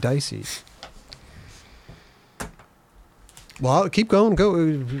very dicey. Well, keep going. Go.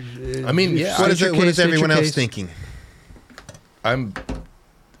 I mean, yeah. What State your is case, state everyone your else case. thinking? I'm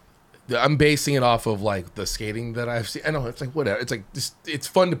basing it off of like the skating that I've seen. I know it's like whatever. It's like just it's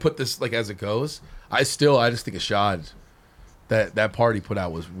fun to put this like as it goes. I just think Ashad that part he put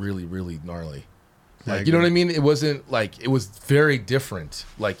out was really really gnarly. Like you know what I mean? It wasn't like it was very different.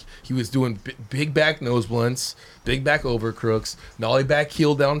 Like he was doing big back nose blunts, big back over crooks, nollie back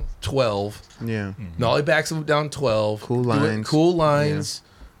heel down 12. Yeah. Nollie backs down 12. Cool Do it- lines. Cool lines.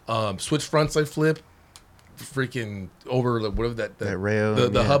 Switch frontside flip. Freaking over whatever that rail.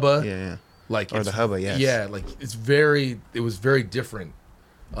 the hubba. Yeah. Like Or it's- the hubba, yes. Yeah, like it was very different.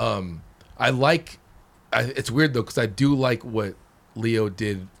 It's weird though because I do like what Leo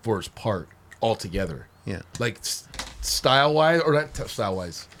did for his part altogether. Yeah. Like style wise, or not style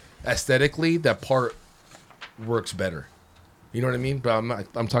wise, aesthetically, that part works better. You know what I mean? But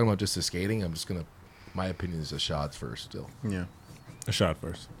I'm talking about just the skating. I'm just gonna. My opinion is the shots first still. Yeah. A shot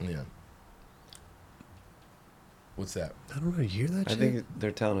first. Yeah. What's that? I don't know. You hear that? I shit? think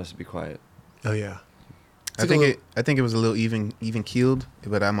they're telling us to be quiet. Oh yeah. I think it was a little even keeled,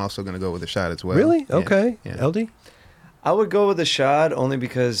 but I'm also going to go with a shot as well. Really? Yeah. Okay. Yeah. LD. I would go with the shot only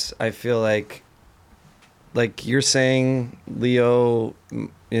because I feel like you're saying Leo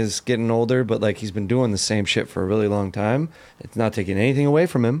is getting older, but like he's been doing the same shit for a really long time. It's not taking anything away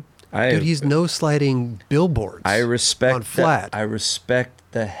from him. Dude, he's no sliding billboards. I respect on flat. I respect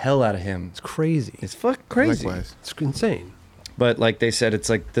the hell out of him. It's crazy. It's fucking crazy. Likewise. It's insane. But like they said, it's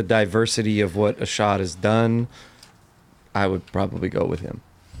like the diversity of what a shot has done. I would probably go with him.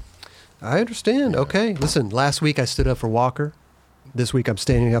 I understand. Okay. Listen, last week I stood up for Walker. This week I'm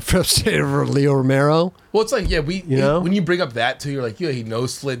standing up for Leo Romero. Well, it's like know? when you bring up that too, you're like, yeah, he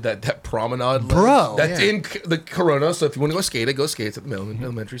nose slid that promenade, Bro. That's in the Corona. So if you want to go skate it, go skate. It's at the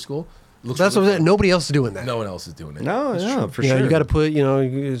elementary school. Looks That's what I'm really saying. Nobody else is doing that. No one else is doing it. No, for You know, sure. you got to put,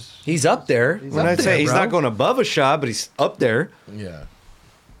 He's up there. When I up say there, he's bro. not going above a shot, but he's up there. Yeah,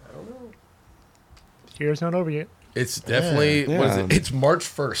 The year's not over yet. it's definitely Yeah. what is Yeah. it? It's March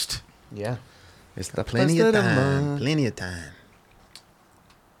 1st. Yeah. It's the Plenty of time. Plenty of time.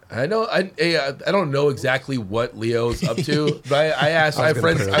 I know. I don't know exactly what Leo's up to, but I asked. I have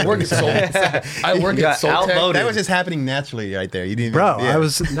friends. I work at Soul. I work at Soltech. That was just happening naturally right there. You didn't, Bro, yeah. I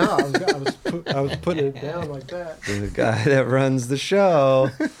was putting it down like that. The guy that runs the show.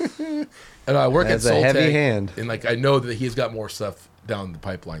 And I work Has at a Soltech, heavy hand. and like I know that he's got more stuff down the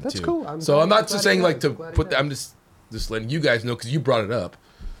pipeline That's too. cool. I'm glad- not just glad saying he like has. to I'm glad he put. That, has. I'm just letting you guys know because you brought it up.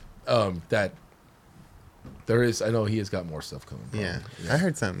 That there is. I know he has got more stuff coming. Yeah, I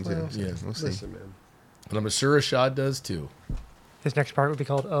heard something too. Well, Yeah. We'll see. Listen, man. And I'm sure Rashad does too. His next part would be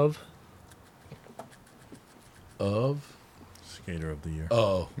called Of. Of Skater of the year.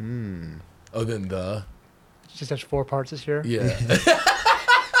 oh oh then the Just has 4 parts this year. yeah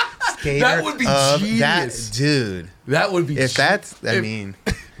Skater That would be of genius. That dude. that would be If that's, I if- mean,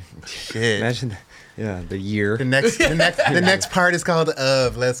 shit. Imagine that. Yeah, the year. The next part is called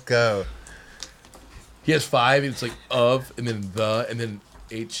of. Let's go. he has 5. It's like of and then the and then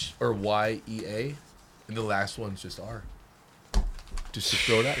H or Y E A, and the last one's just R. Just to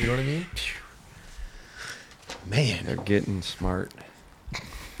throw it out. You know what I mean? Man, They're getting smart.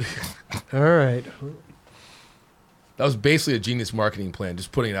 All right. That was basically a genius marketing plan.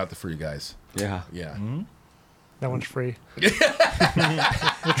 Just putting it out there for you guys. Yeah. Yeah. That one's free.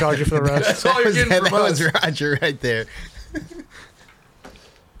 We'll charge you for the rest. That's all you're getting that from us. was Roger right there.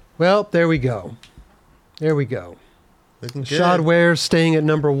 Well, there we go. There we go. Looking good. Shad Ware staying at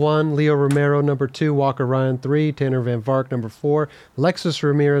number 1, Leo Romero number 2, Walker Ryan 3, Tanner Van Vark number 4, Alexis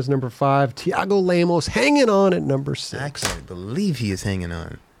Ramirez number 5, Tiago Lemos hanging on at number 6. I can't believe he is hanging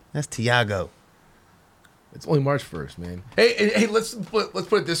on. That's Tiago. It's only March 1st, man. Hey, let's put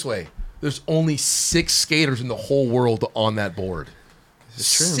it this way. There's only 6 skaters in the whole world on that board.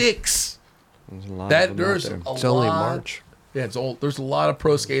 This is true. 6. There's a lot That of them out there's there. a It's lot. only March. Yeah, it's old. There's a lot of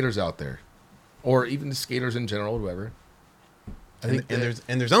pro skaters out there, or even the skaters in general, whatever. I think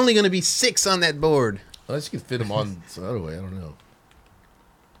And there's only going to be 6 on that board. unless you can fit them on some other way. I don't know.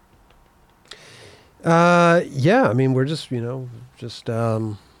 Yeah, I mean, we're just, we'll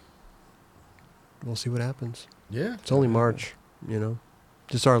see what happens. Yeah, It's only March,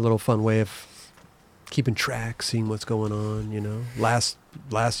 Just our little fun way of keeping track, seeing what's going on, Last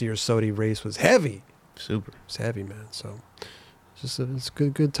year's Sodi race was heavy. Super. It's heavy, man. So it's a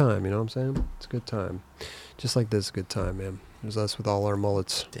good time, you know what I'm saying? It's a good time. Just like this, a good time, man. There's us with all our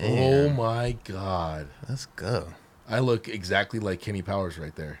mullets. Oh Damn. my God, Let's go. I look exactly like Kenny Powers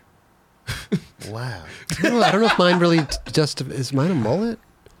right there. Wow. I don't know if mine really is mine a mullet?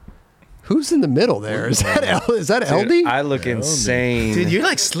 Who's in the middle there? Is that Dude, LD? I look insane. Dude, you're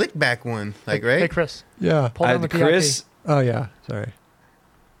like slick back one. Like, right? Hey, Chris. Yeah. Pull down the PIP. Chris, Oh yeah. Sorry.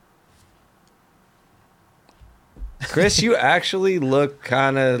 you actually look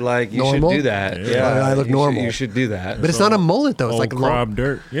kind of like you Normal? should do that. Yeah. Yeah, I look you normal. you should do that. But it's not a mullet though. It's Old like long. crop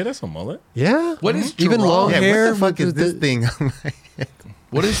dirt. Yeah, that's a mullet. Yeah. What is even Gerard? long Yeah, hair? what the fuck is with this the- thing?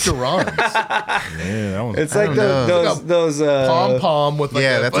 What is Duran's? Yeah, that one's. It's I like don't know. those Pom pom with like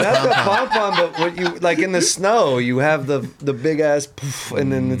Yeah, a, that's a Not the pom-pom. pom pom, but what you like in the snow, you have the big ass poof,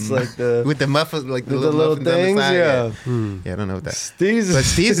 and then it's like the With the muffins, like the the little little muffins on the things. side. Yeah. Yeah, I don't know what that. Steve's But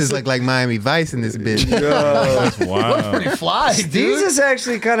Steve's is like Miami Vice in this bitch. That's wild. pretty fly, Steve's dude. is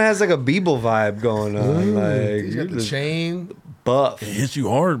actually kind of has like a Beeble vibe going on. Like He's you're got the just chain. buff. It hits you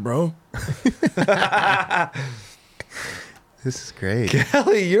hard, bro. This is great.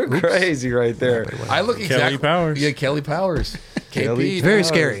 Kelly, you're crazy right there. I look exactly. Powers. Yeah, Kelly Powers. Kelly KP. Very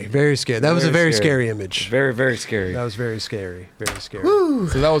scary. Very scary. That was a Very very scary. scary image. Very, very scary. That was very scary. Very scary.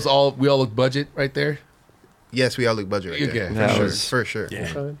 So that was all. We all look budget right there. Yes, we all look budget right there. Okay. That For sure. was- For sure.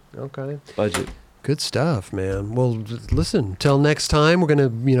 Yeah. Okay. Budget. Good stuff, man. Well, listen. Till next time, we're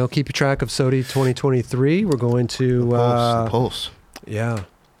gonna keep track of Sodi 2023. We're going to The pulse. yeah,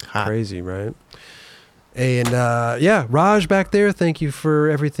 Hot. crazy, right? And yeah, Raj back there, thank you for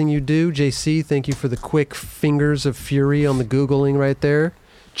everything you do. JC, thank you for the quick fingers of fury on the Googling right there.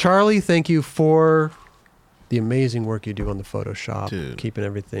 Charlie, thank you for the amazing work you do on the Photoshop, Dude. keeping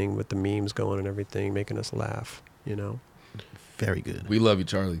everything with the memes going and everything, making us laugh, Very good. We love you,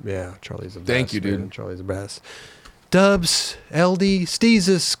 Charlie. Yeah, Charlie's the best. Thank you, dude. man. Charlie's the best. Dubs, LD,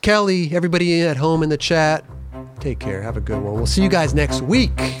 Steezus, Kelly, everybody at home in the chat. Take care. Have a good one. We'll see you guys next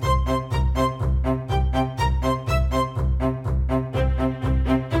week.